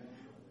that.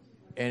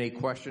 Any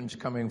questions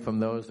coming from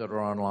those that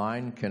are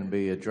online can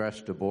be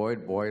addressed to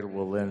Boyd. Boyd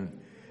will then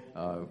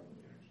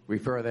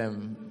refer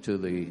them to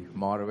the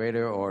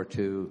moderator or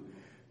to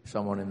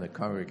someone in the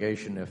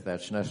congregation if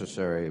that's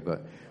necessary.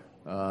 But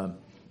are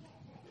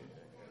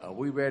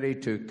we ready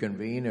to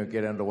convene or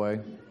get underway?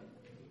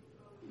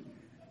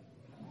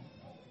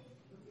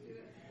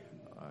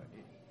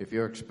 If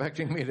you're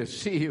expecting me to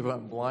see you,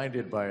 I'm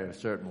blinded by a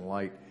certain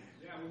light.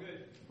 Yeah,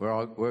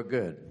 we're good. We're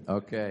good.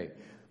 Okay.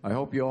 I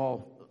hope you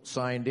all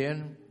signed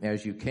in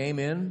as you came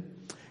in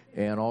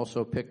and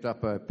also picked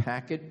up a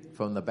packet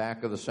from the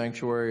back of the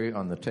sanctuary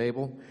on the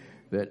table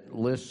that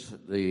lists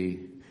the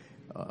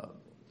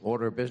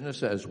order of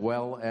business as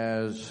well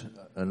as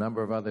a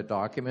number of other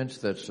documents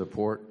that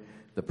support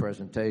the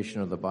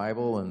presentation of the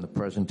Bible and the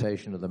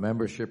presentation of the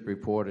membership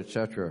report,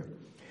 etc.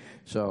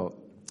 So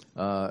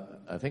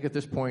I think at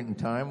this point in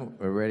time,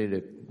 we're ready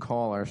to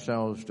call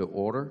ourselves to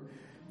order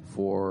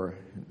for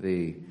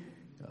the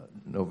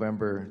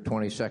November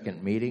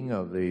 22nd meeting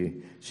of the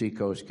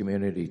Seacoast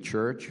Community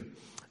Church.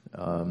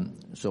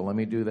 So let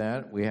me do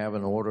that. We have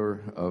an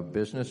order of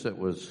business that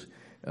was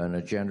an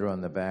agenda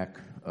on the back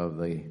of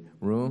the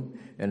room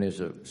and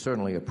is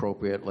certainly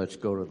appropriate. Let's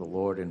go to the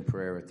Lord in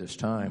prayer at this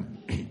time.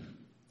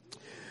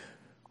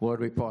 Lord,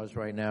 we pause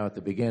right now at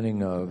the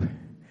beginning of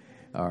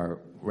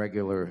our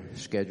regular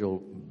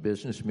scheduled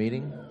business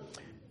meeting,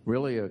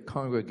 really a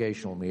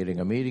congregational meeting,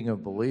 a meeting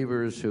of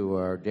believers who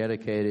are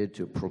dedicated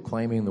to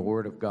proclaiming the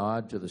Word of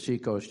God to the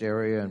Seacoast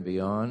area and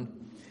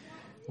beyond.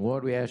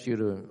 Lord, we ask you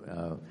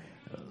to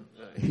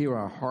hear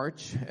our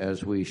hearts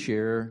as we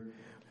share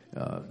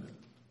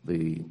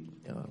the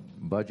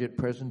budget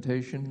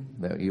presentation,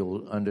 that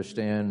you'll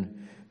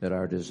understand that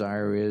our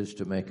desire is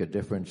to make a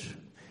difference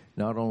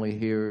not only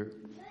here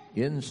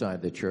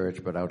inside the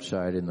church, but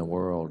outside in the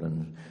world.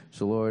 And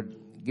so, Lord,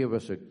 give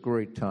us a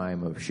great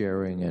time of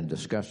sharing and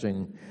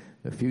discussing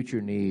the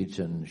future needs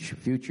and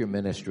future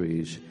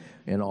ministries,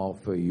 and all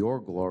for your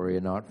glory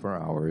and not for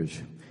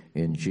ours.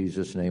 In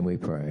Jesus' name we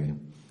pray.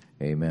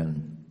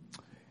 Amen.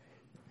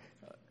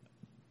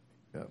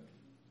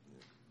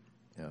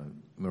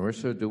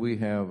 Marissa, do we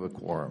have a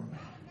quorum?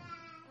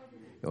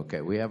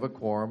 Okay, we have a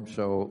quorum,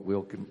 so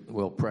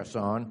we'll press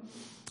on.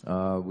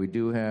 We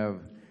do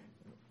have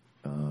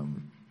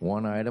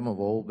one item of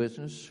old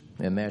business,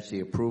 and that's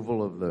the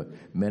approval of the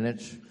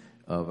minutes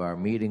of our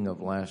meeting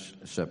of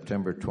last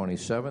September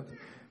 27th.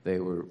 They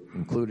were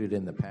included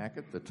in the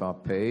packet, the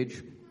top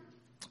page.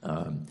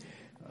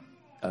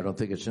 I don't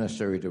think it's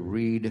necessary to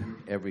read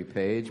every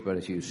page, but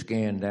as you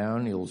scan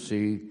down, you'll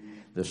see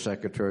the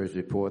secretary's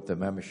report, the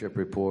membership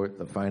report,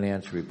 the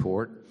finance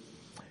report,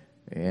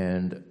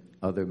 and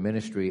other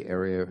ministry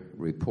area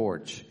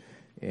reports.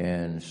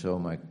 And so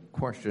my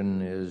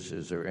question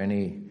is there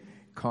any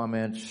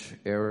comments,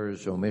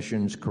 errors,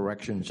 omissions,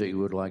 corrections that you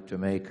would like to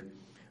make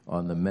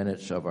on the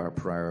minutes of our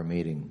prior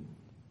meeting?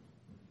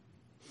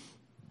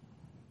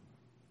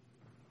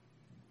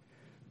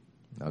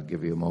 I'll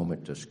give you a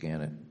moment to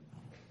scan it.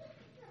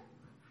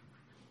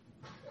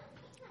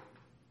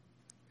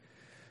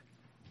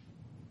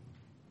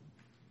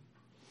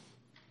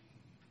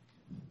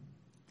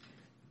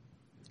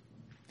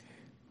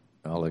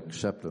 I'll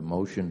accept a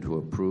motion to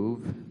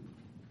approve.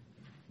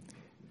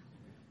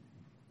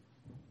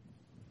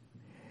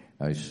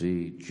 I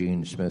see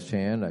Gene Smith's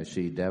hand. I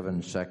see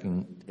Devin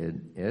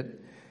seconded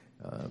it.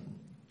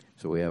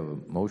 So we have a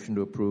motion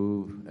to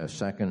approve, a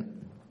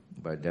second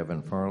by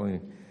Devin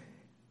Farley.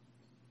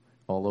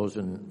 All those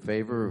in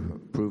favor of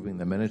approving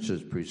the minutes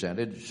as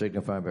presented,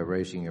 signify by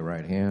raising your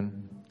right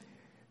hand.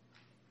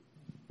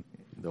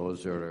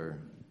 Those that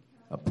are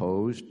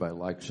opposed by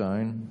like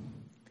sign.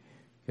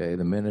 Okay,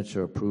 the minutes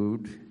are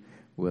approved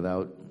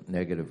without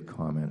negative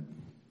comment.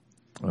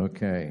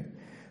 Okay.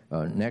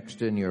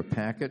 Next in your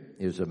packet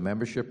is a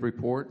membership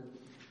report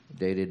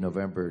dated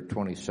November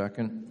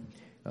 22nd.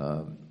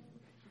 The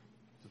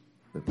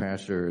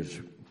pastor has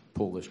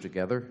pulled this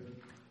together,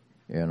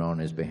 and on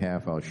his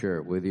behalf, I'll share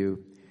it with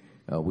you.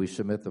 We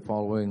submit the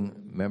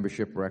following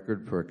membership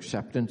record for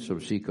acceptance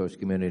of Seacoast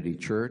Community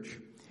Church.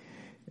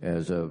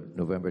 As of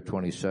November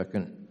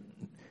 22nd,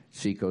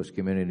 Seacoast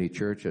Community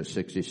Church has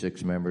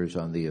 66 members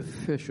on the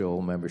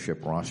official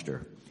membership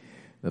roster.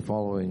 The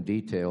following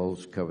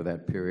details cover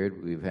that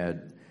period. We've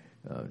had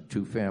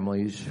 2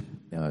 families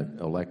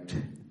elect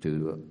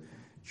to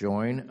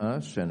join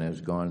us and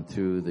has gone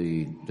through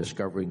the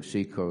Discovering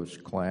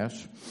Seacoast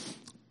class.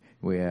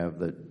 We have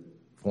the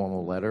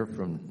formal letter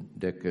from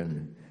Dick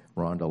and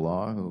Rhonda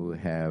Law, who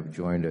have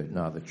joined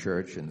another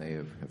church, and they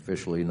have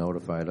officially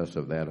notified us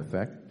of that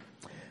effect.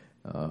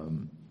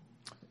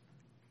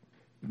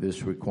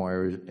 This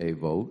requires a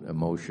vote, a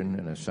motion,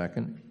 and a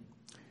second.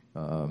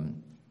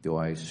 Do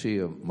I see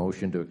a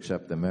motion to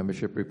accept the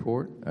membership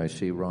report? I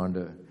see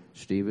Rhonda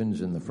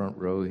Stevens in the front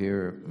row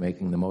here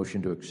making the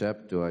motion to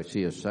accept. Do I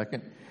see a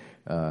second?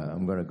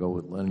 I'm going to go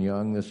with Lynn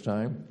Young this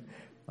time.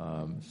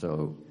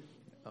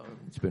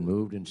 It's been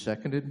moved and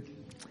seconded.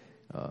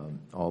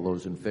 All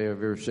those in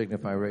favor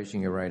signify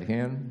raising your right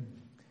hand.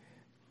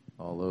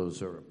 All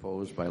those are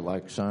opposed by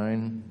like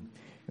sign.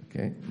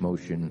 Okay,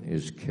 motion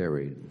is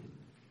carried.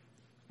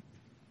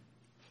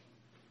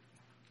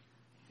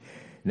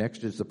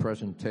 Next is the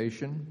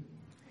presentation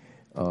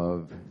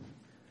of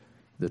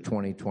the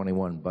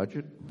 2021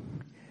 budget.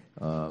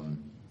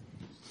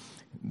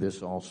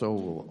 This also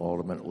will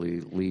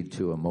ultimately lead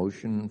to a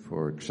motion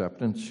for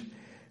acceptance.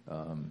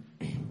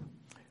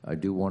 I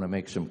do want to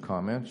make some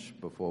comments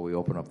before we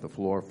open up the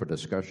floor for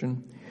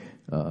discussion.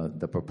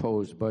 The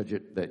proposed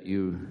budget that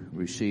you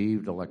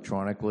received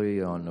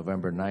electronically on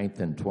November 9th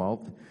and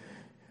 12th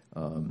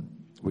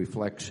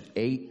reflects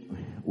 8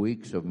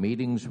 weeks of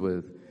meetings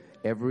with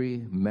every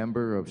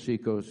member of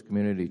Seacoast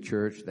Community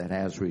Church that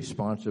has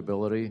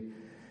responsibility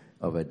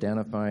of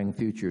identifying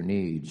future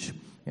needs.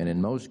 And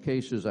in most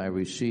cases, I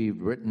received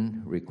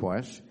written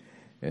requests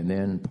and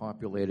then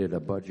populated a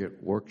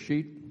budget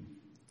worksheet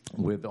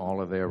with all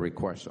of their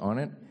requests on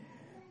it.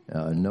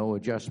 No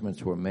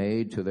adjustments were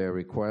made to their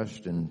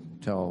request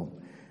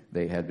until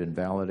they had been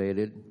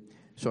validated.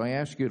 So I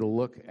ask you to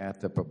look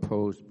at the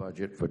proposed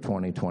budget for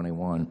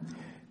 2021.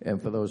 And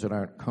for those that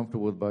aren't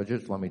comfortable with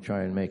budgets, let me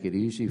try and make it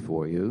easy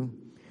for you.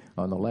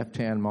 On the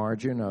left-hand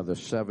margin are the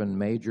 7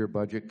 major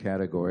budget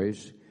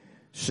categories.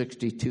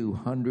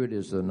 6,200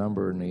 is the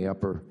number in the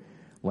upper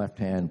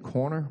left-hand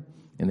corner,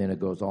 and then it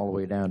goes all the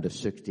way down to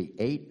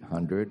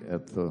 6,800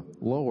 at the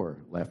lower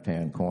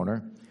left-hand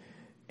corner.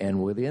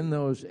 And within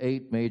those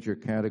 8 major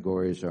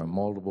categories are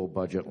multiple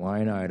budget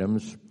line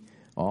items,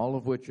 all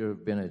of which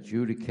have been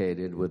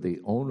adjudicated with the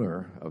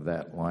owner of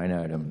that line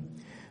item.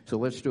 So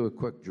let's do a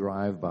quick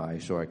drive-by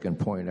so I can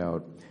point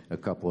out a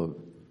couple of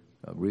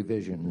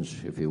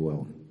revisions, if you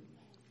will.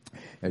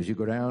 As you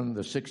go down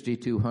the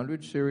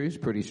 6,200 series,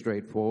 pretty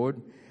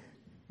straightforward,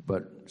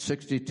 but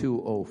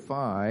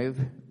 6,205,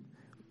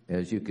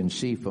 as you can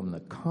see from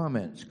the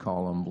comments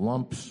column,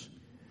 lumps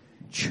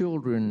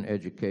children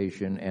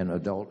education and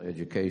adult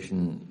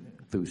education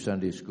through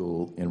Sunday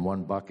school in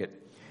one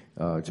bucket.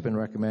 It's been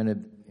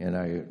recommended, and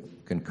I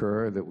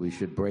concur, that we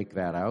should break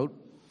that out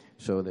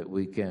so that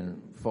we can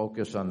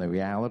focus on the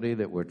reality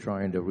that we're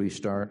trying to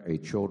restart a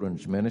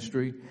children's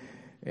ministry.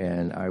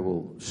 And I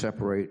will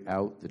separate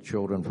out the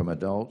children from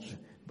adults,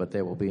 but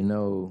there will be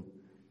no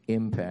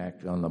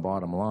impact on the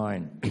bottom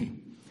line.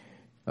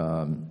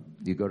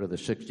 You go to the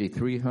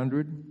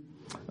 6,300.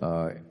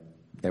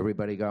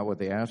 Everybody got what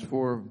they asked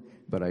for,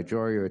 but I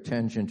draw your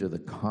attention to the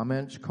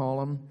comments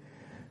column.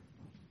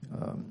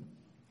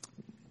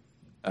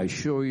 I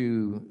show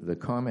you the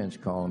comments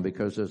column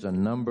because there's a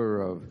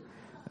number of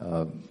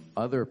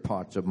other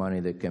pots of money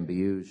that can be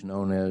used,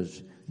 known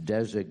as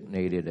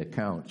designated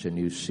accounts, and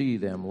you see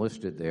them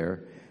listed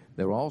there.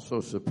 They're also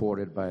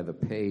supported by the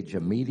page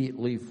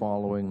immediately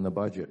following the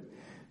budget.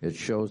 It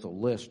shows a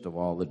list of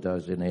all the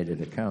designated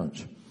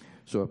accounts.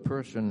 So a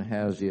person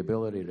has the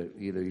ability to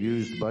either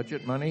use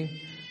budget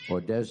money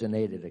or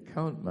designated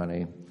account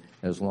money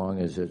as long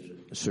as it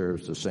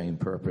serves the same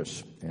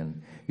purpose.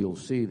 And you'll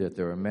see that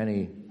there are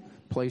many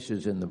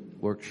places in the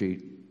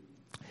worksheet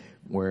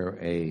where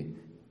a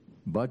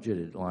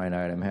budgeted line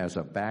item has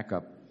a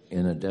backup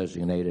in a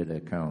designated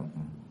account.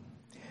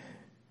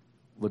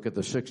 Look at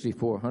the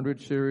 6,400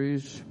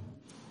 series.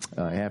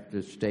 I have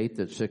to state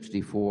that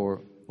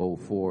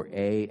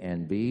 6,404A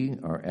and B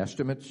are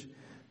estimates.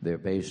 They're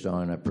based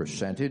on a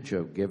percentage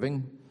of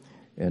giving,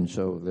 and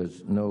so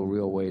there's no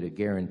real way to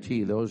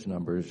guarantee those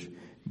numbers,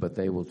 but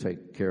they will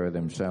take care of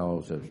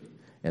themselves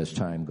as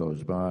time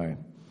goes by.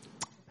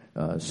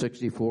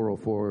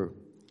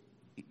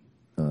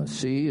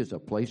 6,404C is a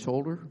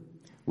placeholder.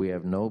 We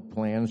have no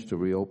plans to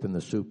reopen the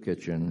soup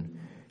kitchen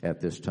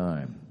at this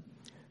time.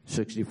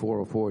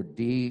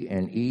 6,404D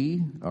and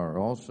E are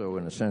also,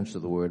 in a sense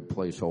of the word,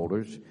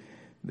 placeholders.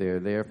 They're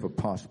there for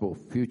possible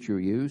future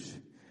use.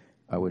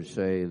 I would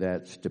say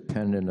that's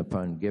dependent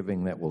upon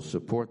giving that will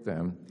support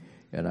them,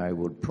 and I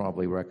would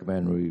probably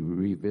recommend we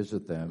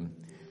revisit them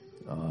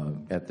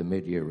at the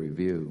mid-year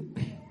review.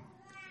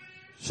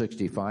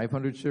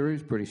 6,500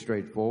 series, pretty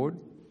straightforward.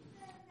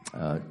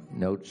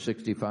 Note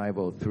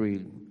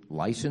 6,503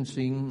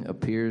 licensing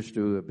appears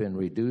to have been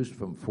reduced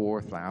from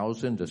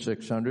 4,000 to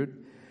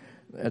 600.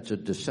 That's a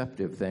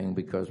deceptive thing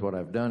because what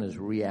I've done is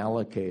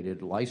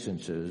reallocated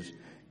licenses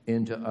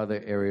into other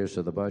areas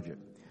of the budget.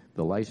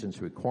 The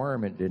license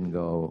requirement didn't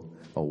go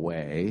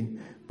away,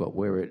 but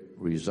where it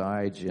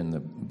resides in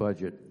the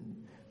budget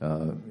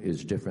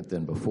is different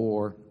than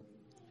before.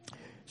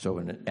 So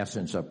in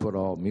essence, I put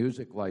all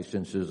music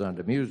licenses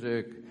under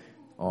music,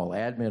 all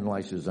admin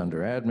licenses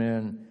under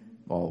admin,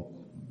 all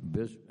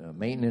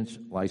maintenance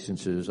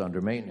licenses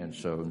under maintenance.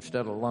 So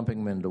instead of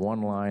lumping them into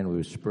one line,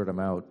 we spread them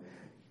out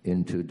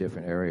into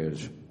different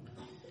areas.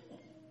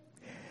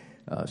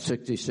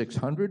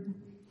 6,600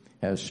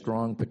 has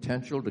strong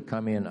potential to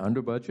come in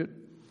under budget.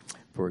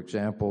 For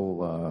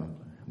example,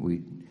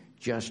 we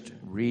just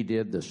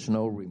redid the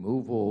snow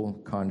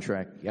removal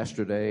contract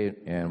yesterday,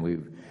 and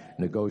we've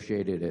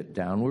negotiated it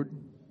downward,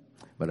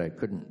 but I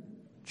couldn't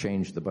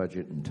change the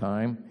budget in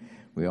time.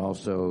 We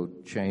also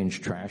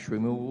changed trash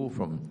removal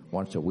from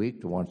once a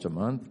week to once a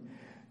month,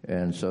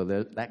 and so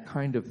that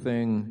kind of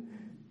thing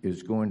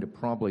is going to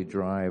probably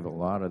drive a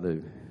lot of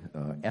the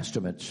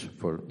estimates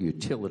for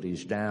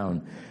utilities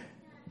down.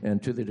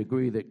 And to the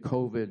degree that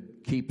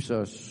COVID keeps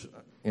us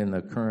in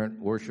the current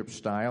worship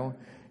style,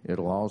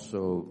 it'll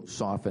also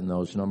soften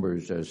those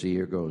numbers as the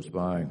year goes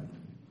by.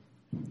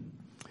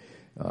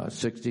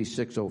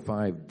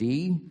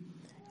 6605D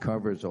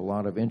covers a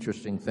lot of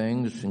interesting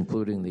things,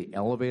 including the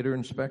elevator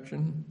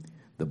inspection,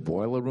 the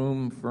boiler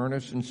room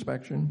furnace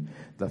inspection,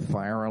 the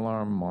fire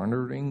alarm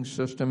monitoring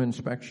system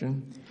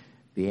inspection,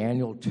 the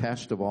annual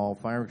test of all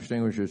fire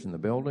extinguishers in the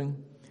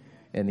building,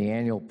 and the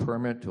annual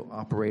permit to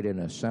operate an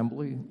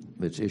assembly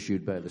that's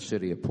issued by the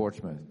city of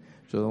Portsmouth.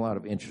 So there are a lot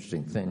of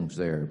interesting things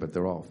there, but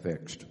they're all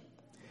fixed.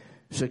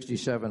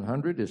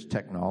 6700 is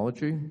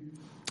technology.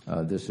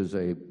 This is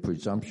a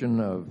presumption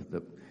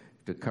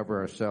to cover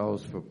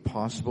ourselves for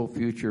possible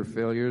future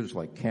failures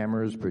like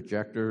cameras,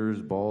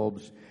 projectors,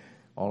 bulbs.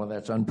 All of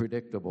that's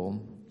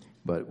unpredictable,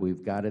 but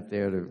we've got it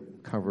there to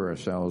cover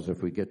ourselves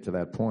if we get to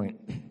that point.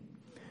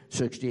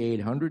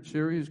 6800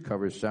 series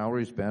covers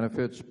salaries,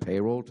 benefits,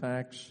 payroll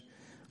tax,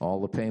 all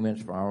the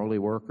payments for hourly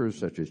workers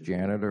such as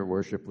janitor,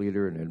 worship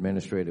leader, and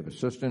administrative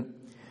assistant,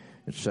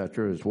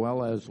 etc., as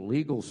well as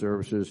legal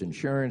services,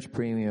 insurance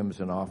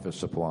premiums, and office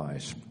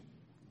supplies.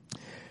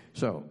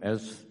 So,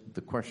 as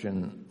the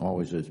question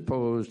always is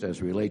posed,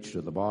 as relates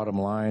to the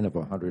bottom line of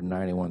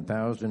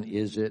 $191,000,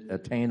 is it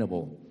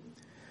attainable?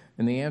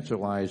 And the answer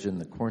lies in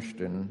the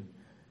question,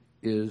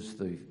 is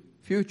the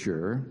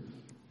future,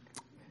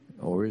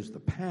 or is the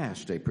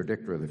past a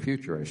predictor of the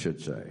future, I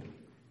should say?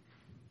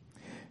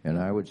 And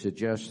I would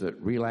suggest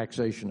that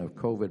relaxation of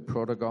COVID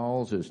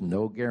protocols is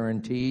no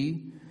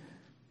guarantee,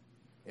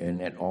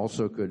 and it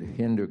also could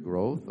hinder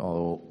growth,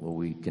 although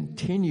we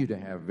continue to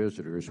have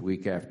visitors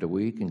week after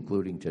week,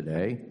 including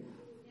today.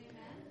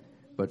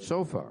 But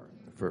so far,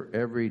 for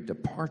every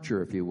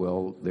departure, if you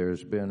will,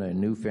 there's been a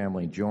new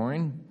family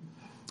join.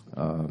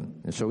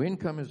 And so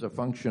income is a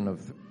function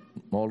of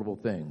multiple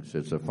things.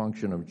 It's a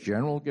function of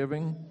general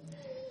giving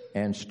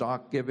and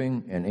stock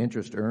giving and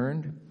interest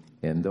earned.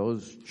 And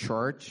those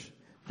charts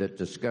that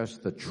discuss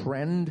the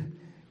trend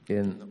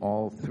in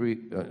all three,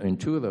 in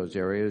two of those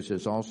areas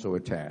is also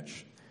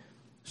attached.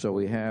 So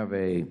we have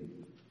a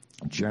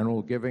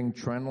general giving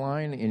trend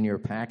line in your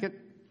packet,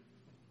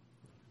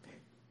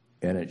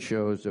 and it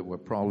shows that we're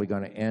probably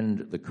going to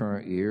end the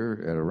current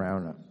year at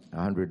around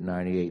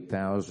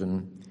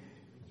 198,000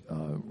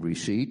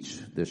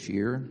 receipts this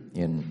year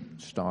in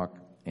stock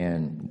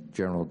and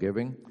general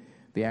giving.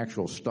 The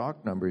actual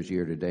stock numbers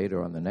year to date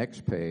are on the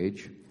next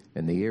page,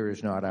 and the year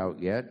is not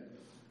out yet.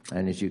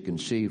 And as you can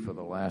see, for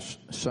the last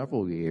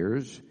several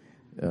years,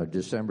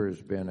 December has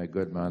been a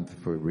good month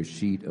for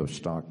receipt of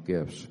stock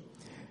gifts.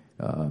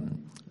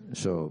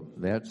 So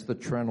that's the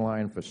trend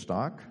line for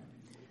stock.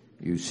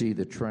 You see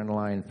the trend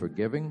line for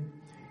giving,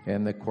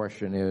 and the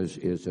question is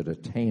it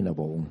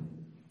attainable?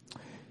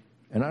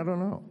 And I don't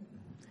know.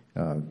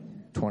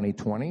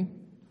 2020,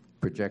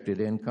 projected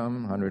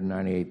income,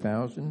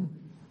 $198,000.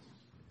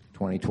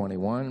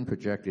 2021,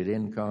 projected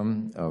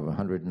income of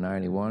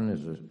 $191,000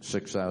 is a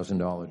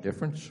 $6,000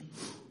 difference.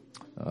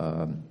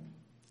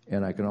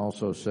 And I can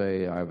also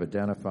say I've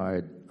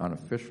identified,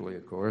 unofficially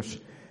of course,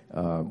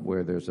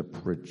 where there's a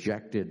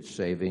projected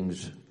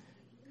savings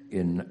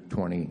in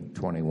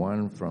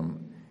 2021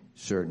 from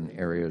certain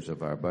areas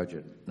of our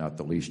budget, not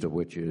the least of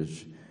which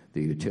is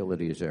the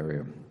utilities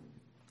area.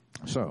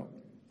 So,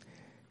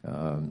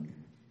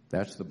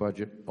 that's the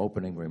budget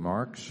opening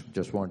remarks.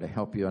 Just wanted to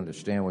help you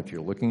understand what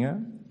you're looking at.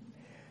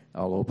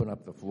 I'll open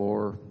up the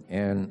floor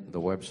and the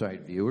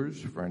website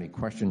viewers for any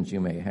questions you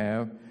may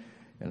have,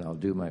 and I'll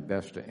do my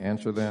best to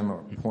answer them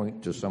or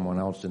point to someone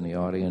else in the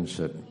audience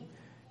that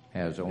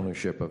has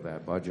ownership of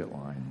that budget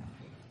line.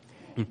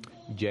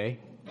 Jay,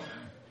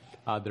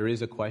 there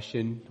is a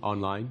question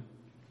online.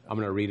 I'm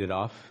going to read it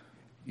off.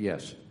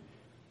 Yes.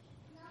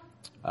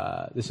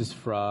 This is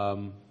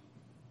from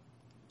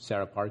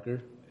Sarah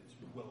Parker.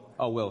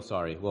 Will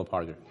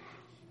Parker.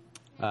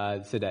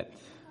 Said that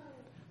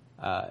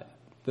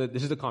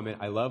this is the comment.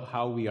 I love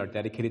how we are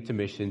dedicated to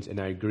missions, and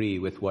I agree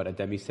with what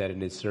Ademi said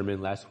in his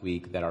sermon last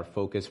week, that our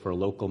focus for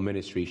local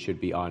ministry should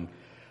be on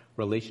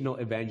relational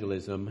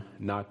evangelism,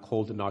 not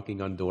cold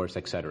knocking on doors,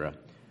 etc.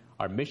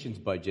 Our missions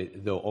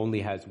budget, though,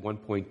 only has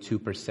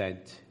 1.2%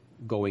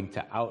 going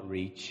to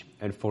outreach,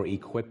 and for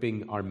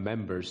equipping our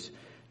members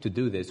to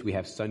do this, we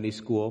have Sunday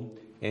school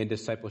and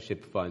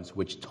discipleship funds,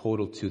 which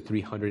total to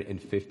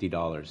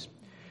 $350.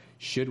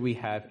 Should we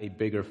have a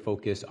bigger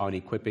focus on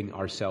equipping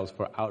ourselves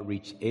for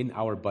outreach in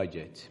our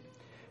budget?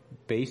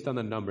 Based on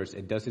the numbers,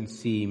 it doesn't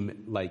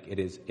seem like it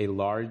is a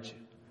large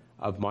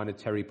of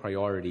monetary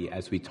priority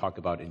as we talk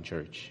about in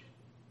church.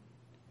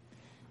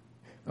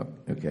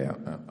 Okay,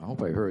 I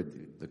hope I heard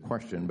the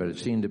question, but it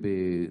seemed to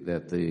be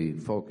that the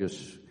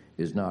focus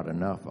is not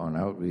enough on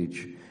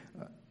outreach.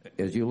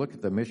 As you look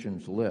at the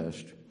missions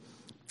list,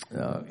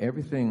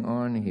 everything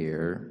on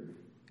here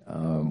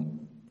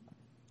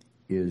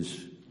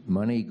is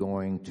money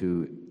going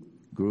to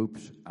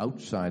groups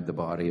outside the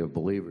body of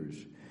believers.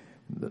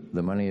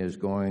 The money is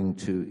going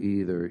to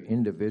either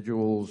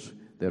individuals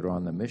that are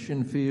on the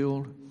mission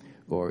field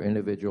or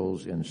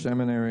individuals in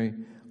seminary,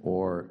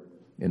 or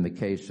in the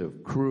case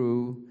of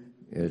Crew,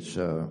 it's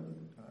a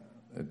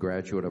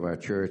graduate of our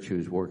church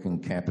who's working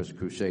Campus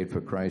Crusade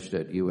for Christ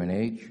at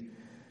UNH.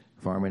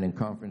 Farmington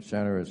Conference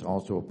Center is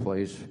also a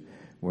place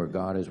where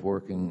God is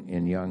working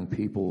in young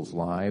people's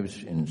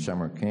lives in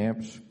summer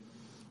camps.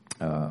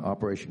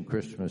 Operation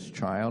Christmas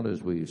Child,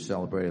 as we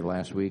celebrated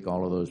last week,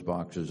 all of those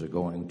boxes are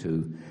going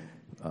to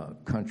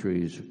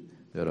countries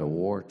that are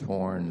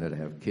war-torn, that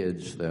have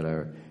kids that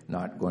are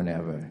not going to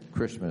have a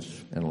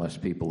Christmas unless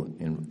people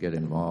get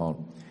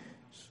involved.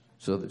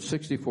 So that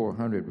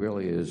 6,400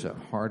 really is a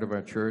heart of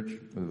our church.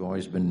 We've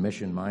always been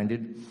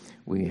mission-minded.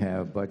 We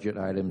have budget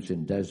items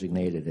in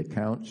designated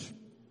accounts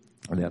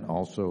that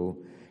also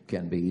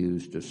can be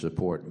used to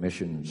support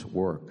missions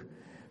work.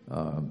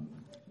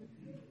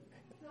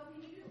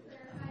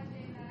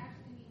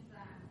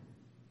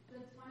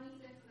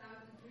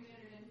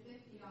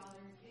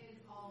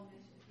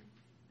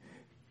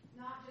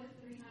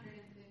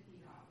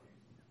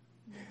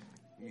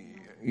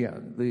 Yeah,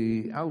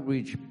 the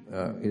outreach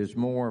is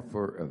more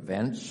for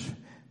events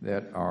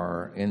that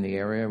are in the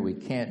area. We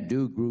can't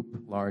do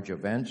group large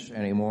events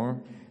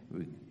anymore.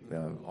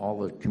 All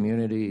the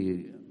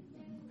community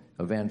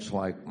events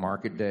like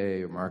Market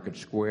Day or Market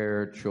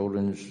Square,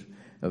 children's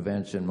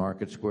events in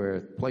Market Square,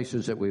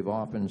 places that we've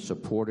often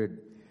supported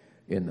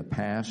in the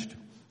past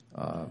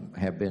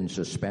have been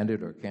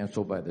suspended or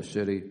canceled by the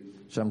city.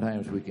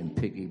 Sometimes we can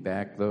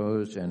piggyback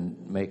those and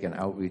make an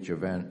outreach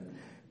event.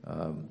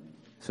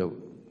 So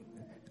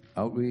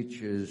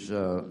outreach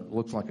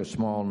looks like a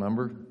small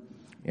number,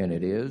 and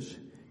it is.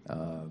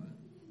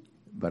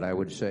 But I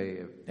would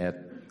say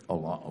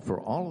for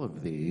all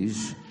of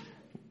these,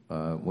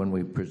 when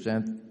we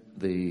present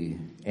the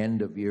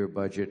end-of-year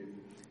budget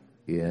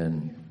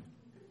in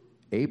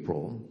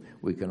April,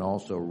 we can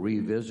also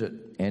revisit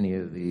any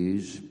of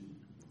these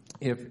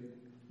if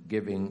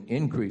giving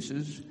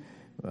increases.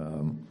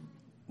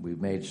 We've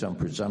made some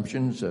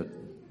presumptions that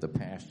the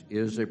past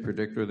is a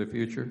predictor of the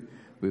future.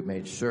 We've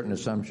made certain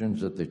assumptions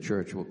that the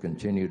church will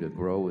continue to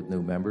grow with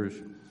new members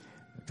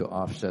to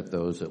offset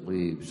those that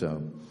leave.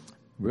 So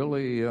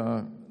really,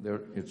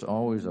 it's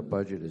always a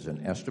budget is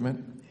an estimate,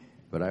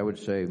 but I would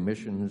say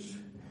missions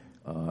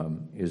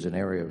is an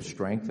area of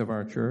strength of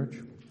our church.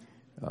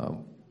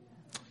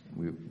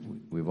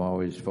 We've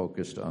always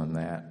focused on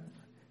that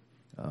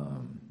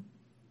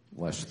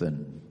less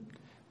than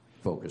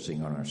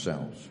focusing on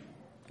ourselves.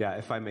 Yeah,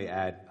 if I may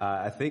add,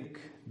 I think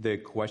the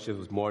question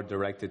was more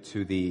directed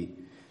to the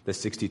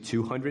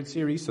 6,200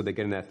 series, so they're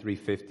getting that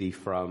 350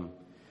 from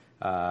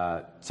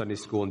Sunday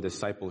School and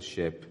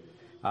Discipleship.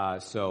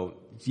 So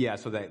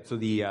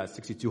the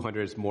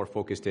 6,200 is more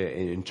focused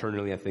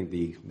internally. I think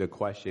the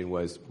question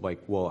was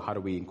like, well, how do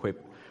we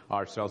equip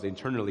ourselves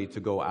internally to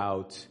go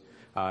out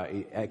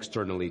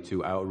externally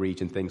to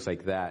outreach and things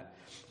like that?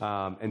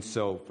 And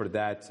so for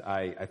that,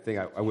 I think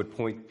I would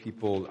point,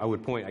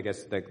 I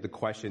guess, the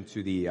question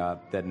to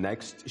the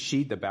next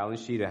sheet, the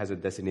balance sheet. It has a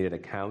designated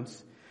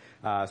accounts.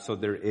 So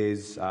there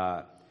is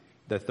the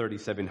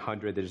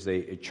 3,700. There's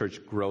a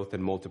church growth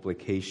and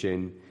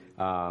multiplication.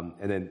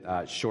 And then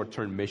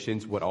short-term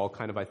missions would all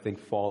kind of, I think,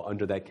 fall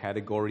under that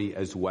category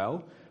as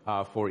well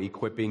for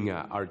equipping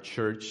our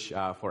church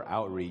for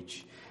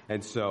outreach.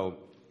 And so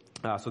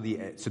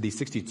the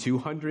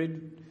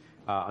 6,200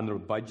 under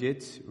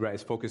budget, right,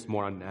 is focused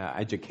more on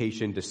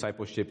education,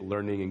 discipleship,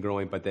 learning, and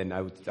growing. But then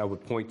I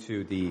would point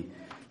to the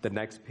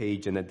next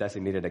page and the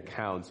designated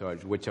accounts,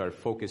 which are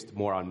focused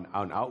more on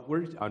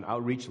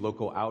outreach,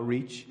 local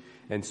outreach.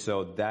 And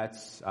so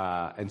that's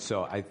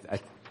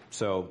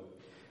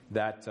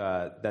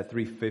that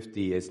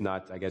 350 is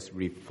not, I guess,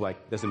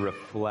 doesn't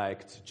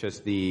reflect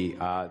just the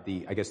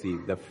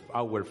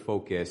outward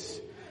focus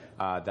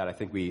that I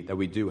think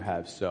we do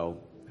have. So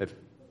if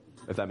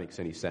that makes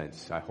any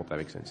sense, I hope that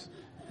makes sense.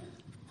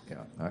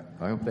 Yeah,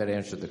 I hope that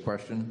answered the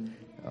question.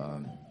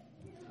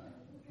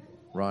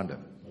 Rhonda.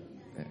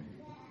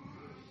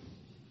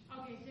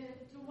 Okay,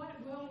 to what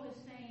Will was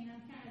saying,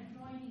 I'm kind of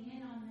joining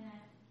in on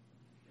that.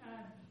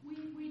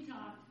 We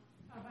talked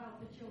about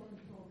the children's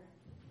program,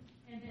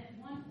 and that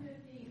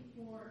 150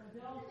 for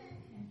adults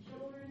and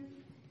children,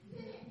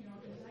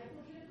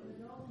 discipleship of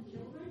adults and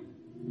children.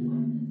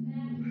 What does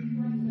that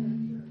reflect on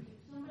the church?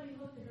 If somebody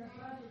looked at our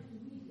budget,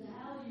 do we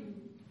value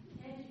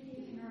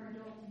educating our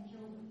adults and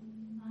children?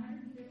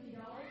 $150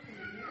 per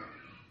year?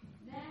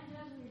 That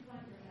doesn't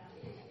reflect our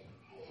value.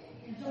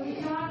 And so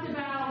we talked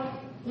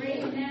about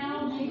right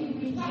now, maybe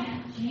we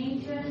can't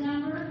change that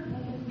number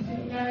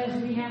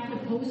because we have to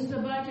post the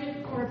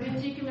budget for a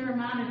particular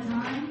amount of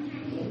time.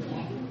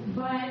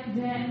 But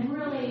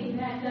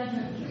that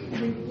doesn't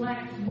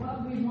reflect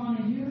what we want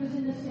to use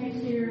in this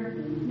next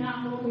year,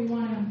 not what we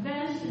want to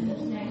invest in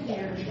this next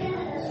year.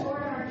 So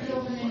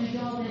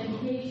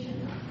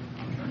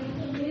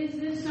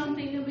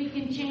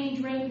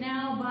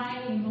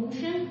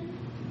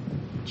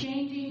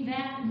changing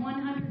that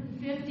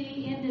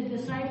 150 in the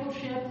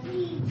discipleship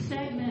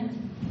segment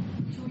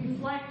to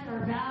reflect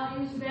our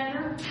values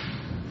better?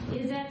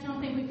 Is that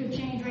something we could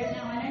change right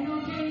now? And I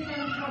know Jay's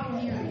having trouble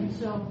hearing,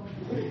 so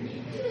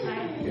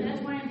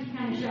that's why I'm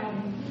kind of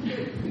shouting.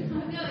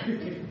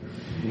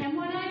 And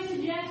what I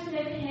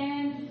suggested,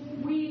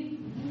 and we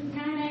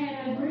kind of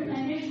had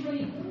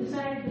initially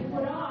decided to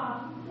put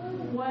off,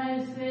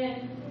 was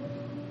that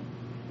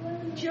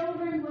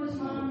children was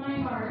on my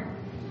heart,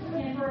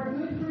 and for a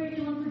good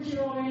curriculum for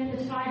children,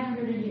 it's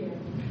 $500 a year.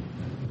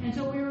 And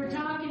so we were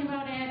talking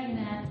about adding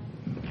that,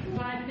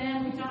 but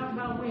then we talked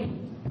about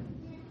waiting.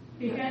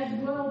 Because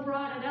Will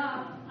brought it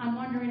up, I'm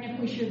wondering if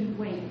we shouldn't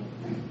wait.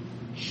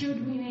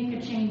 Should we make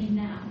a change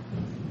now?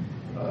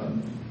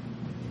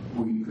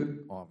 We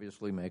could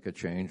obviously make a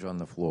change on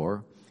the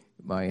floor.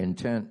 My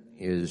intent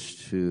is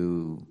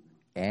to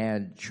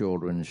add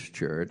children's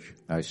church.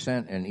 I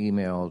sent an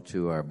email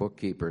to our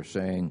bookkeeper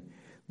saying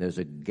there's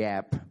a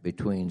gap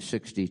between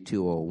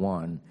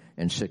 6201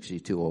 and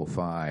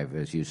 6205,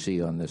 as you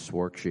see on this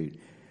worksheet.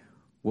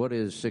 What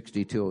is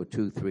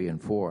 6202, 3,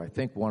 and 4? I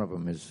think one of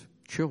them is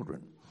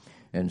children.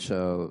 And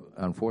so,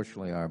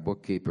 unfortunately, our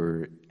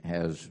bookkeeper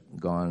has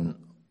gone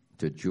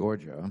to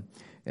Georgia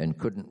and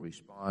couldn't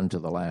respond to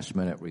the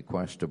last-minute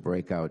request to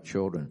break out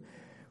children.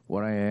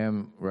 What I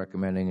am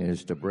recommending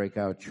is to break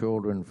out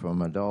children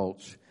from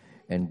adults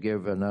and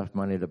give enough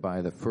money to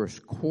buy the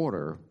first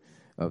quarter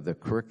of the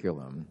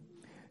curriculum.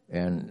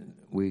 And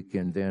we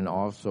can then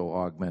also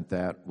augment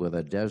that with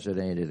a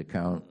designated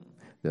account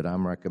that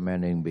I'm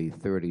recommending be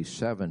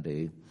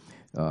 3070,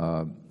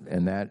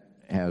 and that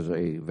has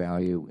a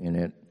value in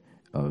it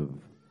of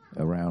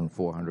around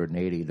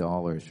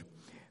 $480.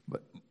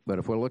 But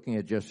if we're looking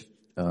at just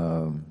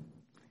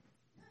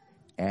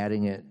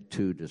adding it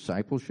to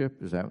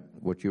discipleship, is that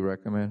what you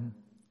recommend?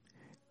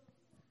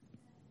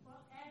 Well,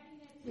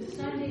 adding it to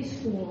Sunday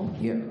school.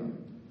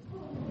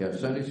 Yeah,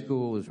 Sunday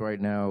school is right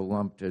now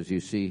lumped, as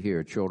you see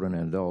here, children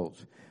and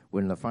adults.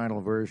 When the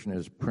final version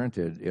is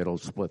printed, it'll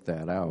split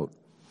that out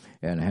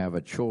and have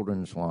a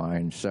children's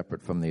line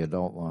separate from the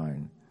adult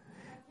line.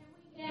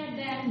 Can we add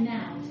that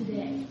now,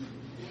 today?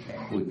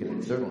 We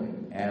can certainly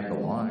add the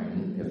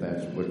line, if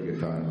that's what you're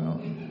talking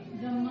about.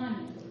 The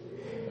money.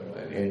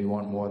 And you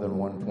want more than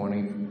 120?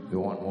 You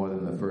want more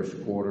than the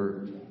first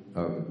quarter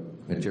of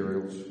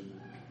materials?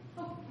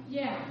 Oh,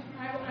 yeah.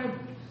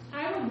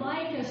 I would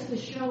like us to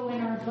show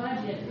in our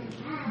budget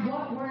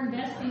what we're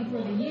investing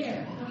for the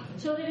year,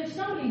 so that if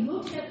somebody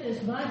looks at this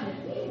budget,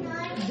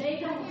 they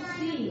don't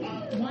see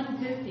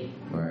 150.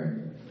 Right.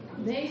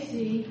 They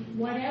see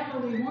whatever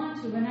we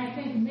want to, and I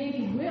think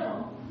maybe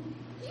Will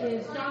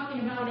is talking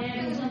about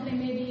adding something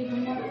maybe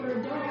even more for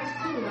adults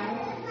too.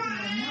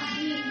 Not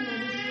being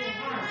there is real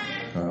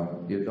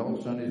hard. The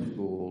adult Sunday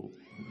school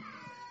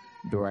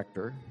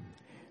director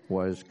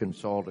was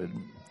consulted.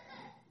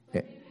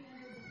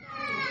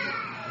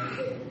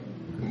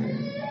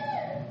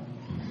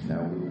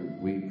 Now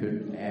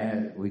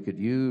we could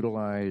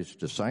utilize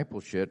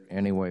discipleship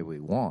any way we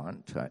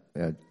want.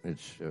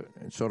 It's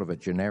sort of a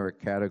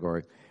generic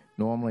category.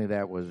 Normally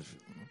that was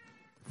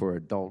for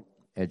adult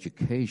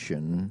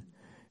education.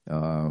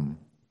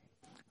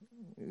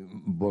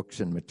 Books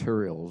and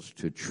materials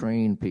to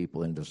train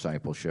people in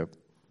discipleship.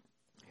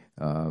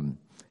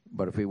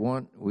 But if we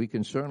want, we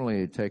can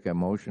certainly take a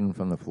motion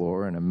from the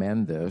floor and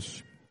amend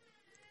this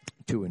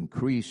to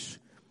increase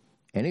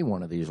any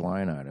one of these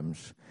line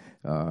items.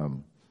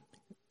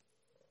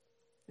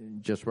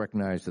 Just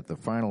recognize that the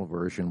final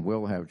version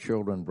will have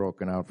children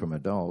broken out from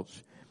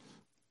adults.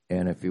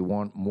 And if you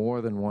want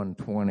more than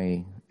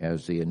 120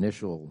 as the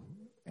initial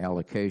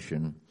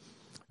allocation,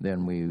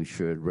 then we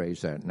should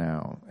raise that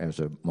now as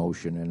a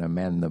motion and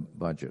amend the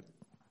budget.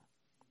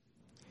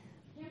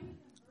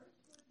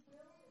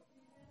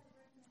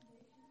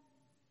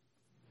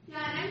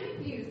 Yeah, and I'm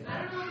confused.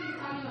 I don't know if he's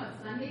talking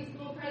about Sunday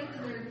school prices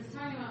or if he's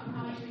talking about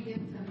how much we give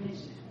to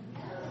mission.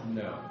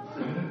 No.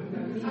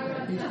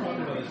 He's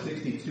talking about the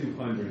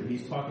 6,200.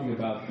 He's talking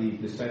about the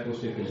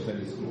discipleship in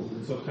Sunday school.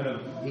 So kind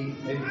of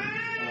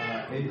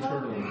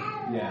internally,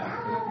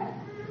 yeah.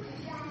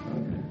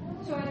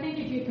 So I think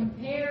if you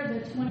compare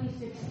the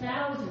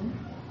 26,000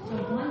 to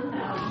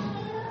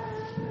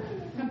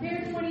 1,000,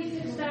 compare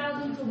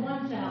 26,000 to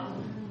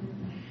 1,000.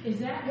 Is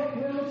that what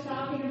Will is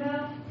talking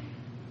about?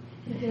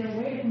 Is there a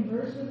way to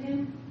converse with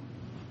him?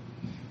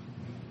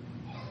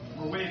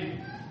 We're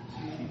waiting.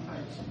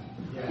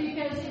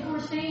 Because if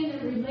we're saying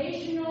that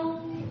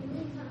relational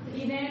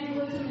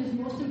evangelism is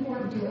most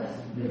important to us,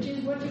 which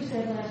is what you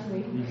said last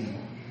week,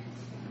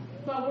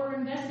 but we're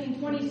investing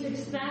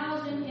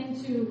 26,000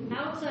 into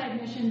outside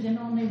missions and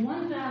only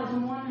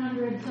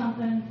 1,100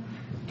 something,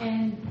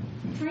 and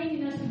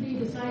training us to be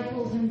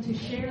disciples and to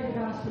share the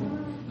gospel,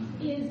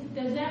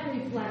 does that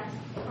reflect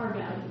our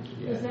values?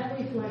 Does that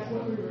reflect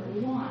what we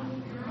really want?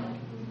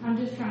 I'm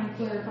just trying to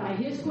clarify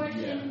his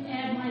question,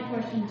 add my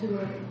question to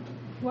it.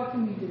 What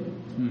can we do?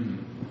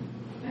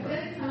 I feel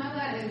like some of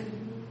that is,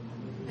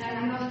 and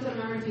I know it's what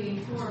numbers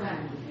being for, but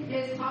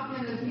is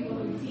talking to the people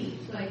who teach,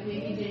 like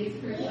maybe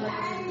Jay's curriculum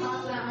doesn't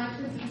cost that much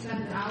because he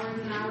spends hours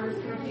and hours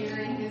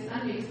preparing his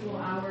Sunday school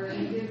hour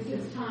and gives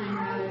his time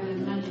rather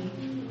than money.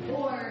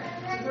 Or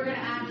if we're going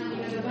to add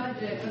money to the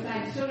budget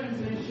besides children's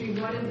ministry,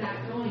 what is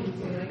that going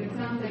to? Like, it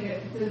sounds like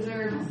it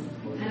deserves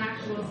an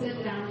actual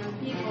sit down with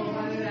people,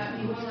 whether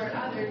that be Will or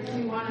others,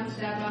 who want to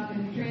step up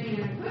and train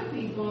and equip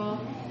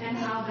people, and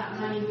how that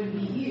money would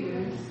be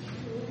used,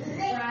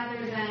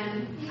 rather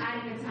than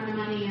adding a ton of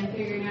money and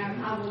figuring out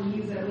how we'll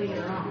use it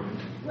later on.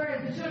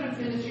 Whereas the children's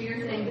ministry,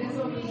 you're saying this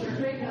will be for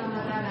curriculum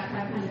of that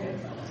 500.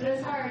 But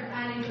as far as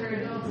adding for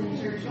adults and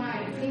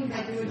church-wide, it seems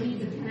like we would need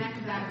to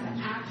connect that to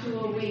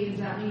actual ways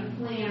that we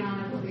plan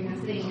on equipping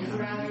the saints,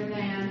 rather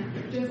than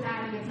just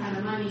adding a ton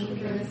of money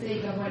for the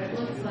sake of what it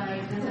looks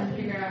like and then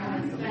figure out how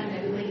to spend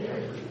it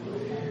later.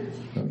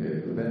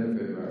 Okay, for the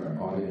benefit of our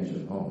audience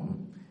at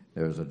home,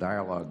 there's a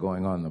dialogue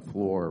going on the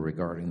floor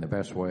regarding the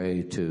best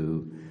way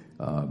to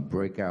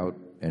break out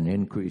an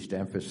increased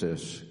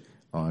emphasis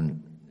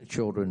on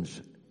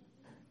children's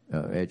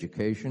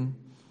education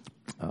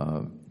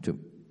to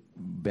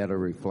better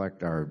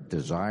reflect our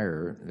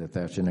desire that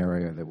that's an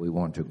area that we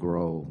want to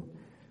grow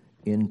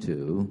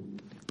into.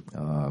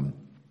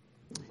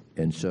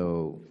 And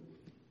so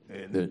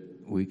that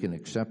we can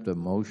accept a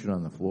motion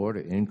on the floor to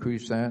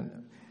increase that,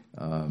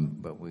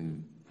 but we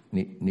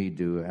need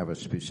to have a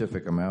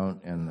specific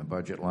amount in the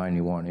budget line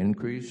you want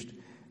increased.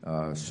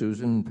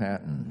 Susan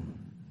Patton.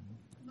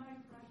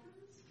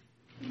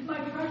 My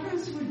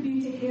preference would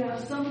be to have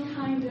some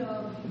kind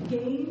of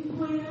game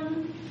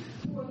plan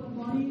for the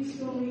monies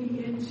going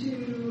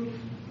into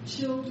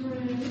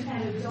children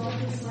and adult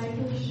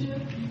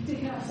discipleship, to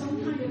have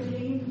some kind of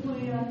game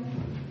plan.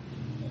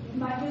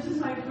 This is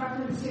my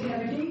preference, to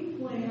have a game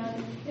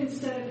plan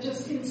instead of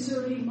just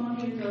inserting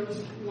money in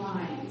those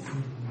lines.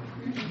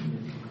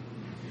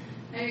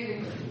 I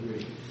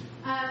agree.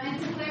 And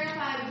to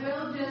clarify,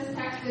 Will just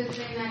texted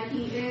saying that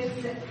he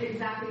is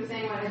exactly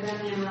saying what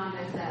Azemi and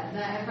Rhonda said,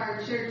 that if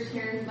our church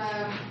cares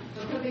about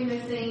equipping the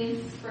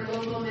saints for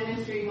local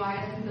ministry,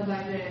 why doesn't the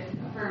budget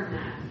affirm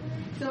that?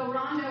 So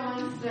Rhonda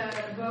wants to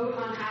vote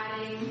on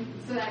adding,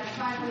 so that's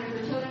 500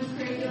 for children's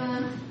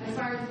curriculum. As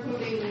far as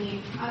equipping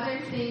the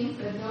other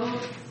saints,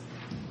 adults,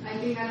 I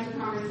think that's a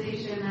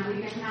conversation that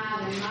we can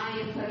have, and my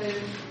input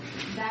is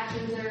that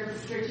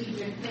deserves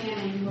strategic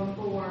planning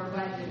before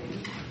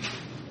budgeting.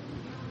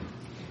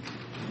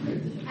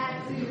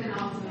 At Susan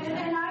also.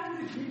 And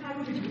I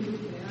would agree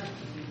with that.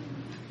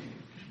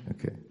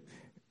 Okay.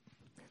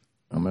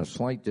 I'm at a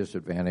slight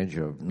disadvantage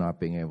of not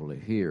being able to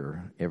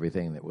hear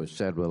everything that was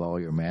said with all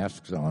your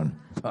masks on.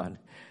 But Kind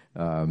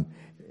of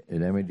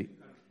putting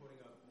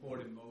a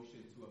forward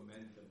motion to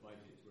amend the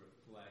budget to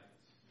reflect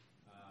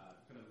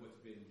kind of what's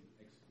been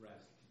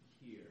expressed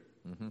here.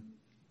 Mm-hmm.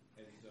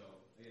 And so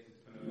I guess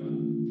it's kind of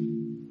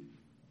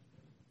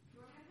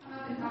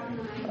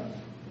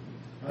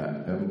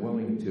I'm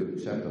willing to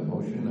accept the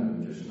motion.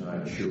 I'm just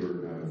not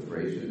sure how to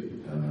phrase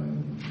it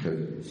because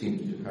it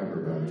seems to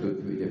cover about 2 or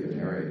 3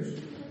 different areas.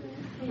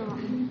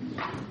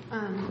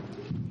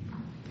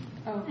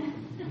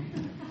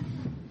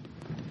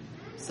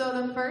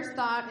 So the first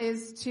thought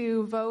is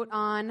to vote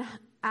on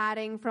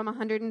adding from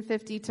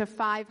 150 to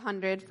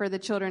 500 for the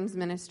children's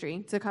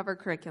ministry to cover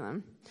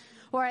curriculum.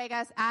 Or I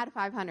guess add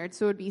 500,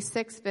 so it would be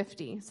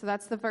 650. So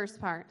that's the first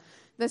part.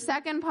 The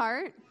second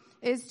part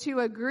is to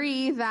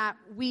agree that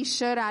we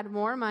should add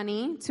more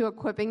money to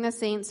equipping the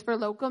saints for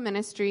local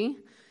ministry.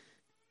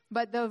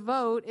 But the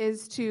vote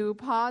is to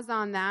pause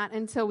on that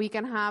until we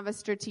can have a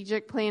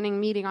strategic planning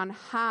meeting on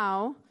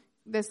how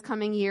this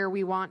coming year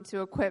we want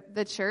to equip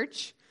the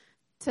church,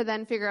 to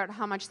then figure out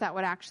how much that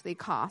would actually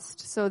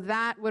cost. So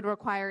that would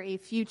require a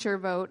future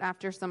vote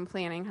after some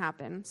planning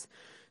happens.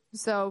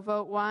 So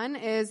vote 1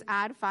 is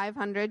add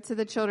 500 to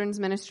the children's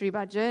ministry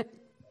budget.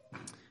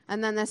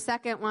 And then the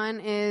second one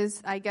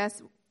is, I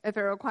guess, if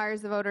it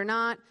requires the vote or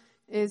not,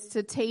 is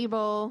to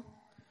table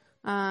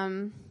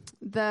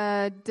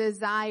the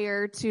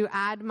desire to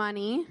add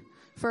money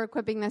for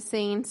equipping the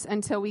saints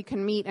until we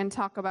can meet and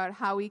talk about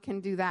how we can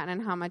do that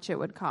and how much it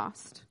would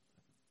cost.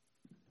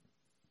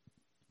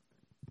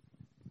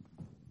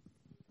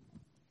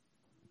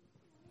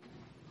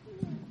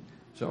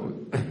 So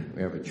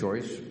we have a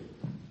choice,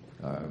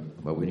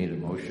 but we need a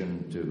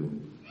motion to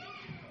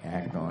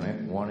act on it.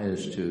 One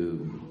is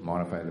to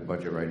modify the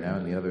budget right now,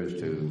 and the other is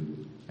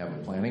to have a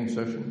planning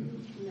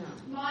session. No.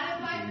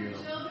 Modify for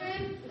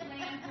children,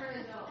 plan for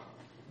adults.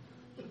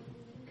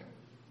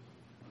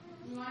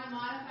 We want to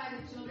modify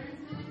the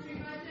children's ministry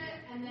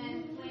budget and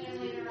then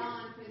plan later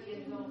on for the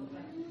adult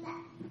budget.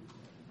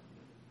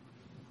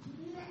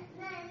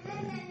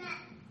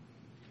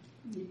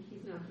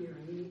 He's not here.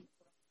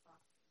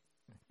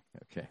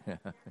 Okay.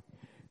 Yeah.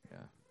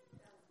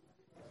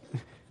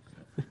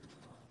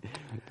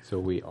 So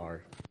we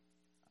are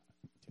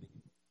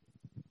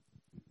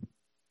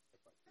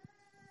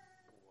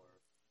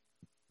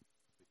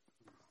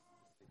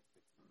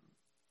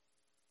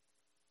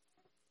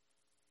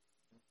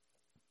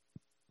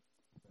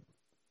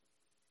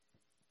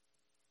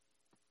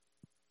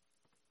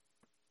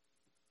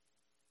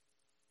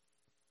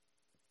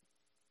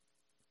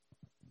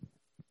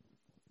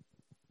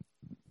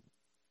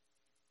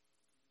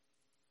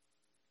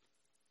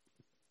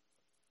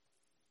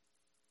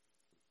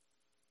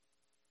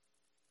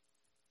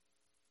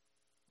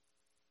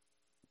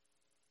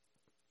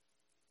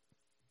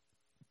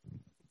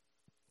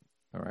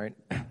All right.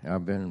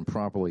 I've been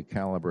properly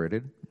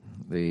calibrated.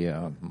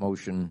 The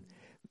motion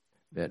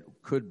that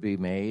could be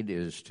made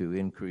is to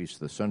increase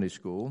the Sunday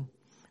school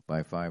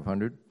by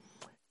 500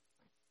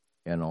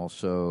 and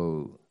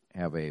also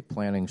have a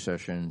planning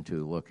session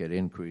to look at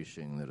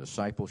increasing the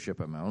discipleship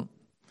amount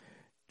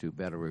to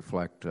better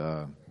reflect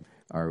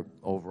our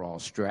overall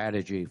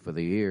strategy for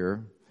the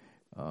year,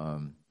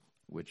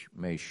 which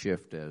may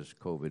shift as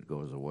COVID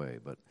goes away.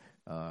 But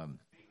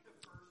make the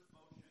first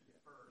motion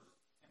first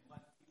and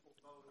let people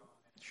vote on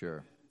it.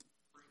 Sure.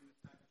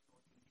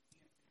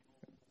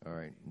 All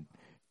right.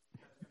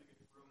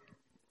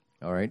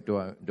 All right.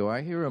 Do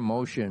I hear a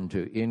motion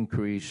to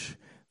increase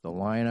the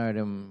line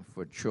item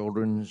for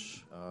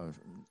children's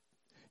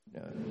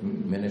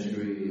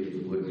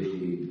ministry? Would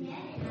be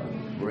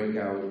break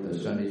out the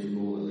Sunday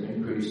school,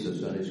 increase the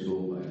Sunday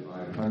school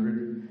by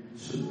 500,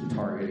 so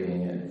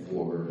targeting it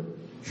for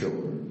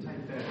children.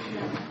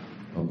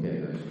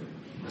 Okay, guys.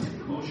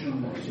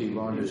 Motion. I see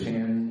Rhonda's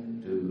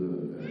hand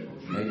to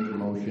make the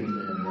motion,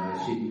 and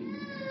I see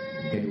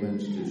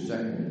Caitlin's to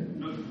second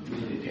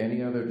it.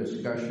 Any other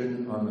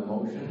discussion on the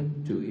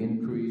motion to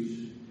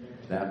increase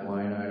that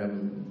line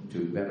item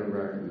to better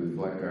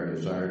reflect our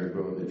desire to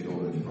grow the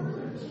children's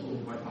program?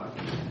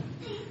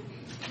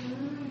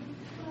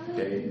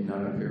 Okay,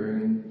 none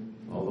appearing.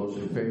 All those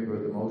in favor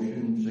of the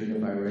motion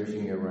signify by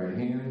raising your right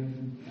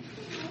hand.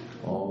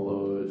 All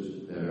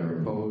those that are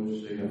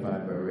opposed signify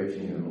by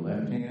raising your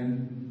left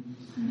hand.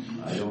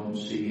 I don't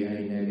see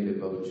any negative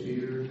votes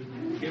here.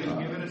 Give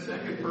it a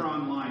second for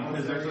online,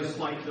 because there's a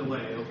slight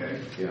delay,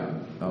 okay? Yeah,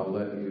 I'll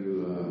let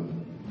you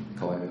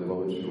collect the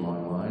votes from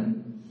online.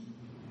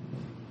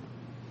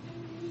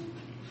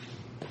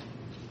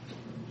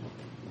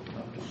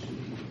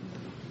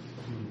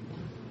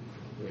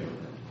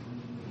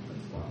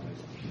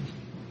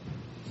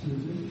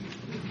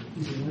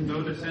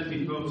 No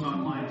dissenting votes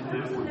online to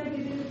that one.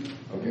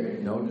 Okay,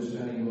 no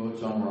dissenting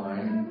votes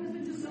online.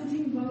 There was a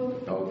dissenting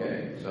vote.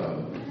 Okay,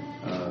 so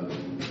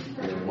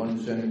we have one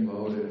dissenting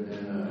vote and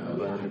then a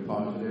bunch of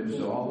positives.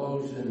 So all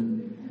those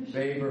in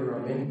favor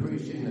of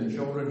increasing the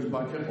children's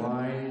budget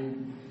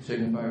line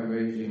signify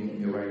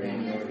raising your right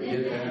hand. We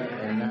did that,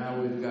 and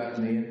now we've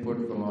gotten the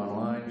input from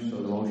online, so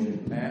the motion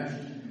passed.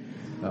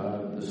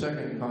 The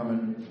second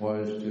comment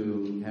was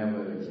to have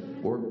a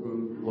work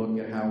group look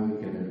at how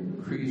we can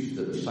increase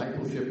the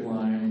discipleship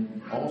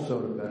line, also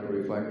to better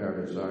reflect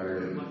our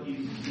desire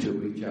to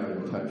reach out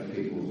and touch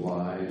people's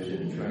lives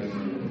and train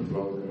them and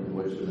grow them in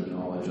wisdom and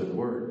knowledge of the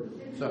Word.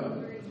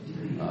 So,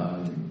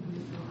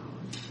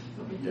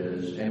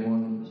 does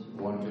anyone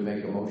want to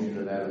make a motion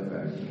to that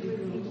effect?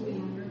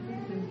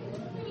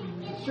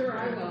 Sure,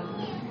 I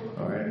will.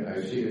 All right,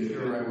 I see a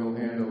sure I will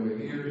hand over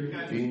here.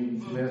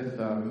 Gene Smith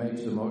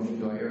makes the motion.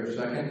 Do I hear a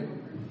second?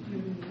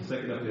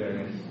 Second up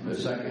there. A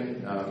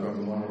second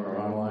from one of our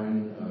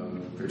online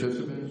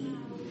participants.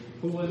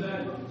 Who was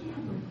that?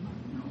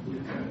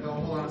 No,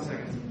 hold on a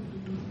second.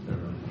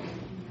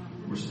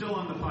 We're still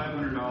on the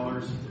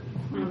 $500.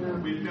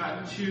 We've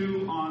got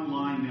 2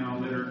 online now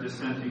that are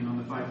dissenting on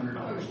the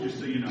 $500, just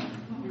so you know.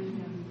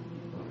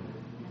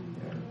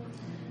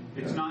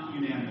 It's not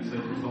unanimous,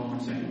 that's all I'm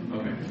saying.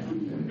 Okay.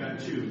 We've got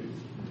 2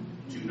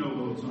 no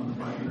votes on the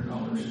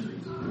 $500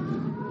 increase.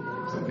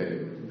 Okay.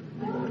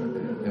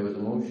 There was a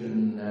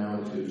motion now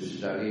to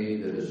study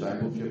the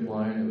discipleship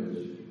line.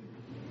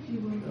 It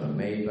was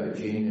made by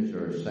Gene. Is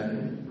there a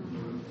second?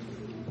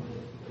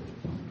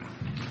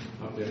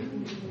 Okay.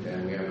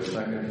 And we have a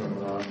second from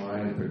an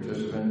online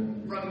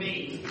participant. From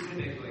me,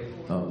 specifically.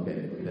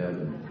 Okay,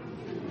 Devin.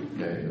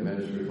 Okay, the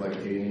minutes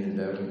reflect Gene and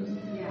Devin.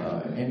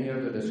 Any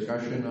other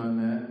discussion on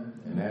that?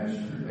 And that's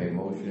a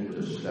motion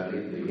to study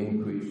the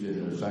increase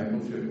in the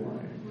discipleship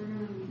line.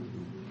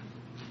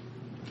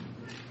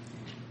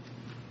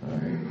 All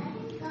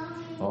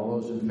right. All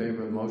those in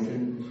favor of the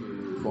motion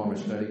to form a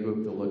study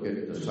group to look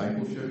at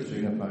discipleship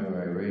signify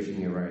by raising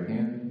your right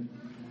hand.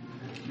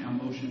 Now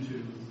motion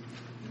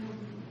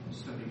to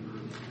study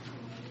group.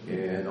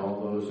 And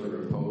all those that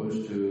are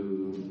opposed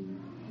to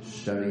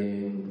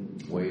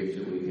studying ways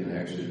that we can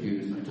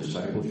execute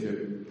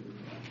discipleship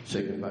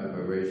signify by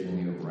raising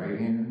your right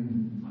hand.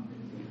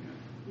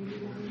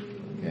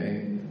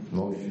 Okay,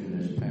 motion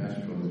is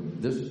passed from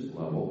this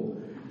level.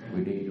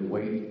 We need to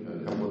wait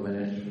a couple of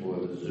minutes for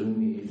the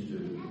Zoomies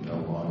to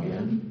log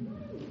in.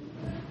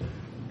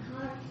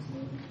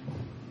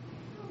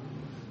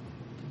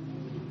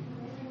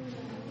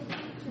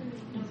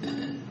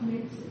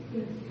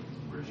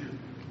 Where's your...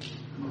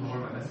 More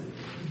about that.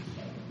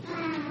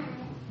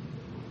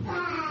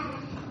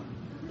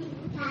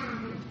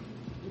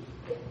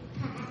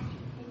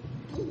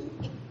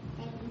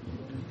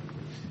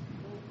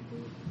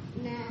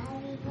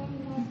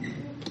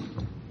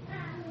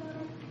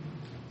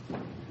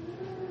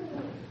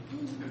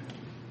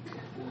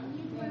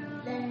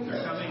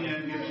 They're coming in.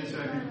 Give me a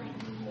second.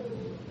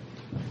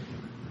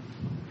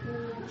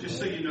 Just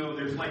so you know,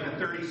 there's like a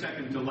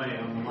 30-second delay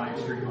on the live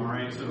stream, all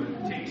right? So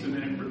it takes a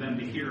minute for them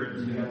to hear it.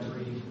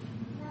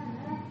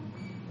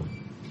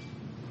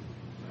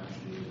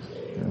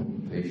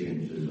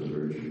 Patience is a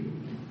virtue.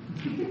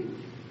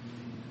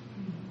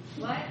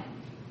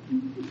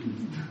 So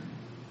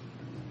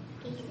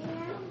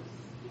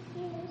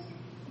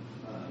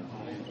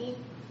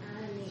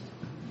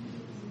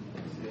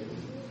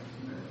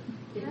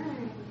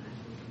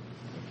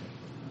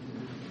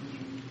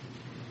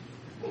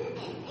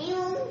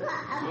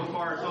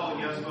far, it's all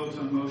yes votes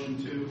on motion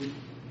 2.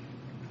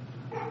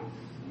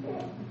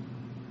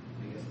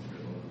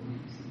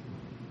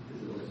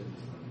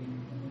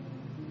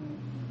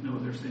 No,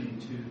 they're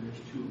saying 2.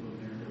 There's 2 of them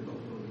there. They're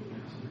both voting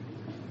yes.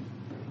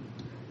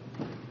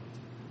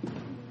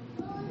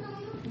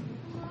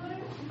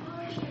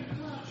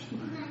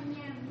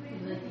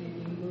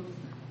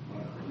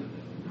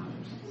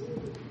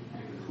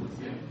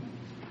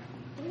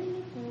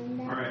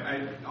 All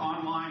right,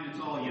 online it's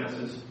all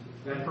yeses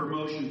for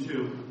motion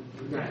 2.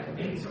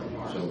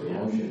 So for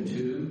motion 2,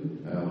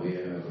 we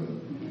have a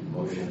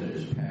motion that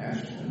is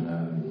passed,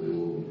 and we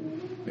will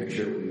make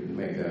sure we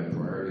make that a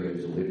priority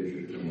as a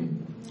leadership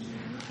team.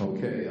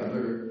 Okay,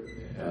 other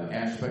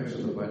aspects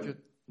of the budget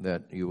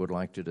that you would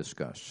like to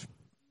discuss?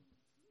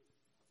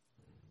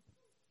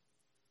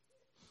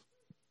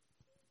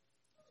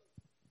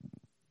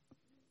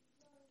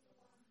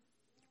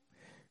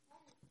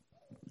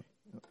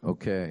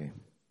 Okay.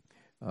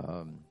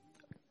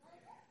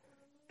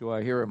 Do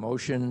I hear a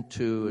motion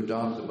to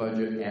adopt the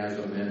budget as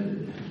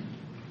amended?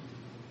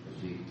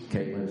 I see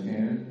Caitlin's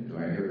hand. Do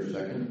I hear a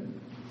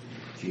second?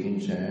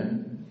 Jean's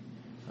hand.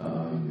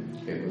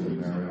 Caitlin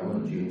and Mariella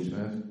and Jean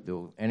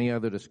Smith. Any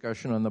other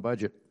discussion on the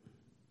budget?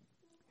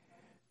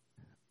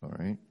 All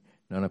right.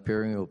 None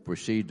appearing, we'll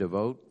proceed to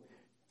vote.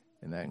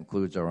 And that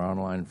includes our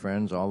online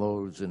friends. All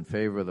those in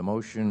favor of the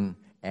motion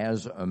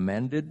as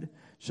amended,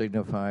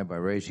 signify by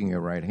raising your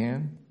right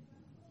hand.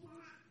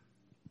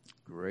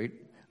 Great.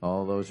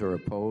 All those who are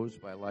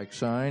opposed by like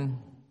sign.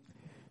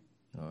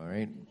 All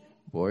right.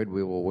 Boyd,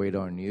 we will wait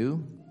on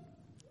you.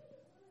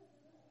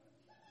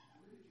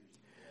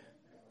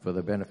 For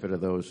the benefit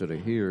of those that are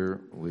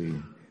here, we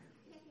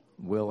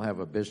will have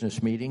a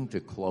business meeting to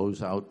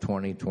close out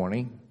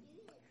 2020.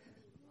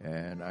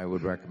 And I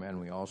would recommend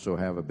we also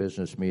have a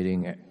business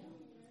meeting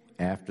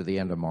after the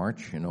end of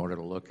March in order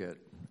to look at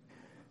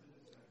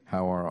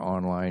how our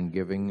online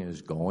giving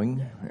is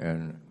going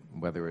and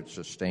whether it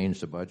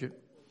sustains the budget.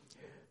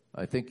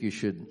 I think you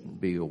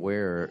should be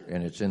aware,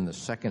 and it's in the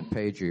second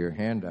page of your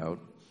handout,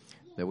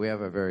 that we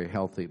have a very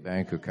healthy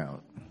bank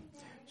account.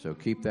 So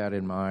keep that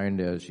in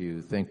mind as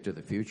you think to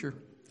the future.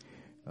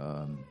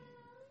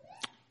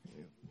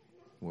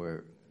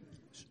 We're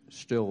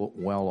still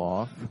well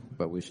off,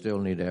 but we still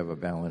need to have a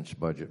balanced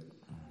budget.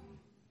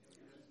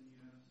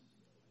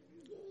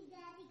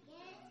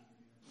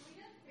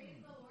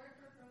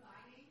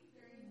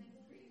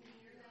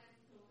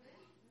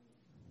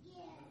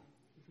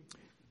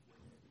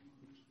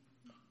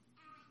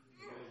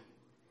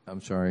 I'm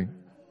sorry. I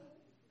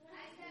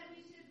said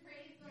we should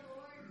praise the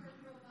Lord for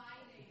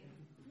providing.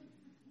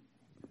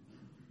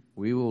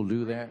 We will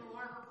do that.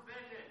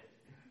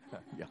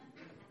 Yeah.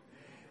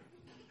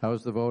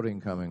 How's the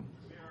voting coming?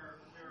 We are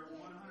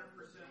 100%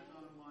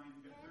 online.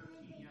 We've got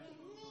 13 yes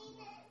votes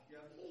online.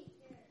 Yep.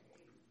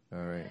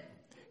 All right.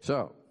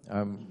 So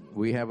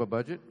we have a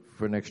budget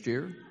for next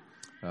year.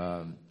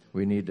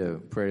 We need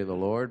to pray to the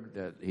Lord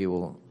that He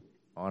will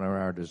honor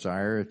our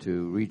desire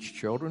to reach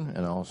children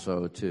and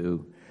also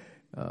to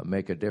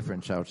make a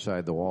difference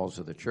outside the walls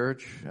of the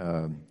church.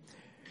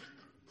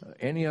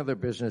 Any other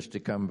business to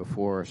come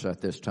before us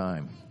at this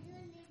time?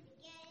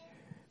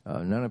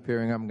 None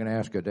appearing. I'm going to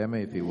ask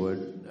Ademi, if he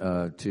would,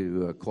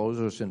 to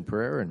close us in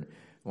prayer. And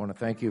I want to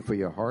thank you for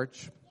your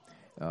hearts.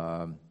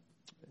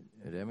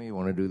 Ademi, you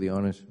want to do the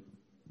honors? Do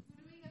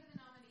we have the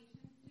nominations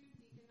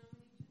too?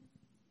 Deacon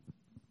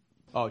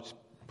nominations? Oh, just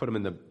put them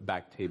in the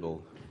back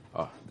table.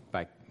 Oh,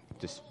 back,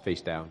 just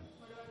face down.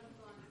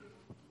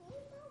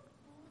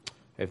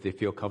 If they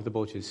feel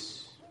comfortable,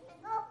 just...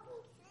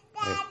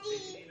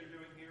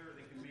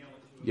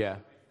 Yeah.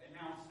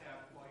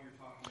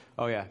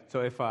 Oh, yeah.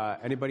 So if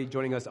anybody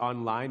joining us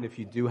online, if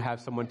you do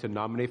have someone to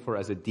nominate for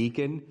as a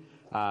deacon,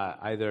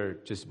 either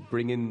just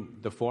bring in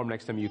the form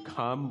next time you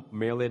come,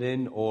 mail it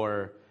in,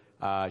 or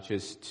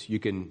just you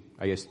can,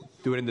 I guess,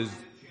 do it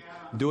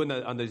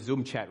on the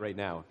Zoom chat right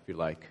now if you'd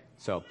like.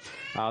 So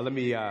let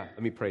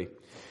me pray.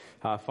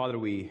 Father,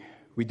 we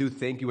do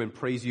thank you and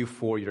praise you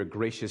for your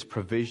gracious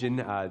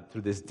provision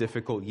through this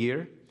difficult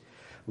year.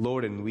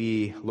 Lord, and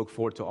we look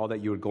forward to all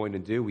that you are going to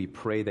do. We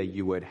pray that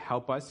you would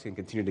help us and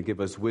continue to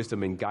give us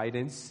wisdom and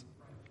guidance.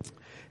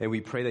 And we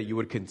pray that you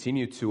would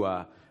continue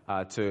to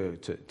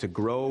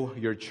grow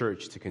your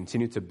church, to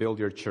continue to build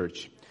your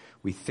church.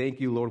 We thank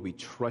you, Lord. We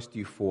trust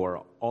you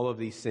for all of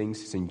these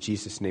things. It's in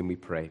Jesus' name we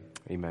pray.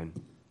 Amen.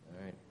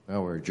 All right.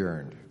 Well, we're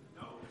adjourned.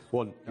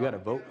 Well, you got to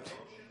vote.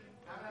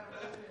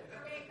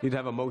 You'd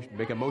have a motion,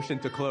 make a motion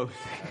to close.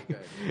 Okay.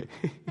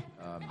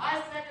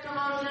 I second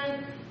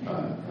the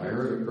motion. I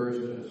heard a first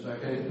and a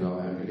second, and I'll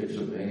have to get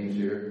some names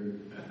here.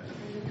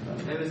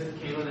 It was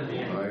Caitlin and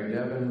Dan. All right,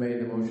 Devin made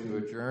the motion to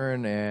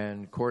adjourn,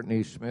 and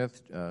Courtney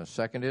Smith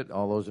seconded.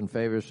 All those in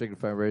favor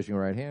signify by raising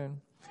your right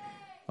hand.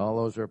 All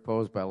those are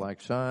opposed by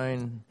like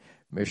sign.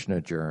 Mission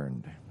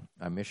adjourned.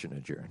 mission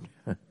adjourned.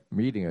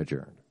 Meeting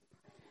adjourned.